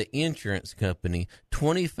give the insurance company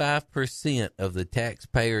 25% of the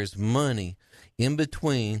taxpayer's money in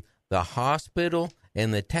between the hospital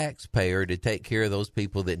and the taxpayer to take care of those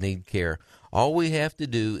people that need care? All we have to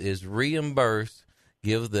do is reimburse,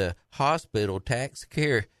 give the hospital tax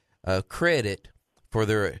care credit for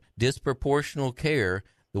their disproportional care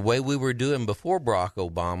the way we were doing before Barack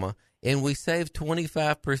Obama, and we save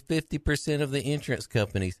 50% of the insurance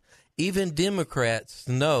companies. Even Democrats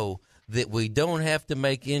know that we don't have to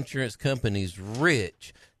make insurance companies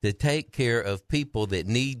rich to take care of people that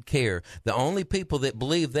need care. The only people that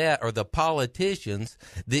believe that are the politicians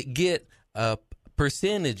that get a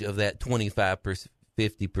percentage of that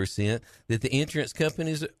 50% that the insurance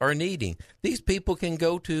companies are needing. These people can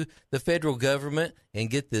go to the federal government and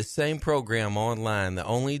get this same program online. The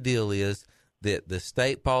only deal is that the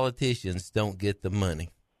state politicians don't get the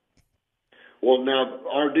money. Well, now,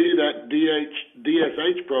 RD, that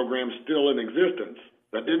DSH program is still in existence.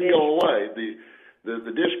 That didn't go away.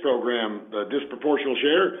 The DISH program, the disproportional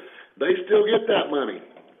share, they still get that money.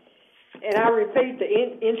 And I repeat,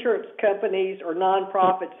 the insurance companies are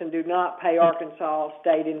nonprofits and do not pay Arkansas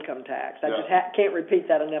state income tax. I just can't repeat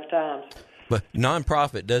that enough times. But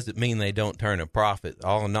nonprofit doesn't mean they don't turn a profit.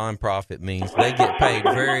 All a nonprofit means they get paid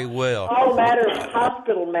very well. All a matter of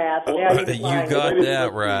hospital math. Now you got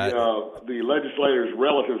that right. The legislators'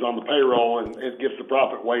 relatives on the payroll, and it gets the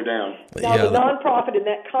profit way down. Now, the nonprofit in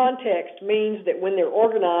that context means that when they're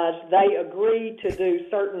organized, they agree to do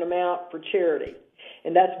certain amount for charity.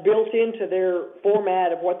 And that's built into their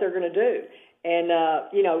format of what they're going to do. And,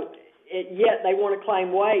 yet they want to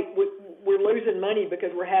claim, wait, we're losing money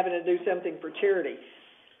because we're having to do something for charity.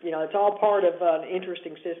 It's all part of an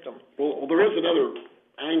interesting system. Well, there is another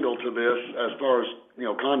angle to this as far as,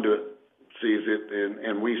 Conduit sees it,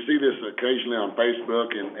 and we see this occasionally on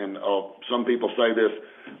Facebook, and some people say this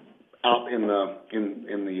out in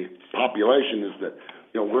the population is that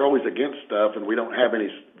we're always against stuff and we don't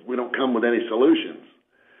come with any solutions.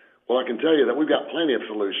 Well, I can tell you that we've got plenty of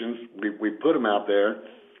solutions. We put them out there,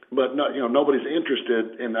 but nobody's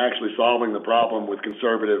interested in actually solving the problem with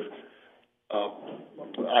conservative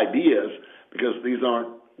ideas because these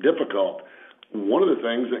aren't difficult. One of the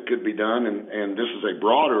things that could be done, and this is a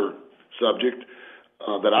broader subject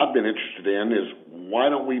that I've been interested in, is why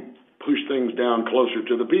don't we push things down closer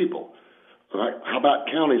to the people? Right? How about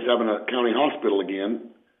counties having a county hospital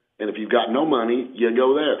again? And if you've got no money, you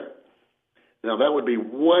go there. Now, that would be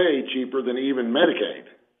way cheaper than even Medicaid.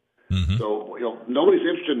 Mm-hmm. So, nobody's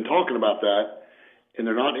interested in talking about that, and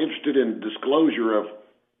they're not interested in disclosure of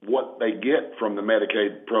what they get from the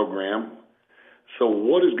Medicaid program. So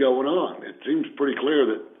what is going on? It seems pretty clear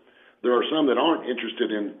that there are some that aren't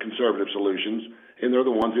interested in conservative solutions, and they're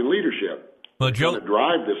the ones in leadership. Well, Joe, that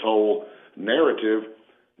drive this whole narrative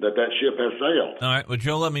that ship has sailed. All right. Well,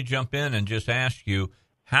 Joe, let me jump in and just ask you,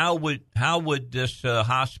 how would this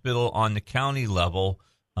hospital on the county level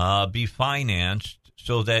be financed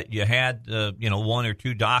so that you had one or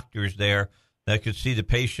two doctors there that could see the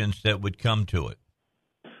patients that would come to it?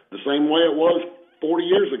 The same way it was 40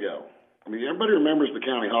 years ago. I mean, everybody remembers the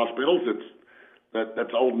county hospitals.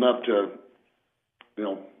 That's old enough to,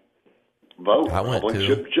 vote. Probably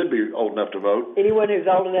should be old enough to vote. Anyone who's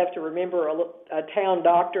old enough to remember a town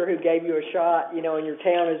doctor who gave you a shot, in your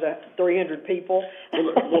town is 300 people.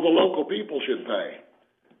 Well, the local people should pay.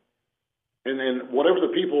 And then whatever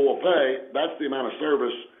the people will pay, that's the amount of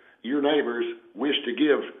service your neighbors wish to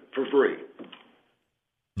give for free.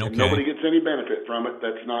 Okay. And nobody gets any benefit from it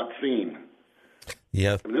that's not seen.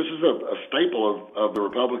 Yeah. And this is a staple of the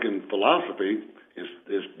Republican philosophy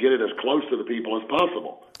is get it as close to the people as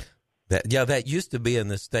possible. That used to be in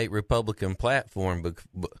the state Republican platform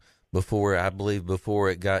before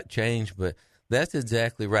it got changed. But that's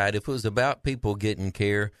exactly right. If it was about people getting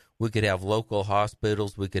care, we could have local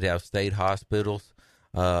hospitals, we could have state hospitals,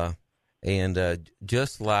 and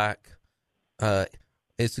just like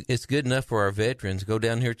it's good enough for our veterans. Go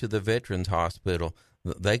down here to the Veterans Hospital.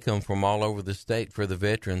 They come from all over the state for the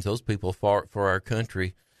veterans. Those people fought for our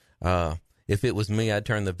country. If it was me, I'd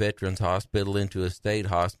turn the Veterans Hospital into a state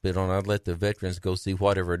hospital, and I'd let the veterans go see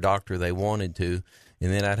whatever doctor they wanted to,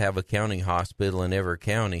 and then I'd have a county hospital in every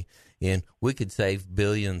county, and we could save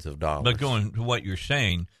billions of dollars. But going to what you're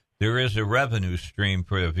saying, there is a revenue stream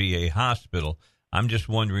for a VA hospital. I'm just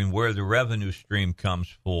wondering where the revenue stream comes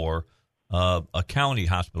for a county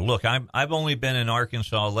hospital. Look, I've only been in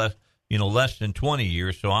Arkansas less than 20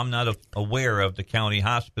 years, so I'm not aware of the county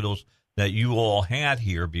hospitals that you all had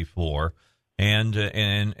here before. And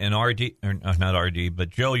RD, or not RD,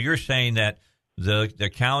 but Joe, you're saying that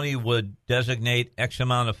the county would designate X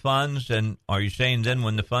amount of funds, and are you saying then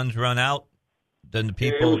when the funds run out, then the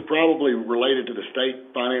people... It was probably related to the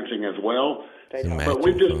state financing as well. But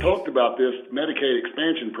we've just talked about this Medicaid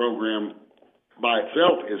expansion program by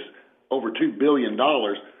itself is over $2 billion.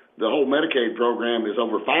 The whole Medicaid program is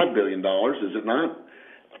over $5 billion, is it not?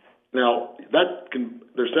 Now,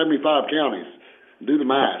 there's 75 counties. Do the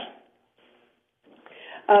math.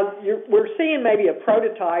 We're seeing maybe a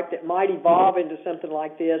prototype that might evolve into something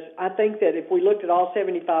like this. I think that if we looked at all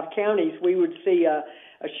 75 counties, we would see a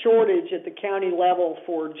shortage at the county level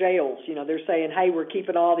for jails. They're saying, hey, we're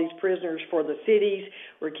keeping all these prisoners for the cities,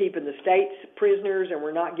 we're keeping the states prisoners, and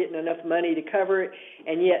we're not getting enough money to cover it.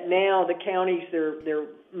 And yet now the counties, their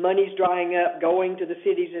money's drying up, going to the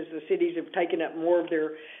cities as the cities have taken up more of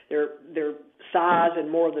their size and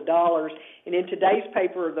more of the dollars. And in today's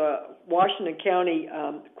paper, the Washington County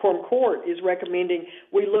Quorum Court is recommending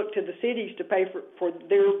we look to the cities to pay for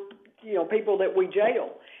their people that we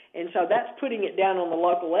jail. And so that's putting it down on the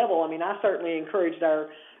local level. I mean, I certainly encouraged our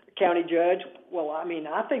county judge. Well, I mean,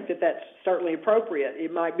 I think that that's certainly appropriate.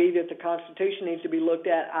 It might be that the Constitution needs to be looked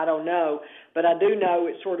at. I don't know. But I do know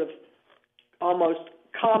it's sort of almost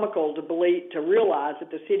comical to realize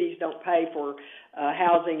that the cities don't pay for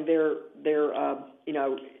housing their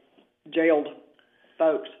jailed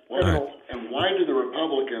folks, criminals. And why do the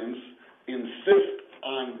Republicans insist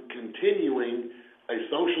on continuing a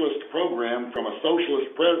socialist program from a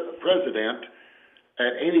socialist president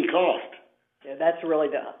at any cost? Yeah, that's really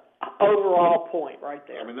the overall point right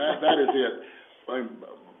there. I mean, that is it.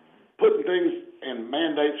 Putting things and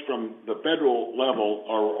mandates from the federal level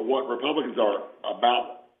are what Republicans are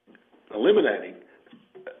about eliminating.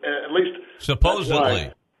 At least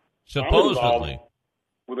supposedly.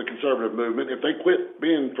 With the conservative movement, if they quit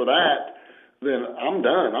being for that, then I'm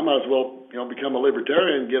done. I might as well, become a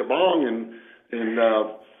libertarian, get a bong, and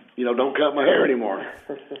don't cut my hair anymore.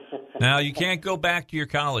 Now, you can't go back to your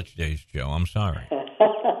college days, Joe. I'm sorry.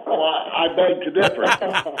 Well, I beg to differ.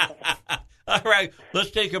 All right,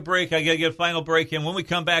 let's take a break. I got to get a final break in. When we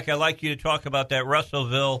come back, I'd like you to talk about that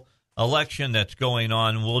Russellville election that's going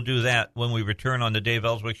on. We'll do that when we return on the Dave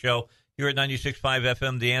Elswick Show here at 96.5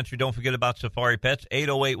 FM. The Answer. Don't forget about Safari Pets,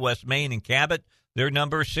 808 West Main in Cabot. Their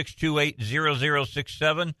number,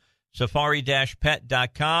 628-0067,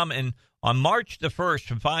 safari-pet.com. And on March the 1st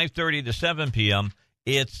from 5:30 to 7 p.m.,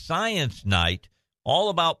 it's Science Night, all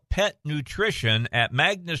about pet nutrition at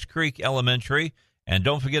Magnus Creek Elementary. And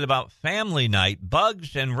don't forget about Family Night,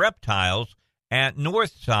 Bugs and Reptiles at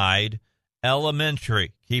Northside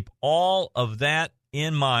Elementary. Keep all of that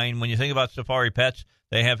in mind when you think about Safari Pets.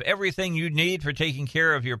 They have everything you need for taking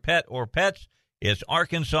care of your pet or pets. It's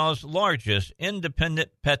Arkansas's largest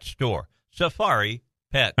independent pet store, Safari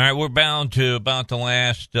Pet. All right, we're bound to about the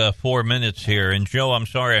last 4 minutes here. And, Joe, I'm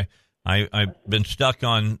sorry, I've been stuck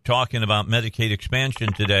on talking about Medicaid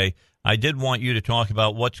expansion today. I did want you to talk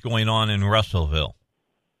about what's going on in Russellville.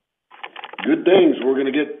 Good things. We're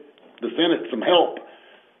going to get the Senate some help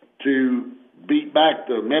to beat back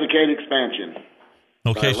the Medicaid expansion.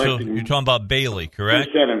 Okay, so you're talking about Bailey,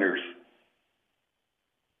 correct? Two senators.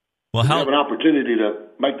 Well, we have an opportunity to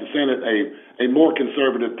make the Senate a more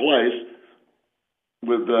conservative place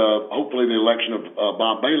with hopefully the election of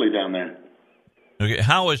Bob Bailey down there. Okay,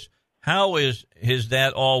 how is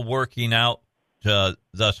that all working out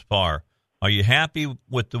thus far? Are you happy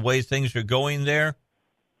with the way things are going there?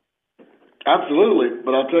 Absolutely,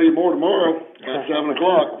 but I'll tell you more tomorrow at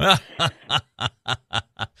 7:00.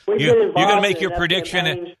 You're going to make your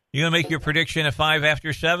prediction. You're going to make your prediction at 5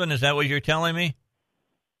 after 7. Is that what you're telling me?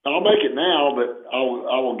 I'll make it now, but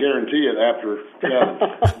I will guarantee it after 7.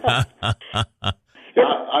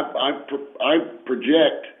 I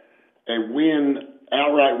project a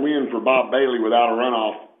outright win for Bob Bailey without a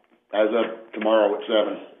runoff as of tomorrow at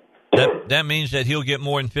 7. That means that he'll get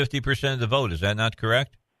more than 50% of the vote. Is that not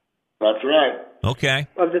correct? That's right. Okay.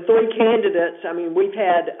 Of the three candidates, I mean, we've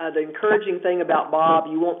had the encouraging thing about Bob.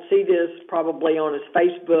 You won't see this probably on his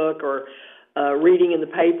Facebook or reading in the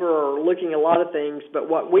paper or looking at a lot of things, but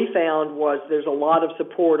what we found was there's a lot of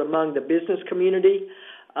support among the business community,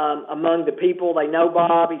 among the people. They know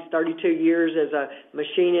Bob. He's 32 years as a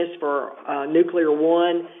machinist for Nuclear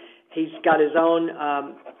One. He's got his own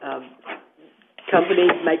company,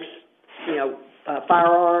 makes,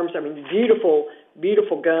 firearms. I mean, beautiful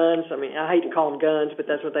guns. I mean, I hate to call them guns, but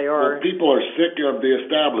that's what they are. Well, people are sick of the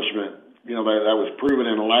establishment. That was proven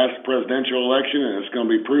in the last presidential election, and it's going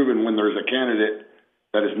to be proven when there's a candidate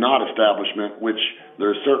that is not establishment, which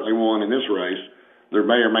there's certainly one in this race. There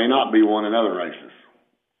may or may not be one in other races.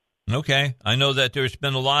 Okay. I know that there's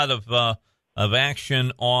been a lot of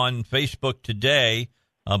action on Facebook today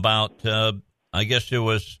about, I guess there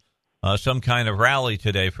was some kind of rally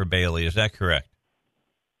today for Bailey. Is that correct?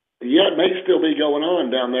 Yeah, it may still be going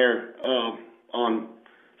on down there on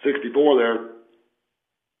 64 there.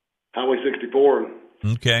 Highway 64.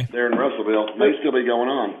 Okay. There in Russellville. It may still be going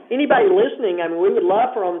on. Anybody listening, I mean, we would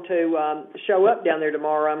love for them to show up down there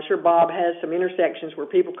tomorrow. I'm sure Bob has some intersections where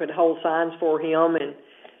people could hold signs for him and,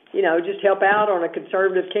 just help out on a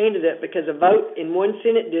conservative candidate, because a vote in one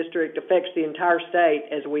Senate district affects the entire state,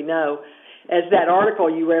 as we know. As that article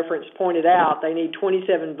you referenced pointed out, they need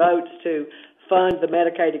 27 votes to fund the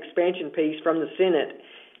Medicaid expansion piece from the Senate.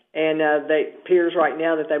 And it appears right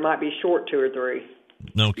now that they might be short 2 or 3.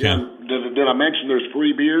 Okay. Yeah, did I mention there's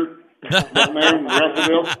free beer down there in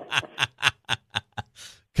Russellville?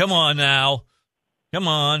 Come on now. Come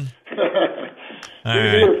on. All free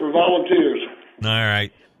right. beer for volunteers. All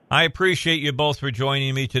right. I appreciate you both for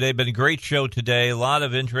joining me today. Been a great show today. A lot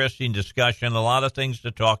of interesting discussion, a lot of things to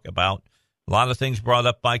talk about, a lot of things brought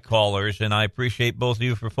up by callers, and I appreciate both of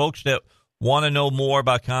you. For folks that want to know more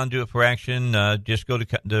about Conduit for Action, just go to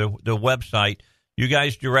the website. You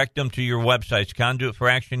guys direct them to your websites, Conduit for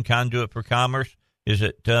Action, Conduit for Commerce. Is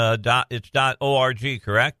it it's .org,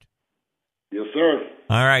 correct? Yes, sir.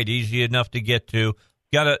 All right, easy enough to get to.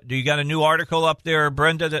 Do you got a new article up there,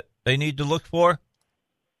 Brenda, that they need to look for?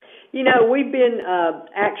 We've been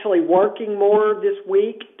actually working more this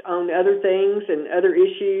week on other things and other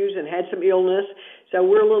issues and had some illness. So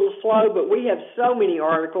we're a little slow, but we have so many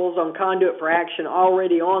articles on Conduit for Action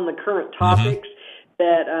already on the current topics.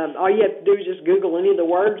 That all you have to do is just Google any of the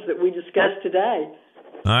words that we discussed today.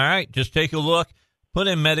 All right, just take a look. Put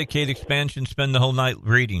in Medicaid expansion, spend the whole night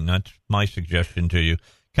reading. That's my suggestion to you.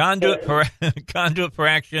 Conduit for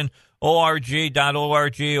Action, org.org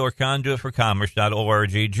or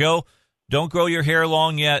conduitforcommerce.org. Joe, don't grow your hair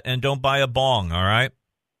long yet, and don't buy a bong, all right?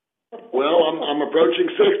 Will Well, I'm approaching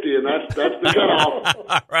 60, and that's the cutoff.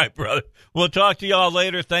 All right, brother. We'll talk to you all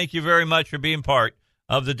later. Thank you very much for being part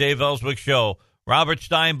of the Dave Elswick Show. Robert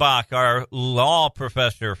Steinbach, our law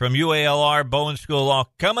professor from UALR Bowen School of Law,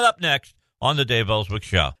 coming up next on the Dave Elswick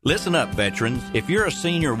Show. Listen up, veterans. If you're a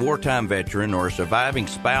senior wartime veteran or a surviving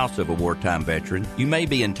spouse of a wartime veteran, you may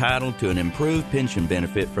be entitled to an improved pension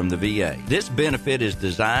benefit from the VA. This benefit is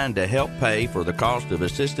designed to help pay for the cost of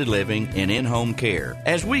assisted living and in-home care.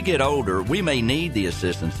 As we get older, we may need the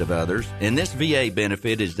assistance of others, and this VA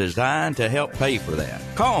benefit is designed to help pay for that.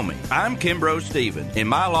 Call me. I'm Kimbrough Stevens. In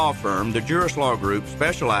my law firm, the Jurist Law Group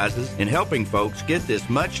specializes in helping folks get this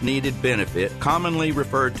much-needed benefit, commonly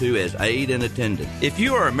referred to as aid and attendance. If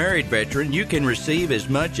you are a married veteran, you can receive as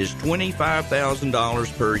much as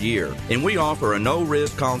 $25,000 per year, and we offer a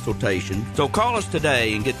no-risk consultation. So call us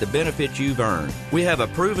today and get the benefits you've earned. We have a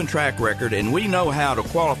proven track record, and we know how to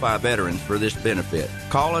qualify veterans for this benefit.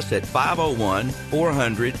 Call us at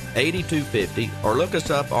 501-400-8250 or look us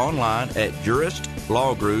up online at Jurist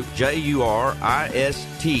Law Group, Jurist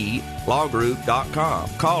lawgroup.com.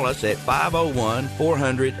 Call us at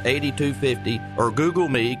 501-400-8250 or Google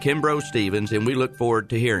me, Kimbrough Stevens, and we look forward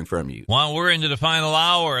to hearing from you. Well, we're into the final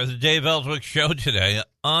hour of the Dave Elswick Show today.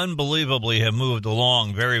 Unbelievably have moved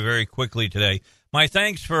along very, very quickly today. My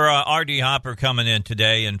thanks for R.D. Hopper coming in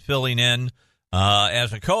today and filling in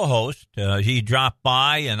as a co-host. He dropped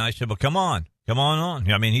by, and I said, well, come on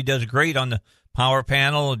on. I mean, he does great on the power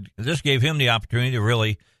panel. This gave him the opportunity to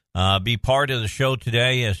really be part of the show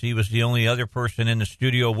today, as he was the only other person in the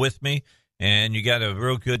studio with me, and you got a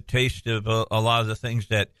real good taste of a lot of the things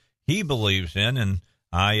that he believes in, and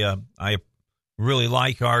I really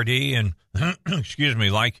like RD and excuse me,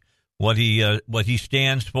 like what he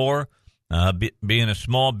stands for, being a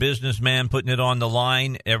small businessman, putting it on the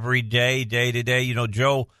line every day to day. You know,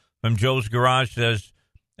 Joe from Joe's Garage says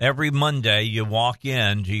every Monday you walk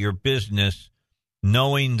into your business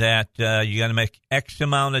knowing that you got to make X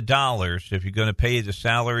amount of dollars if you're going to pay the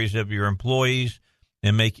salaries of your employees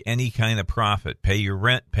and make any kind of profit, pay your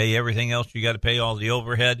rent, pay everything else. You got to pay all the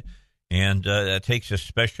overhead, and that takes a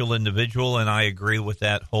special individual, and I agree with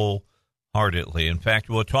that wholeheartedly. In fact,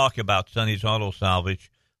 we'll talk about Sonny's Auto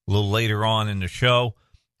Salvage a little later on in the show.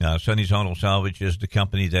 Sonny's Auto Salvage is the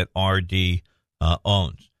company that RD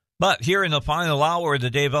owns. But here in the final hour of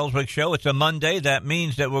the Dave Elswick Show, it's a Monday. That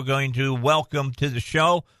means that we're going to welcome to the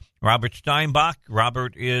show Robert Steinbach.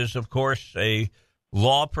 Robert is, of course, a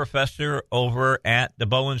law professor over at the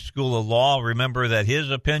Bowen School of Law. Remember that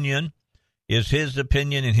his opinion is his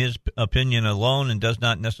opinion and his opinion alone, and does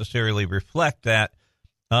not necessarily reflect that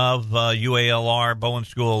of UALR, Bowen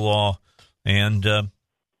School of Law. And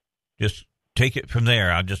just take it from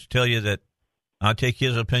there. I'll just tell you that I'll take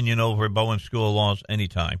his opinion over Bowen School of Laws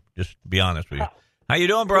anytime, just to be honest with you. How you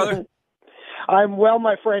doing, brother? I'm well,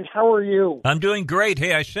 my friend. How are you? I'm doing great.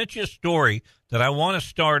 Hey, I sent you a story that I want to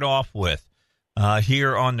start off with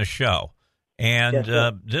here on the show. And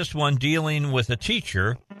yes, this one dealing with a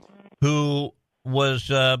teacher who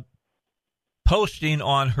was posting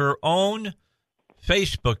on her own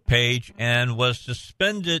Facebook page and was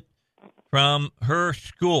suspended from her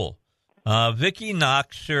school. Vicki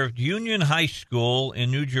Knox served Union High School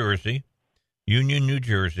in New Jersey,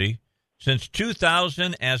 since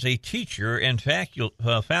 2000 as a teacher and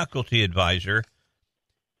faculty advisor,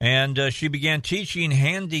 and she began teaching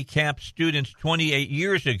handicapped students 28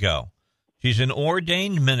 years ago. She's an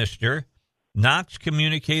ordained minister. Knox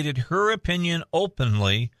communicated her opinion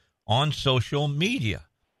openly on social media.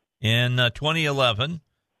 In 2011,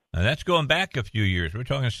 that's going back a few years. We're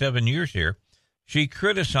talking 7 years here. She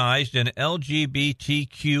criticized an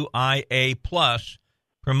LGBTQIA+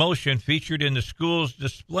 promotion featured in the school's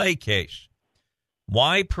display case.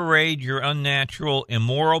 Why parade your unnatural,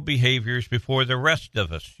 immoral behaviors before the rest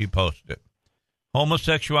of us, she posted.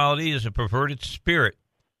 Homosexuality is a perverted spirit.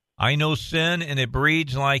 I know sin, and it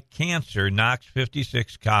breeds like cancer, Knox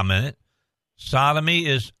 56 commented. Sodomy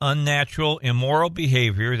is unnatural, immoral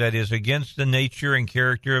behavior that is against the nature and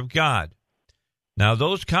character of God. Now,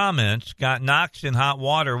 those comments got Knox in hot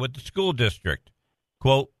water with the school district.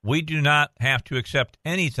 Quote, we do not have to accept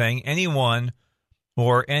anything, anyone,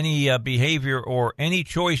 or any behavior or any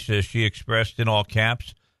choices, she expressed in all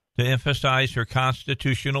caps, to emphasize her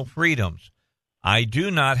constitutional freedoms. I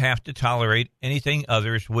do not have to tolerate anything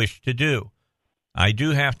others wish to do. I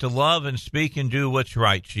do have to love and speak and do what's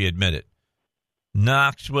right, she admitted.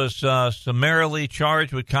 Knox was summarily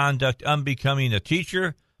charged with conduct unbecoming a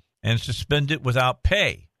teacher and suspended without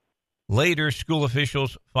pay. Later, school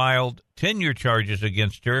officials filed tenure charges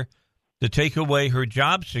against her to take away her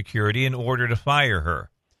job security in order to fire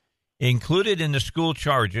her. Included in the school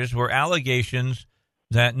charges were allegations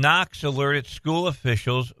that Knox alerted school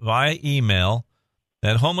officials via email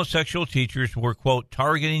that homosexual teachers were, quote,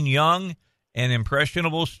 targeting young and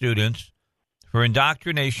impressionable students for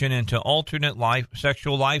indoctrination into alternate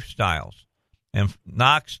sexual lifestyles. And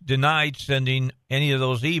Knox denied sending any of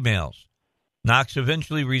those emails. Knox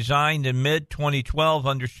eventually resigned in mid-2012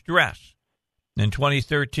 under stress. In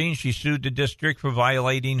 2013, she sued the district for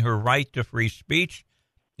violating her right to free speech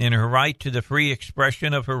and her right to the free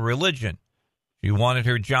expression of her religion. She wanted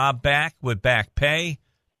her job back with back pay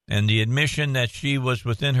and the admission that she was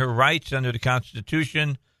within her rights under the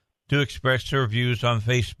Constitution to express her views on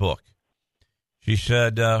Facebook. She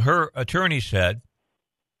said, her attorney said,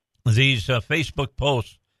 these Facebook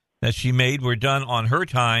posts that she made were done on her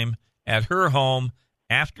time, at her home,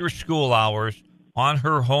 after school hours, on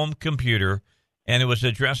her home computer, and it was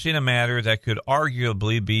addressing a matter that could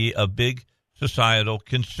arguably be of big societal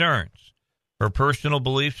concerns. Her personal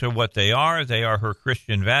beliefs are what they are her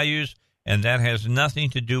Christian values, and that has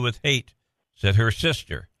nothing to do with hate, said her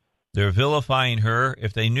sister. They're vilifying her.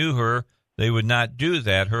 If they knew her, they would not do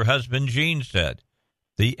that, her husband Gene said.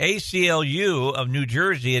 The ACLU of New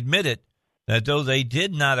Jersey admitted that though they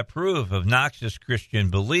did not approve of Knox's Christian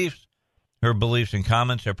beliefs, her beliefs and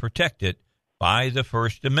comments are protected by the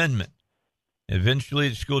First Amendment. Eventually,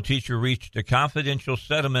 the school teacher reached a confidential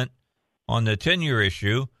settlement on the tenure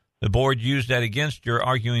issue. The board used that against her,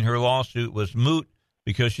 arguing her lawsuit was moot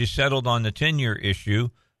because she settled on the tenure issue.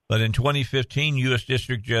 But in 2015, U.S.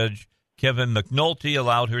 District Judge Kevin McNulty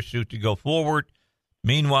allowed her suit to go forward.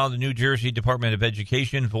 Meanwhile, the New Jersey Department of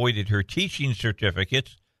Education voided her teaching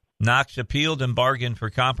certificates. Knox appealed and bargained for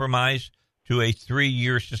compromise to a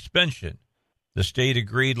 3-year suspension. The state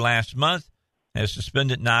agreed last month, has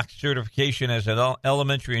suspended Knox's certification as an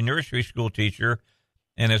elementary and nursery school teacher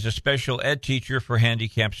and as a special ed teacher for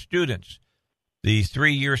handicapped students. The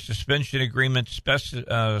 3-year suspension agreement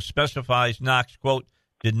specifies Knox, quote,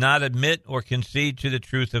 did not admit or concede to the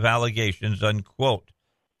truth of allegations, unquote.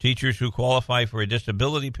 Teachers who qualify for a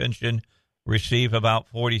disability pension receive about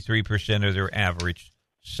 43% of their average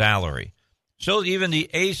salary. So even the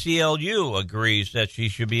ACLU agrees that she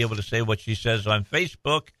should be able to say what she says on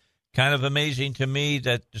Facebook. Kind of amazing to me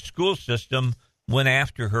that the school system went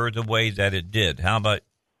after her the way that it did. How about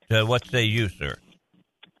what say you, sir?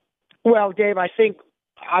 Well, Dave, I think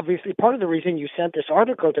obviously part of the reason you sent this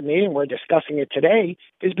article to me and we're discussing it today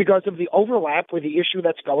is because of the overlap with the issue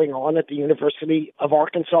that's going on at the University of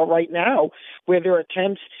Arkansas right now, where there are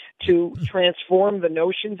attempts to transform the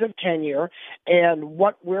notions of tenure, and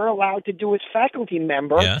what we're allowed to do as faculty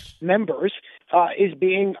members is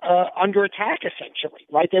being under attack, essentially,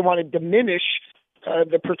 right? They want to diminish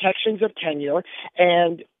the protections of tenure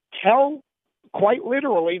and tell quite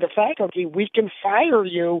literally the faculty, we can fire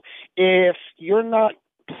you if you're not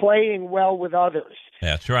playing well with others.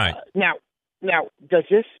 That's right. Now, does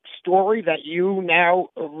this story that you now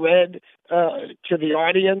read to the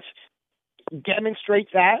audience demonstrate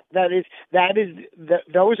that?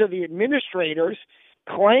 Those are the administrators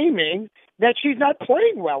claiming that she's not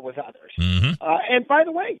playing well with others. Mm-hmm. And by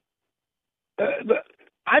the way,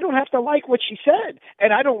 I don't have to like what she said,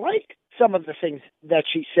 and I don't like some of the things that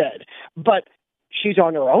she said, but she's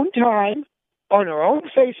on her own time, on her own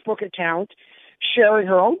Facebook account, sharing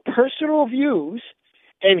her own personal views,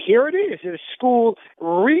 and here it is, a school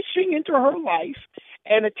reaching into her life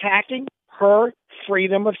and attacking her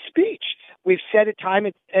freedom of speech. We've said it time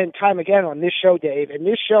and time again on this show, Dave, and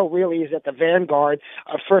this show really is at the vanguard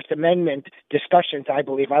of First Amendment discussions, I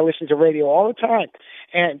believe. I listen to radio all the time,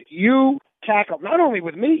 and you tackle, not only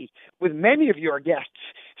with me, with many of your guests,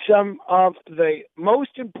 some of the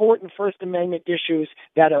most important First Amendment issues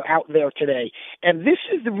that are out there today. And this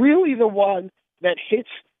is really the one that hits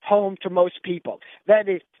home to most people. That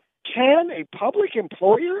is, can a public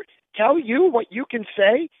employer tell you what you can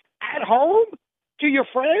say at home to your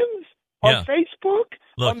friends on Facebook,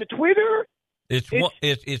 on the Twitter?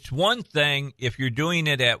 It's one thing if you're doing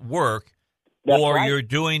it at work, or you're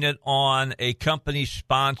doing it on a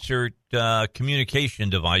company-sponsored communication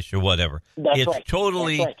device or whatever. It's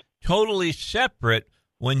totally separate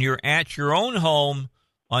when you're at your own home,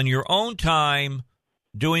 on your own time,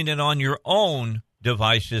 doing it on your own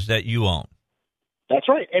devices that you own. That's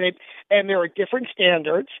right, and there are different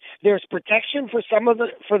standards. There's protection for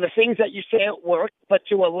for the things that you say at work, but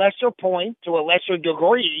to a lesser point, to a lesser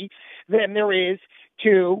degree than there is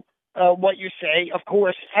to what you say, of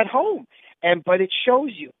course, at home. But it shows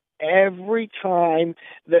you every time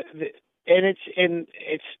and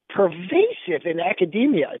it's pervasive in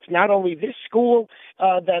academia. It's not only this school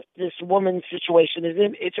that this woman's situation is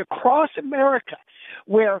in; it's across America.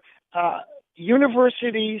 where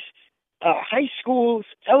universities, high schools,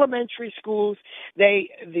 elementary schools,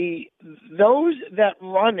 those that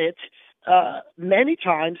run it many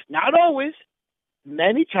times, not always,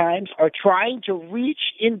 many times are trying to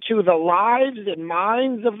reach into the lives and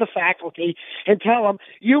minds of the faculty and tell them,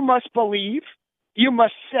 you must believe, you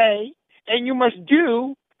must say, and you must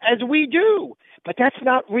do as we do. But that's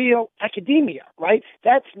not real academia, right?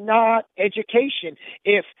 That's not education.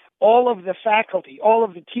 If all of the faculty, all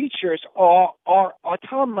of the teachers are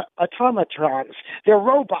automatons, they're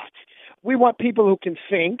robots. We want people who can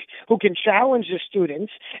think, who can challenge the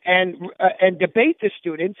students and debate the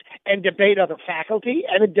students and debate other faculty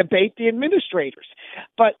and debate the administrators.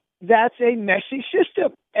 But that's a messy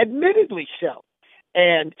system, admittedly so.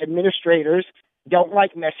 And administrators don't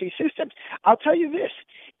like messy systems. I'll tell you this,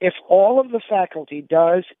 if all of the faculty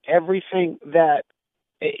does everything that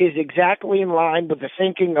is exactly in line with the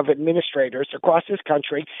thinking of administrators across this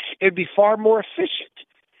country, it would be far more efficient,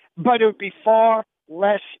 but it would be far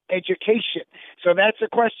less education. So that's the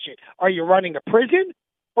question. Are you running a prison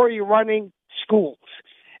or are you running schools?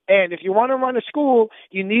 And if you want to run a school,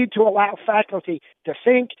 you need to allow faculty to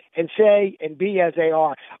think and say and be as they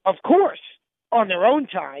are. Of course, on their own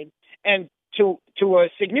time and to a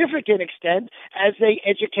significant extent as they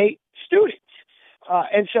educate students.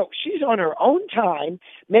 And so she's on her own time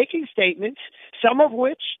making statements, some of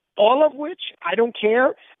which, all of which, I don't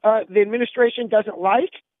care, the administration doesn't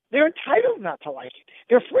like. They're entitled not to like it.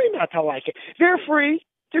 They're free not to like it. They're free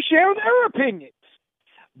to share their opinions.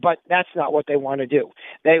 But that's not what they want to do.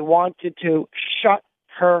 They wanted to shut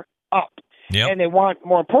her up. Yep. And they want,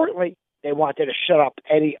 more importantly, they wanted to shut up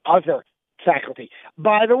any other faculty.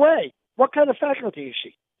 By the way, what kind of faculty is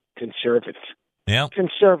she? Conservative. Yeah.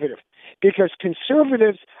 Conservative. Because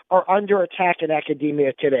conservatives are under attack in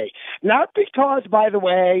academia today. Not because, by the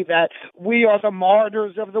way, that we are the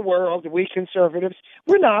martyrs of the world, we conservatives.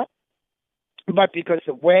 We're not. But because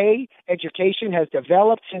the way education has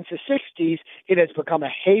developed since the 60s, it has become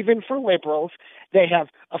a haven for liberals. They have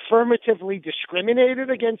affirmatively discriminated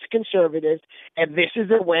against conservatives, and this is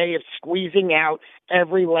their way of squeezing out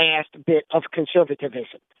every last bit of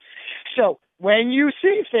conservatism. So when you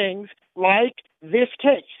see things like this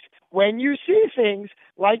case, when you see things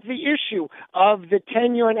like the issue of the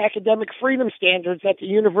tenure and academic freedom standards at the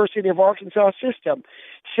University of Arkansas system,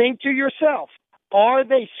 think to yourself, are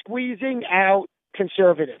they squeezing out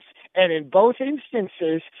conservatives? And in both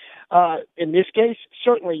instances, in this case,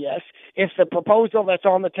 certainly yes. If the proposal that's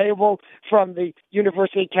on the table from the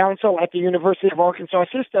University Council at the University of Arkansas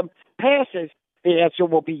system passes, the answer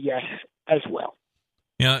will be yes as well.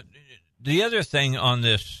 You know, the other thing on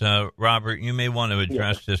this, Robert, you may want to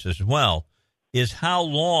address this as well, is how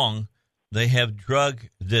long they have drug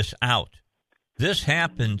this out. This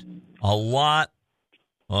happened a lot,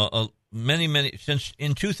 many, since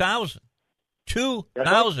in 2000.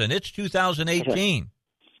 2000. It's 2018.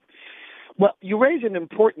 Well, you raise an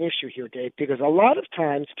important issue here, Dave, because a lot of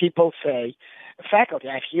times people say, faculty,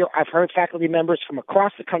 I've heard faculty members from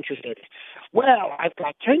across the country say, well, I've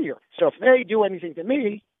got tenure, so if they do anything to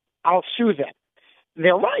me, I'll sue them.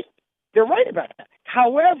 They're right. They're right about that.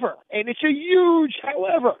 However, and it's a huge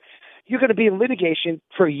however, you're going to be in litigation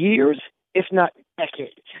for years, if not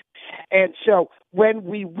decades. And so when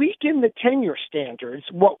we weaken the tenure standards,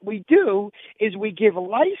 what we do is we give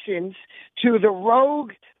license to the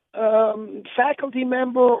rogue faculty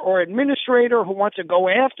member or administrator who wants to go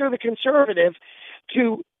after the conservative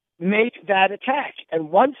to make that attack.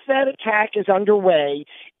 And once that attack is underway,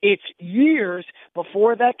 it's years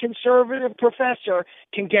before that conservative professor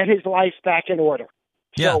can get his life back in order.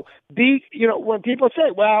 Yeah. So when people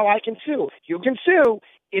say, well, I can sue, you can sue,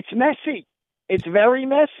 it's messy. It's very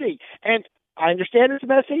messy. And I understand it's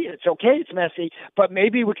messy. It's okay, it's messy. But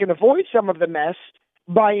maybe we can avoid some of the mess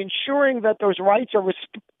by ensuring that those rights are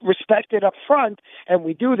respected up front. And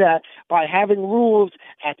we do that by having rules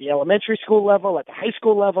at the elementary school level, at the high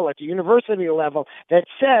school level, at the university level that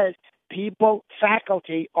says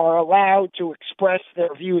faculty are allowed to express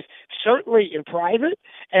their views, certainly in private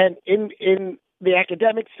and in the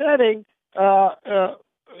academic setting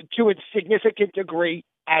to a significant degree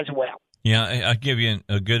as well. Yeah, I'll give you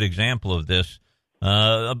a good example of this.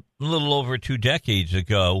 A little over 2 decades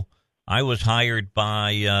ago, I was hired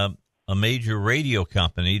by a major radio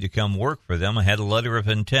company to come work for them. I had a letter of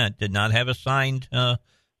intent, did not have a signed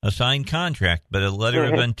contract, but a letter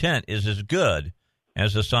of intent is as good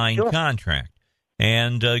as a signed contract.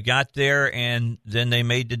 And got there, and then they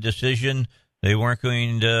made the decision they weren't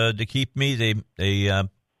going to keep me. They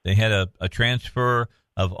had a transfer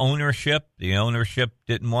of ownership. The ownership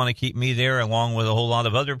didn't want to keep me there along with a whole lot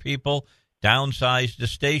of other people. downsized the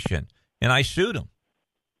station, and I sued him.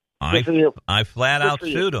 I flat out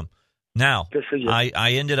sued him. Now,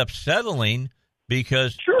 I ended up settling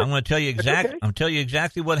because I'm going to tell you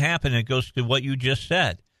exactly what happened. It goes to what you just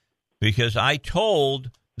said, because I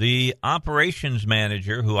told the operations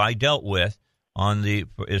manager who I dealt with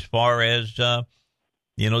as far as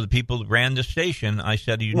the people that ran the station. I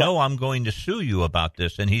said, I'm going to sue you about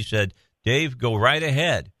this, and he said, Dave, go right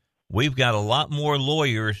ahead. We've got a lot more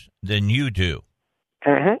lawyers than you do.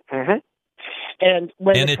 And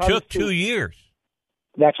it took 2 years.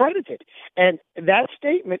 That's right, it did. And that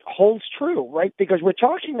statement holds true, right? Because we're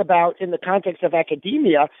talking about, in the context of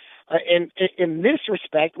academia, in this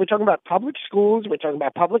respect, we're talking about public schools, we're talking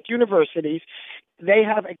about public universities. They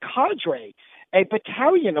have a cadre, a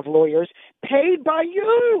battalion of lawyers paid by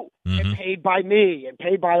you and paid by me and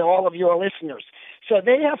paid by all of your listeners. So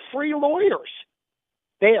they have free lawyers.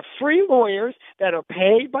 They have free lawyers that are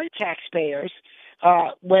paid by taxpayers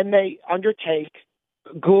when they undertake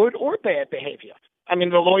good or bad behavior. I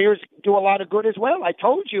mean, the lawyers do a lot of good as well. I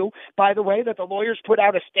told you, by the way, that the lawyers put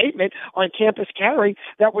out a statement on Campus Carry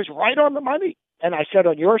that was right on the money. And I said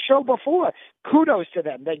on your show before, kudos to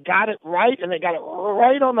them. They got it right, and they got it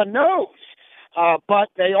right on the nose. But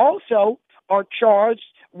they also are charged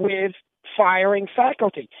with firing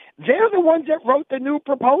faculty. They're the ones that wrote the new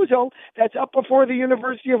proposal that's up before the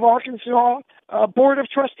University of Arkansas Board of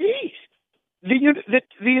Trustees.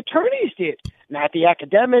 The attorneys did, not the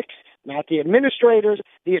academics, not the administrators,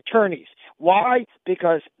 the attorneys. Why?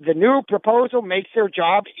 Because the new proposal makes their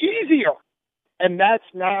job easier. And that's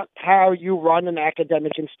not how you run an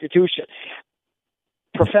academic institution.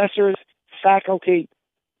 Professors, faculty,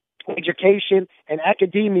 education, and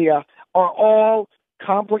academia are all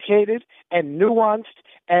complicated and nuanced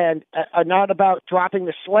and are not about dropping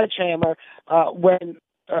the sledgehammer when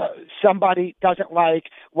somebody doesn't like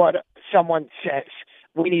what someone says.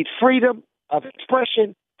 We need freedom of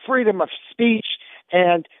expression, freedom of speech,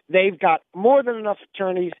 and they've got more than enough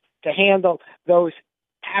attorneys to handle those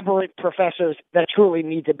aberrant professors that truly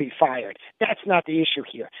need to be fired. That's not the issue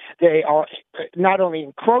here. They are not only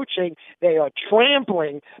encroaching, they are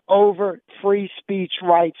trampling over free speech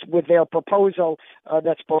rights with their proposal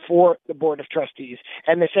that's before the Board of Trustees.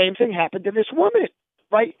 And the same thing happened to this woman.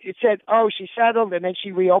 Right? It said, she settled and then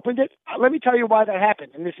she reopened it. Let me tell you why that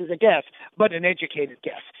happened. And this is a guess, but an educated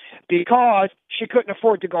guess. Because she couldn't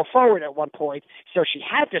afford to go forward at one point, so she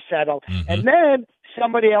had to settle. And then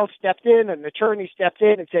somebody else stepped in, an attorney stepped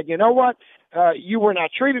in and said, you know what? You were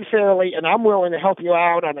not treated fairly, and I'm willing to help you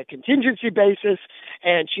out on a contingency basis.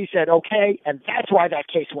 And she said, okay. And that's why that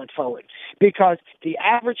case went forward. Because the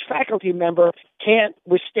average faculty member can't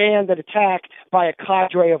withstand an attack by a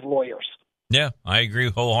cadre of lawyers. Yeah, I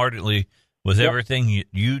agree wholeheartedly with everything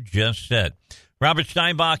you just said. Robert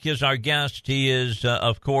Steinbach is our guest. He is,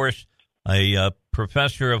 of course, a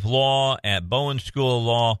professor of law at Bowen School of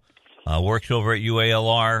Law, works over at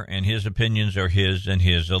UALR, and his opinions are his and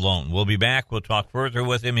his alone. We'll be back. We'll talk further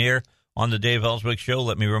with him here on the Dave Elswick Show.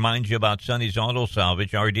 Let me remind you about Sonny's Auto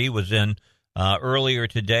Salvage. RD was in earlier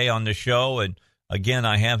today on the show, and again,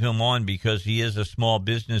 I have him on because he is a small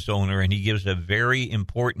business owner, and he gives a very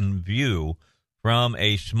important view from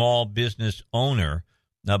a small business owner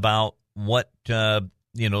about what the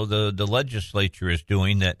legislature is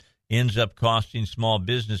doing that ends up costing small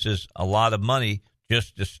businesses a lot of money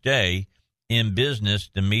just to stay in business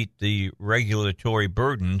to meet the regulatory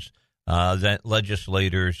burdens that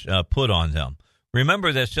legislators put on them.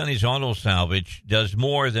 Remember that Sonny's Auto Salvage does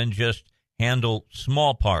more than just handle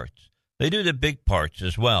small parts. They do the big parts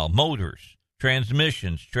as well, motors,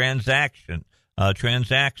 transmissions,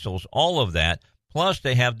 transaxles, all of that. Plus,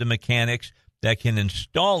 they have the mechanics that can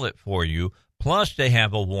install it for you. Plus, they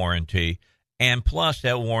have a warranty. And plus,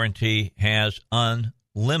 that warranty has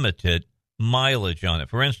unlimited mileage on it.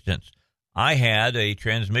 For instance, I had a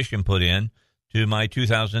transmission put in to my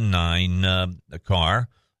 2009 car,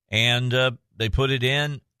 and they put it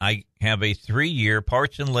in. I have a 3-year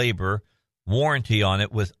parts and labor warranty on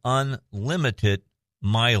it with unlimited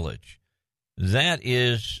mileage. That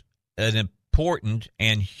is an important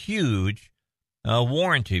and huge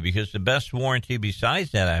warranty, because the best warranty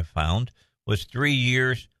besides that I found was 3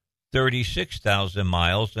 years, 36,000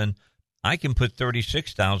 miles, and I can put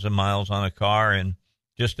 36,000 miles on a car in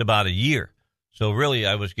just about a year. So really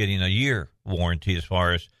I was getting a year warranty as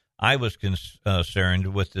far as I was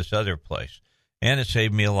concerned with this other place. And it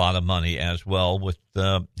saved me a lot of money as well with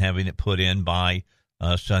having it put in by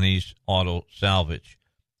Sonny's Auto Salvage.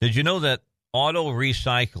 Did you know that auto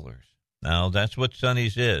recyclers, now that's what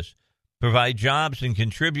Sonny's is, provide jobs and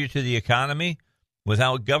contribute to the economy?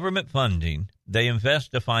 Without government funding, they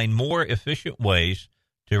invest to find more efficient ways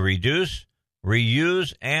to reduce,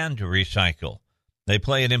 reuse, and recycle. They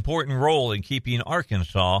play an important role in keeping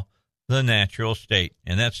Arkansas the natural state.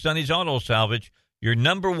 And that's Sonny's Auto Salvage, your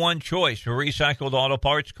number one choice for recycled auto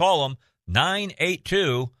parts. Call them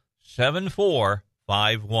 982-7451.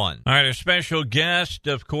 All right, our special guest,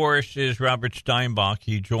 of course, is Robert Steinbach.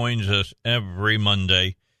 He joins us every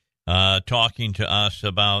Monday talking to us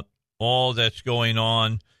about all that's going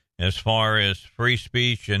on as far as free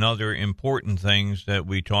speech and other important things that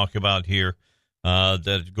we talk about here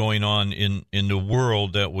that's going on in the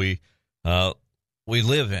world that we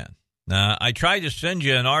live in. I tried to send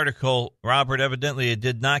you an article, Robert. Evidently, it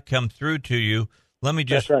did not come through to you. Let me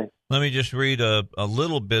just read a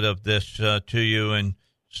little bit of this to you and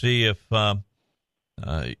see if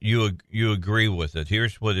you agree with it.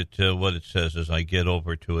 Here's what it says as I get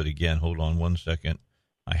over to it again. Hold on one second.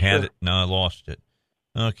 I had it. Now I lost it.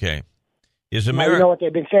 Okay. Is America? You know what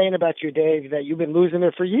they've been saying about you, Dave? That you've been losing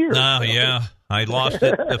it for years. Oh, yeah. I lost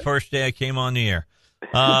it the first day I came on the air.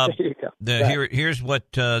 Here's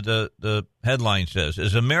what the headline says: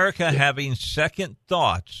 Is America having second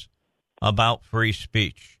thoughts about free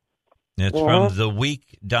speech? It's from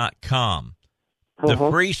theweek.com. The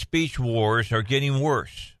free speech wars are getting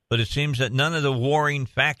worse, but it seems that none of the warring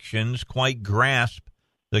factions quite grasp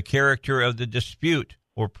the character of the dispute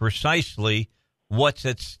or precisely what's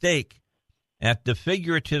at stake. At the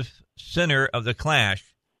figurative center of the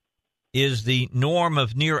clash is the norm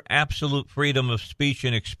of near absolute freedom of speech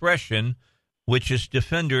and expression, which its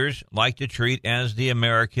defenders like to treat as the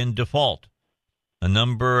American default. A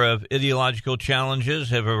number of ideological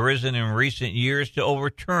challenges have arisen in recent years to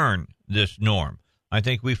overturn this norm. I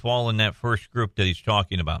think we fall in that first group that he's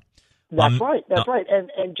talking about. That's right. That's right.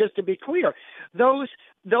 And just to be clear, those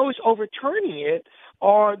overturning it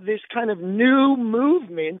are this kind of new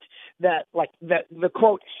movement that the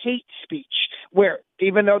quote hate speech, where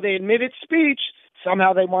even though they admit it's speech,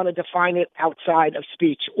 somehow they want to define it outside of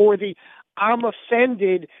speech, or the I'm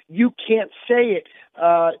offended, you can't say it,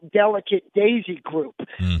 delicate daisy group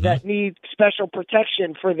that need special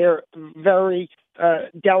protection for their very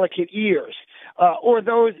delicate ears, or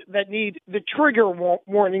those that need the trigger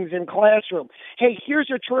warnings in classroom. Hey, here's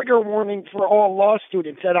a trigger warning for all law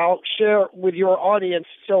students that I'll share with your audience,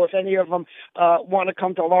 so if any of them want to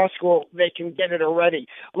come to law school, they can get it already.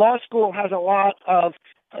 Law school has a lot of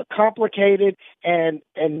complicated and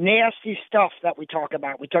nasty stuff that we talk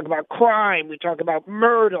about. We talk about crime, we talk about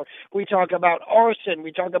murder, we talk about arson,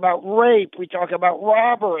 we talk about rape, we talk about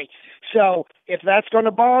robbery. So if that's going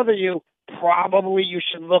to bother you, probably you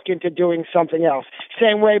should look into doing something else.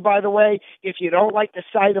 Same way, by the way, if you don't like the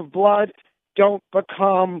sight of blood, don't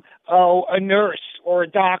become a nurse or a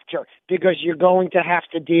doctor, because you're going to have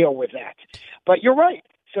to deal with that. But you're right.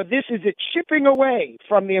 So this is a chipping away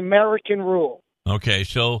from the American rule. Okay,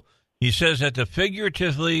 so he says that the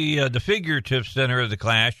figurative center of the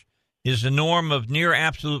clash is the norm of near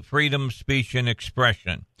absolute freedom of speech and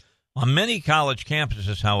expression. On many college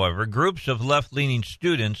campuses, however, groups of left-leaning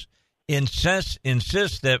students insist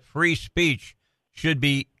that free speech should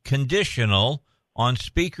be conditional on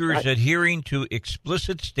speakers adhering to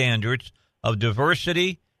explicit standards of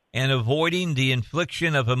diversity and avoiding the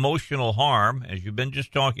infliction of emotional harm, as you've been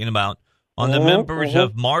just talking about, on the members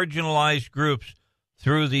of marginalized groups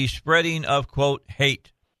through the spreading of, quote,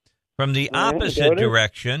 hate. From the opposite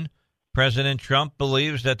direction, President Trump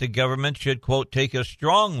believes that the government should, quote, take a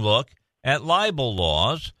strong look at libel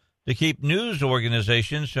laws to keep news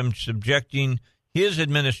organizations from subjecting his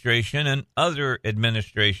administration and other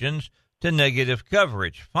administrations to negative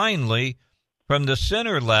coverage. Finally, from the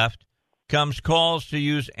center left comes calls to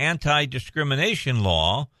use anti-discrimination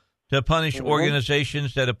law to punish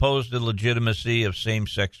organizations that oppose the legitimacy of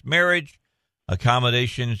same-sex marriage,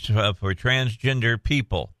 accommodations for transgender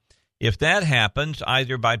people. If that happens,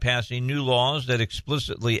 either by passing new laws that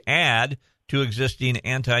explicitly add to existing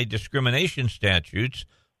anti-discrimination statutes,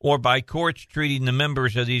 or by courts treating the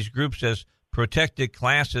members of these groups as protected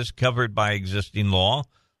classes covered by existing law,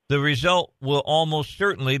 the result will almost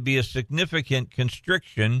certainly be a significant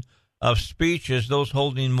constriction of speech, as those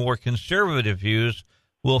holding more conservative views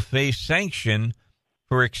will face sanction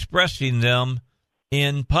for expressing them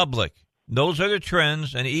in public. Those are the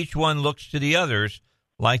trends, and each one looks to the others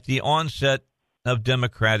like the onset of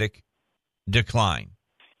democratic decline.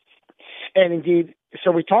 And indeed,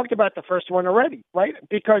 so we talked about the first one already, right?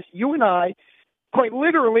 Because you and I quite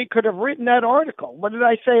literally could have written that article. What did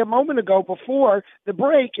I say a moment ago before the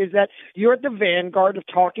break is that you're at the vanguard of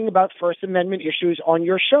talking about First Amendment issues on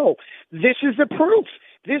your show. This is the proof.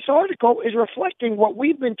 this article is reflecting what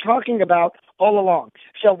we've been talking about all along.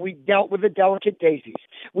 So we dealt with the delicate daisies.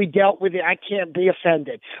 We dealt with the I can't be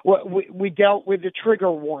offended. We dealt with the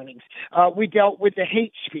trigger warnings. We dealt with the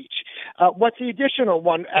hate speech. What's the additional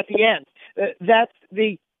one at the end? That's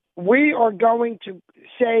the we are going to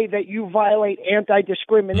say that you violate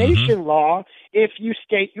anti-discrimination law if you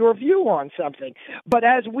state your view on something. But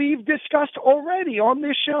as we've discussed already on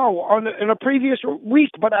this show in a previous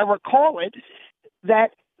week, but I recall it,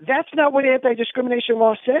 that's not what anti-discrimination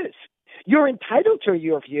law says. You're entitled to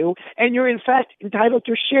your view, and you're in fact entitled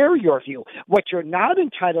to share your view. What you're not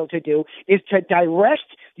entitled to do is to direct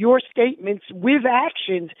your statements with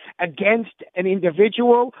actions against an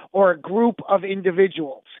individual or a group of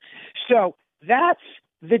individuals. So that's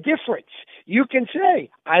the difference. You can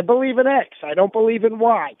say, I believe in X, I don't believe in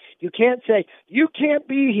Y. You can't say, you can't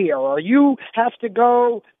be here, or you have to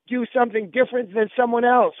go do something different than someone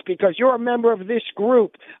else because you're a member of this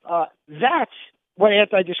group. That's what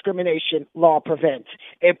anti-discrimination law prevents.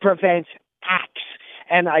 It prevents acts.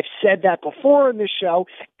 And I've said that before in the show,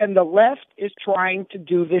 and the left is trying to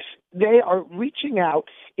do this. They are reaching out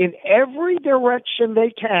in every direction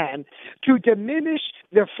they can to diminish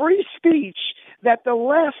the free speech that the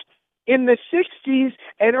left in the 60s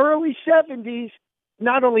and early 70s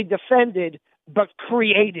not only defended, but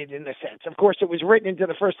created in a sense. Of course, it was written into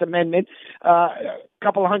the First Amendment a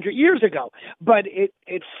couple of hundred years ago, but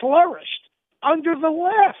it flourished under the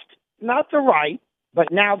left, not the right.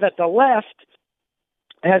 But now that the left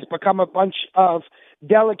has become a bunch of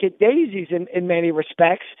delicate daisies in many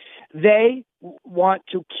respects, they want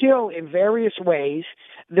to kill in various ways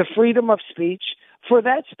the freedom of speech for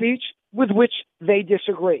that speech with which they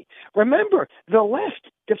disagree. Remember, the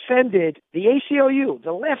left defended the ACLU,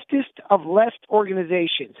 the leftist of left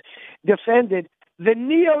organizations, defended the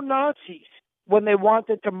neo-Nazis when they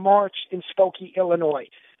wanted to march in Skokie, Illinois.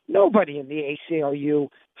 Nobody in the ACLU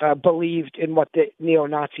believed in what the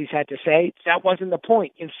neo-Nazis had to say. That wasn't the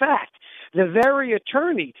point. In fact, the very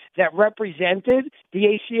attorney that represented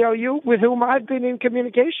the ACLU, with whom I've been in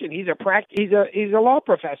communication, he's a law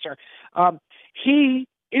professor. He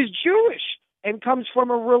is Jewish and comes from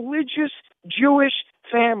a religious Jewish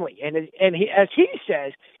family. And he, as he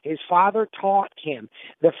says, his father taught him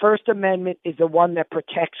the First Amendment is the one that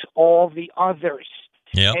protects all the others.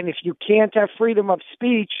 Yep. And if you can't have freedom of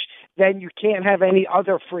speech, then you can't have any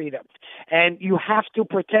other freedom. And you have to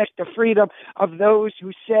protect the freedom of those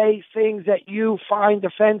who say things that you find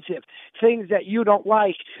offensive, things that you don't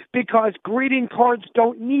like, because greeting cards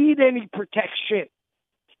don't need any protection.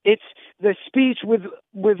 It's the speech with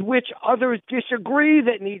which others disagree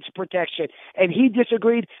that needs protection. And he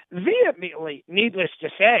disagreed vehemently, needless to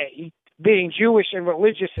say, being Jewish and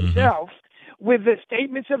religious himself, with the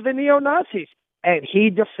statements of the neo-Nazis. And he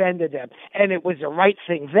defended them. And it was the right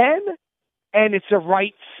thing then, and it's the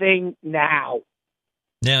right thing now.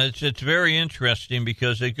 Yeah, it's very interesting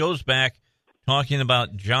because it goes back talking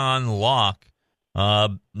about John Locke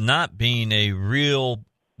not being a real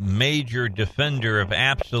major defender of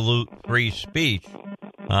absolute free speech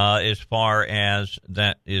as far as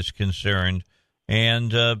that is concerned.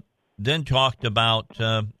 And then talked about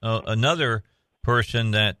another person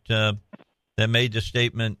that made the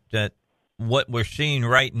statement that what we're seeing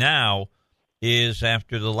right now is,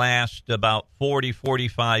 after the last about 40,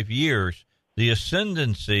 45 years, the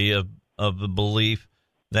ascendancy of the belief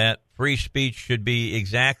that free speech should be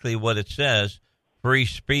exactly what it says, free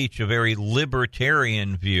speech, a very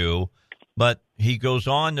libertarian view. But he goes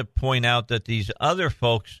on to point out that these other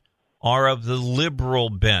folks are of the liberal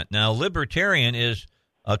bent. Now, libertarian is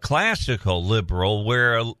a classical liberal,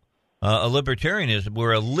 where a libertarian is,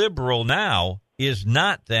 where a liberal now is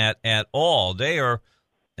not that at all. They are,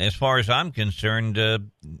 as far as I'm concerned,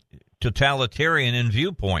 totalitarian in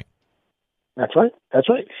viewpoint. That's right. That's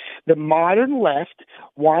right. The modern left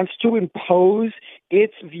wants to impose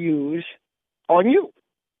its views on you.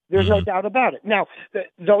 There's no doubt about it. Now,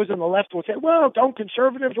 those on the left will say, well, don't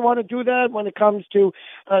conservatives want to do that when it comes to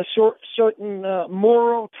certain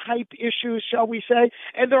moral type issues, shall we say?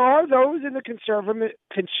 And there are those in the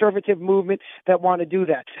conservative movement that want to do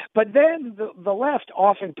that. But then the left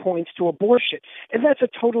often points to abortion, and that's a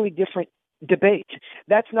totally different debate.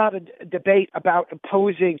 That's not a debate about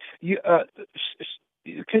opposing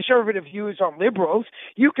conservative views on liberals.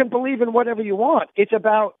 You can believe in whatever you want. It's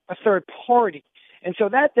about a third party. And so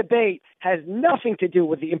that debate has nothing to do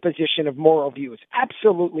with the imposition of moral views.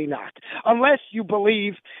 Absolutely not. Unless you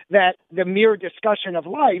believe that the mere discussion of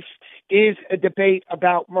life is a debate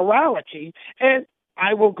about morality. And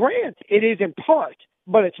I will grant it is in part,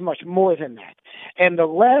 but it's much more than that. And the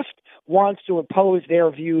left wants to impose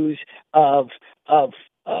their views of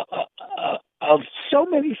of so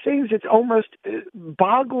many things, it's almost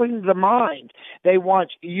boggling the mind. They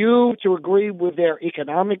want you to agree with their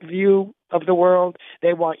economic view of the world.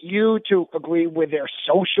 They want you to agree with their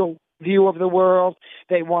social view of the world.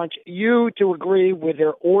 They want you to agree with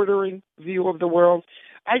their ordering view of the world.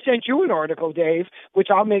 I sent you an article, Dave, which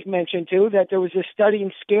I'll make mention to, that there was a study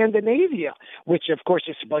in Scandinavia, which, of course,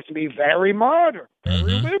 is supposed to be very modern,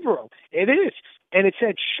 very liberal. It is. And it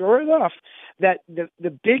said, sure enough, that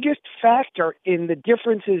the biggest factor in the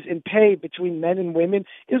differences in pay between men and women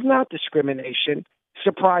is not discrimination.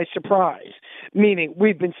 Surprise, surprise. Meaning,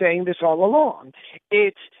 we've been saying this all along.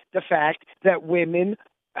 It's the fact that women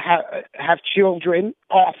have children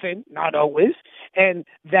often, not always, and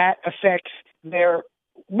that affects their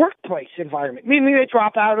workplace environment, meaning they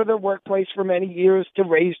drop out of their workplace for many years to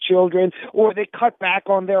raise children, or they cut back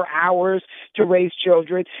on their hours to raise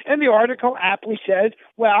children. And the article aptly said,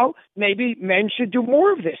 well, maybe men should do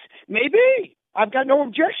more of this. Maybe. I've got no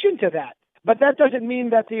objection to that. But that doesn't mean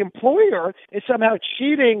that the employer is somehow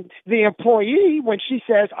cheating the employee when she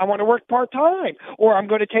says, I want to work part-time, or I'm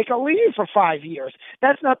going to take a leave for 5 years.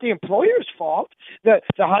 That's not the employer's fault. The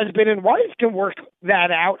husband and wife can work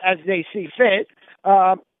that out as they see fit.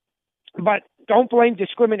 But don't blame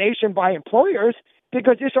discrimination by employers,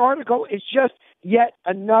 because this article is just yet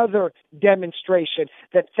another demonstration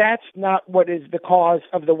that that's not what is the cause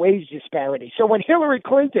of the wage disparity. So when Hillary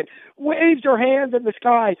Clinton waves her hand in the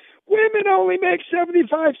sky, women only make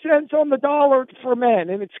 75 cents on the dollar for men,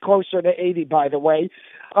 and it's closer to 80, by the way.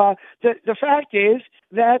 The fact is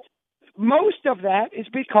that most of that is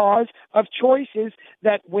because of choices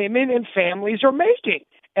that women and families are making.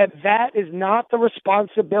 And that is not the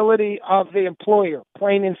responsibility of the employer,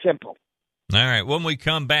 plain and simple. All right. When we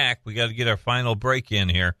come back, we got to get our final break in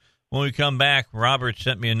here. When we come back, Robert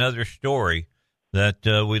sent me another story that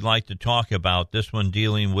we'd like to talk about, this one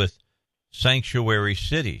dealing with sanctuary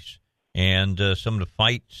cities and some of the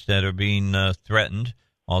fights that are being threatened,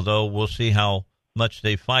 although we'll see how much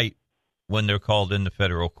they fight when they're called into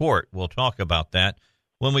federal court. We'll talk about that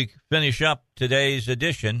when we finish up today's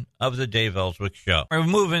edition of the Dave Elswick Show. We're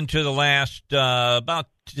moving to the last about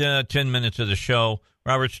 10 minutes of the show.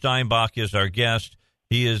 Robert Steinbach is our guest.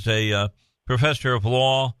 He is a professor of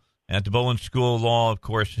law at the Bowen School of Law. Of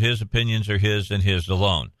course, his opinions are his and his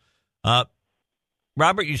alone.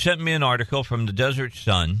 Robert, you sent me an article from the Desert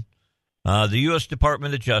Sun. The U.S.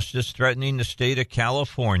 Department of Justice threatening the state of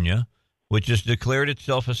California, which has declared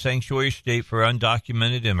itself a sanctuary state for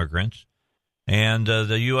undocumented immigrants. And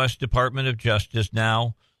the U.S. Department of Justice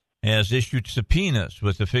now has issued subpoenas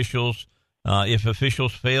with officials if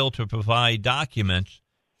officials fail to provide documents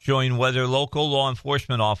showing whether local law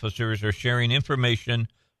enforcement officers are sharing information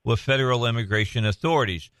with federal immigration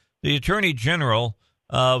authorities. The Attorney General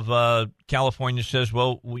of California says,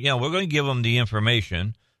 well, we're going to give them the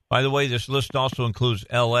information. By the way, this list also includes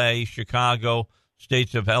L.A., Chicago,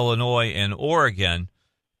 states of Illinois, and Oregon.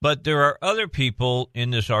 But there are other people in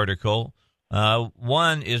this article.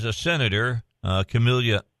 One is a senator,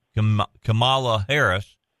 Kamala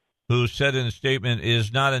Harris, who said in a statement, it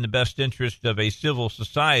is not in the best interest of a civil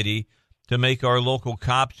society to make our local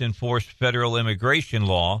cops enforce federal immigration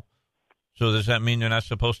law. So does that mean they're not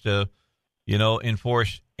supposed to,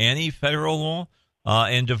 enforce any federal law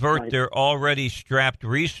and divert their already strapped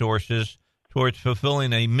resources towards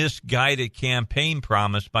fulfilling a misguided campaign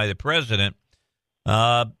promise by the president?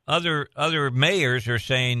 Other mayors are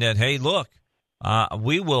saying that, hey, look,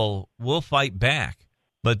 we'll fight back.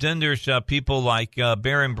 But then there's people like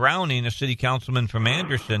Barron Browning, a city councilman from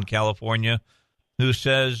Anderson, California, who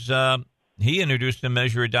says he introduced a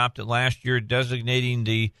measure adopted last year designating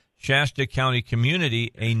the Shasta County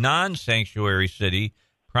community a non-sanctuary city,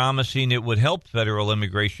 promising it would help federal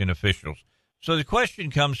immigration officials. So the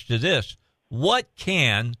question comes to this. What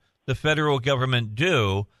can the federal government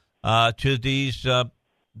do to these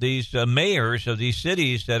mayors of these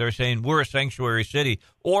cities that are saying we're a sanctuary city,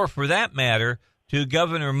 or for that matter, to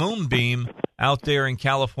Governor Moonbeam out there in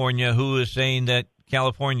California, who is saying that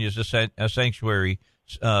California is a sanctuary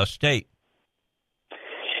state?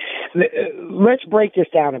 Let's break this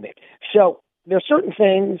down a bit. So there are certain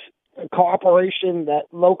things, cooperation that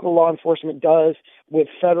local law enforcement does with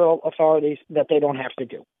federal authorities that they don't have to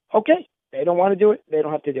do. Okay, they don't want to do it, they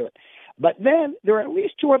don't have to do it. But then there are at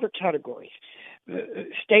least two other categories.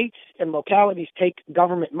 States and localities take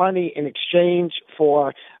government money in exchange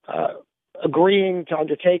for agreeing to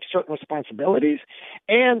undertake certain responsibilities.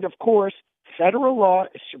 And, of course, federal law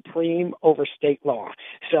is supreme over state law.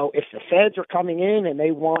 So if the feds are coming in and they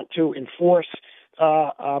want to enforce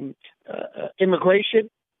immigration,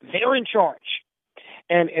 they're in charge.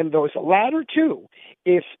 And in those latter two,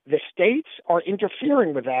 if the states are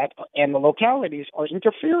interfering with that and the localities are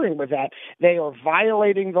interfering with that, they are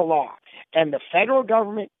violating the law. And the federal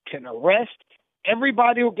government can arrest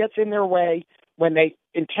everybody who gets in their way when they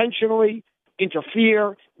intentionally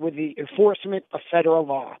interfere with the enforcement of federal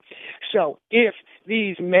law. So if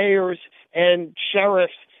these mayors and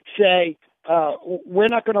sheriffs say, we're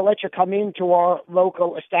not going to let you come into our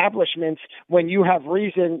local establishments when you have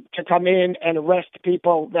reason to come in and arrest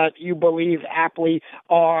people that you believe aptly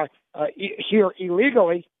are here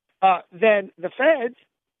illegally, then the feds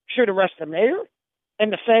should arrest the mayor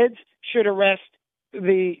and the feds should arrest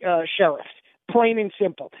the sheriffs. Plain and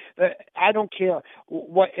simple. I don't care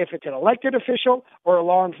if it's an elected official or a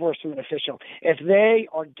law enforcement official. If they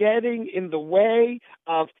are getting in the way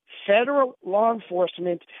of federal law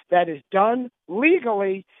enforcement that is done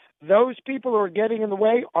legally, those people who are getting in the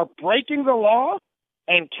way are breaking the law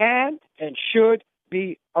and can and should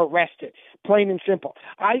be arrested. Plain and simple.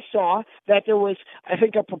 I saw that there was, I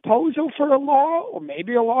think, a proposal for a law, or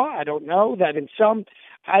maybe a law, I don't know, that in some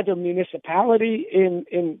either municipality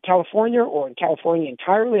in California or in California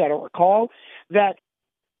entirely, I don't recall, that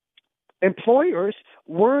employers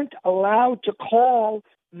weren't allowed to call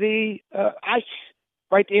the ICE,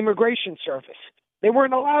 right, the Immigration Service. They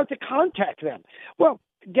weren't allowed to contact them. Well,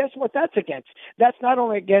 guess what that's against? That's not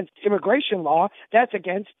only against immigration law, that's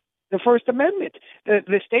against the First Amendment.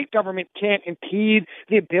 The state government can't impede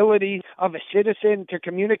the ability of a citizen to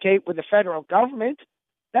communicate with the federal government.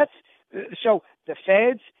 So the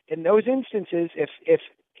feds, in those instances,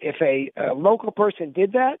 if a local person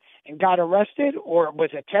did that and got arrested or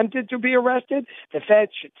was attempted to be arrested, the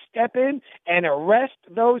feds should step in and arrest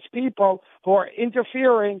those people who are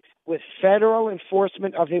interfering with federal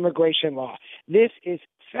enforcement of immigration law. This is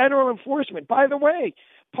federal enforcement. By the way,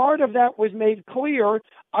 part of that was made clear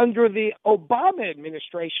under the Obama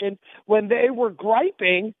administration when they were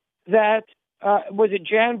griping that, was it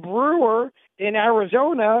Jan Brewer in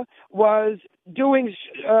Arizona was doing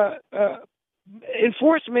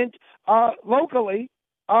enforcement locally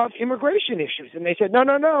of immigration issues. And they said,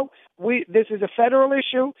 no, this is a federal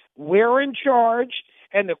issue. We're in charge.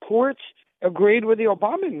 And the courts agreed with the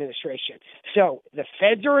Obama administration. So the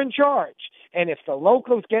feds are in charge. And if the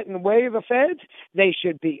locals get in the way of the feds, they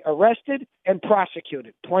should be arrested and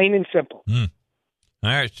prosecuted, plain and simple. All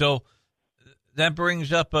right. So that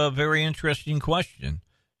brings up a very interesting question.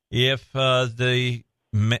 If the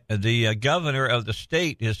governor of the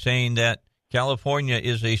state is saying that California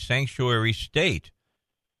is a sanctuary state,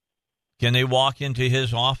 can they walk into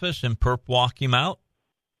his office and perp walk him out?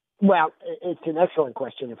 Well, it's an excellent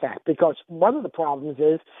question, in fact, because one of the problems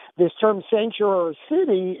is this term sanctuary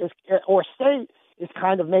city or state is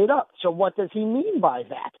kind of made up. So what does he mean by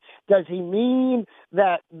that? Does he mean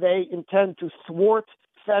that they intend to thwart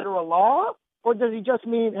federal law? Or does he just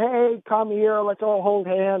mean, hey, come here, let's all hold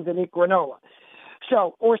hands and eat granola?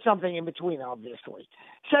 So, or something in between, obviously.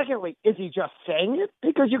 Secondly, is he just saying it?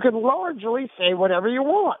 Because you can largely say whatever you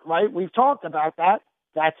want, right? We've talked about that.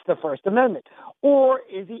 That's the First Amendment. Or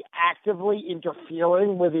is he actively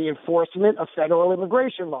interfering with the enforcement of federal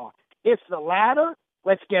immigration law? If the latter,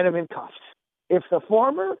 let's get him in cuffs. If the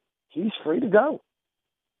former, he's free to go.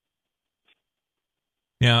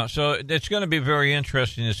 Yeah, so it's going to be very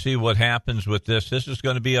interesting to see what happens with this. This is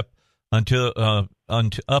going to be up to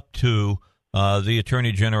the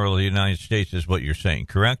Attorney General of the United States, is what you're saying,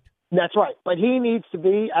 correct? That's right. But he needs to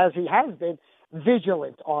be, as he has been,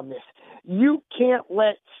 vigilant on this. You can't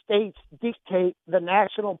let states dictate the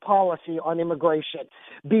national policy on immigration,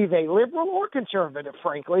 be they liberal or conservative,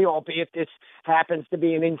 frankly, albeit this happens to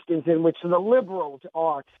be an instance in which the liberals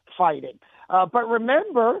are fighting. But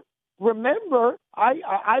remember,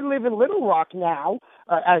 I live in Little Rock now.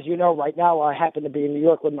 As you know, right now I happen to be in New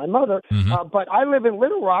York with my mother. But I live in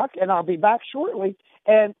Little Rock, and I'll be back shortly.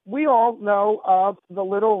 And we all know of the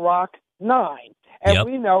Little Rock 9. And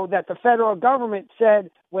we know that the federal government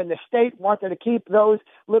said when the state wanted to keep those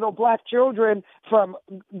little black children from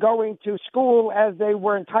going to school as they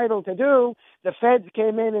were entitled to do, the feds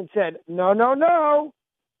came in and said, no,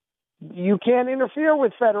 you can't interfere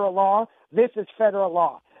with federal law. This is federal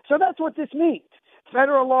law. So that's what this means.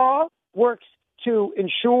 Federal law works to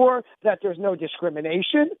ensure that there's no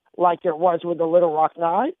discrimination like there was with the Little Rock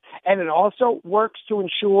 9, and it also works to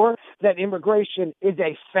ensure that immigration is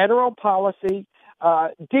a federal policy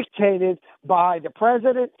dictated by the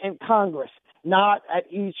president and Congress, not at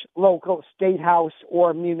each local state house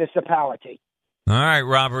or municipality. All right,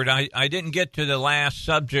 Robert, I didn't get to the last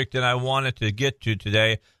subject that I wanted to get to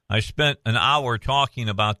today. I spent an hour talking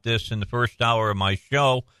about this in the first hour of my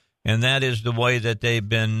show, and that is the way that they've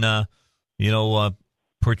been,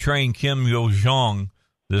 portraying Kim Yo-jong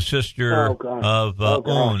the sister of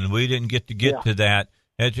Un. We didn't get to that.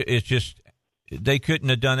 It's just they couldn't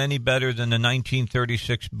have done any better than the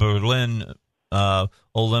 1936 Berlin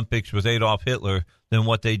Olympics with Adolf Hitler than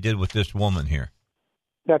what they did with this woman here.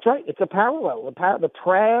 That's right. It's a parallel. The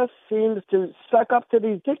press seems to suck up to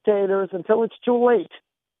these dictators until it's too late.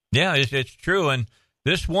 Yeah, it's true. And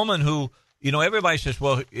this woman who, everybody says,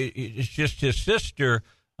 well, it's just his sister.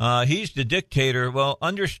 He's the dictator. Well,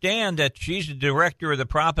 understand that she's the director of the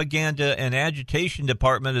propaganda and agitation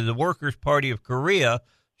department of the Workers' Party of Korea.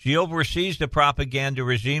 She oversees the propaganda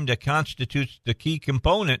regime that constitutes the key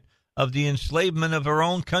component of the enslavement of her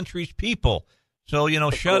own country's people. So,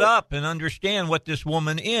 shut up and understand what this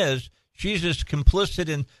woman is. She's as complicit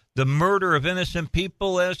in the murder of innocent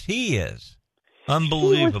people as he is.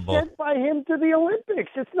 Unbelievable. She was sent by him to the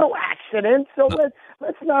Olympics. It's no accident. So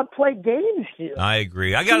let's not play games here. I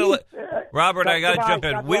agree. Robert, I got to jump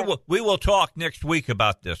in. We will talk next week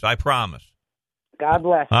about this. I promise. God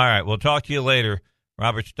bless. All right. We'll talk to you later.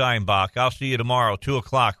 Robert Steinbach. I'll see you tomorrow,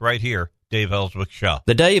 2:00 right here. Dave Elswick Show.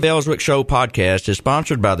 The Dave Elswick Show podcast is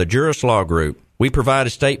sponsored by the Jurist Law Group. We provide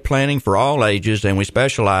estate planning for all ages, and we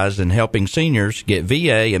specialize in helping seniors get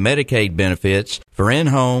VA and Medicaid benefits for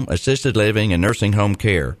in-home, assisted living, and nursing home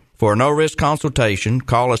care. For a no-risk consultation,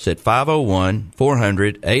 call us at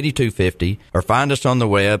 501-400-8250 or find us on the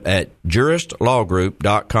web at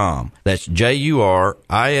juristlawgroup.com. That's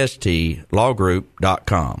JURIST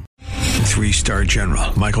lawgroup.com. 3-star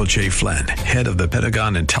General Michael J. Flynn, head of the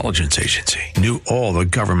Pentagon Intelligence Agency, knew all the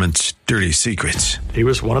government's dirty secrets. He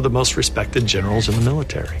was one of the most respected generals in the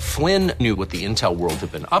military. Flynn knew what the intel world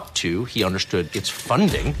had been up to. He understood its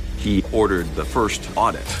funding. He ordered the first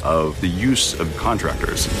audit of the use of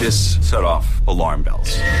contractors. This set off alarm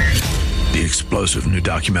bells. The explosive new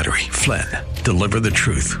documentary, Flynn, Deliver the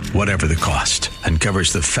Truth, Whatever the Cost,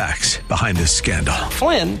 uncovers the facts behind this scandal.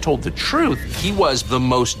 Flynn told the truth. He was the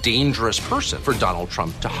most dangerous person for Donald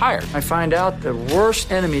Trump to hire. I find out the worst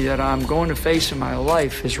enemy that I'm going to face in my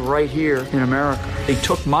life is right here in America. They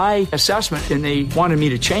took my assessment and they wanted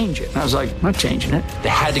me to change it. And I was like, I'm not changing it. They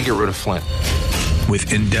had to get rid of Flynn.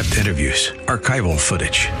 With in-depth interviews, archival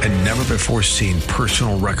footage, and never-before-seen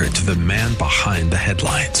personal records of the man behind the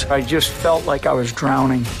headlines. I just felt like I was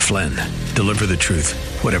drowning. Flynn, Deliver the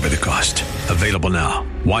Truth, Whatever the Cost. Available now.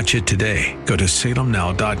 Watch it today. Go to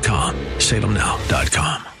salemnow.com.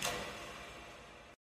 salemnow.com.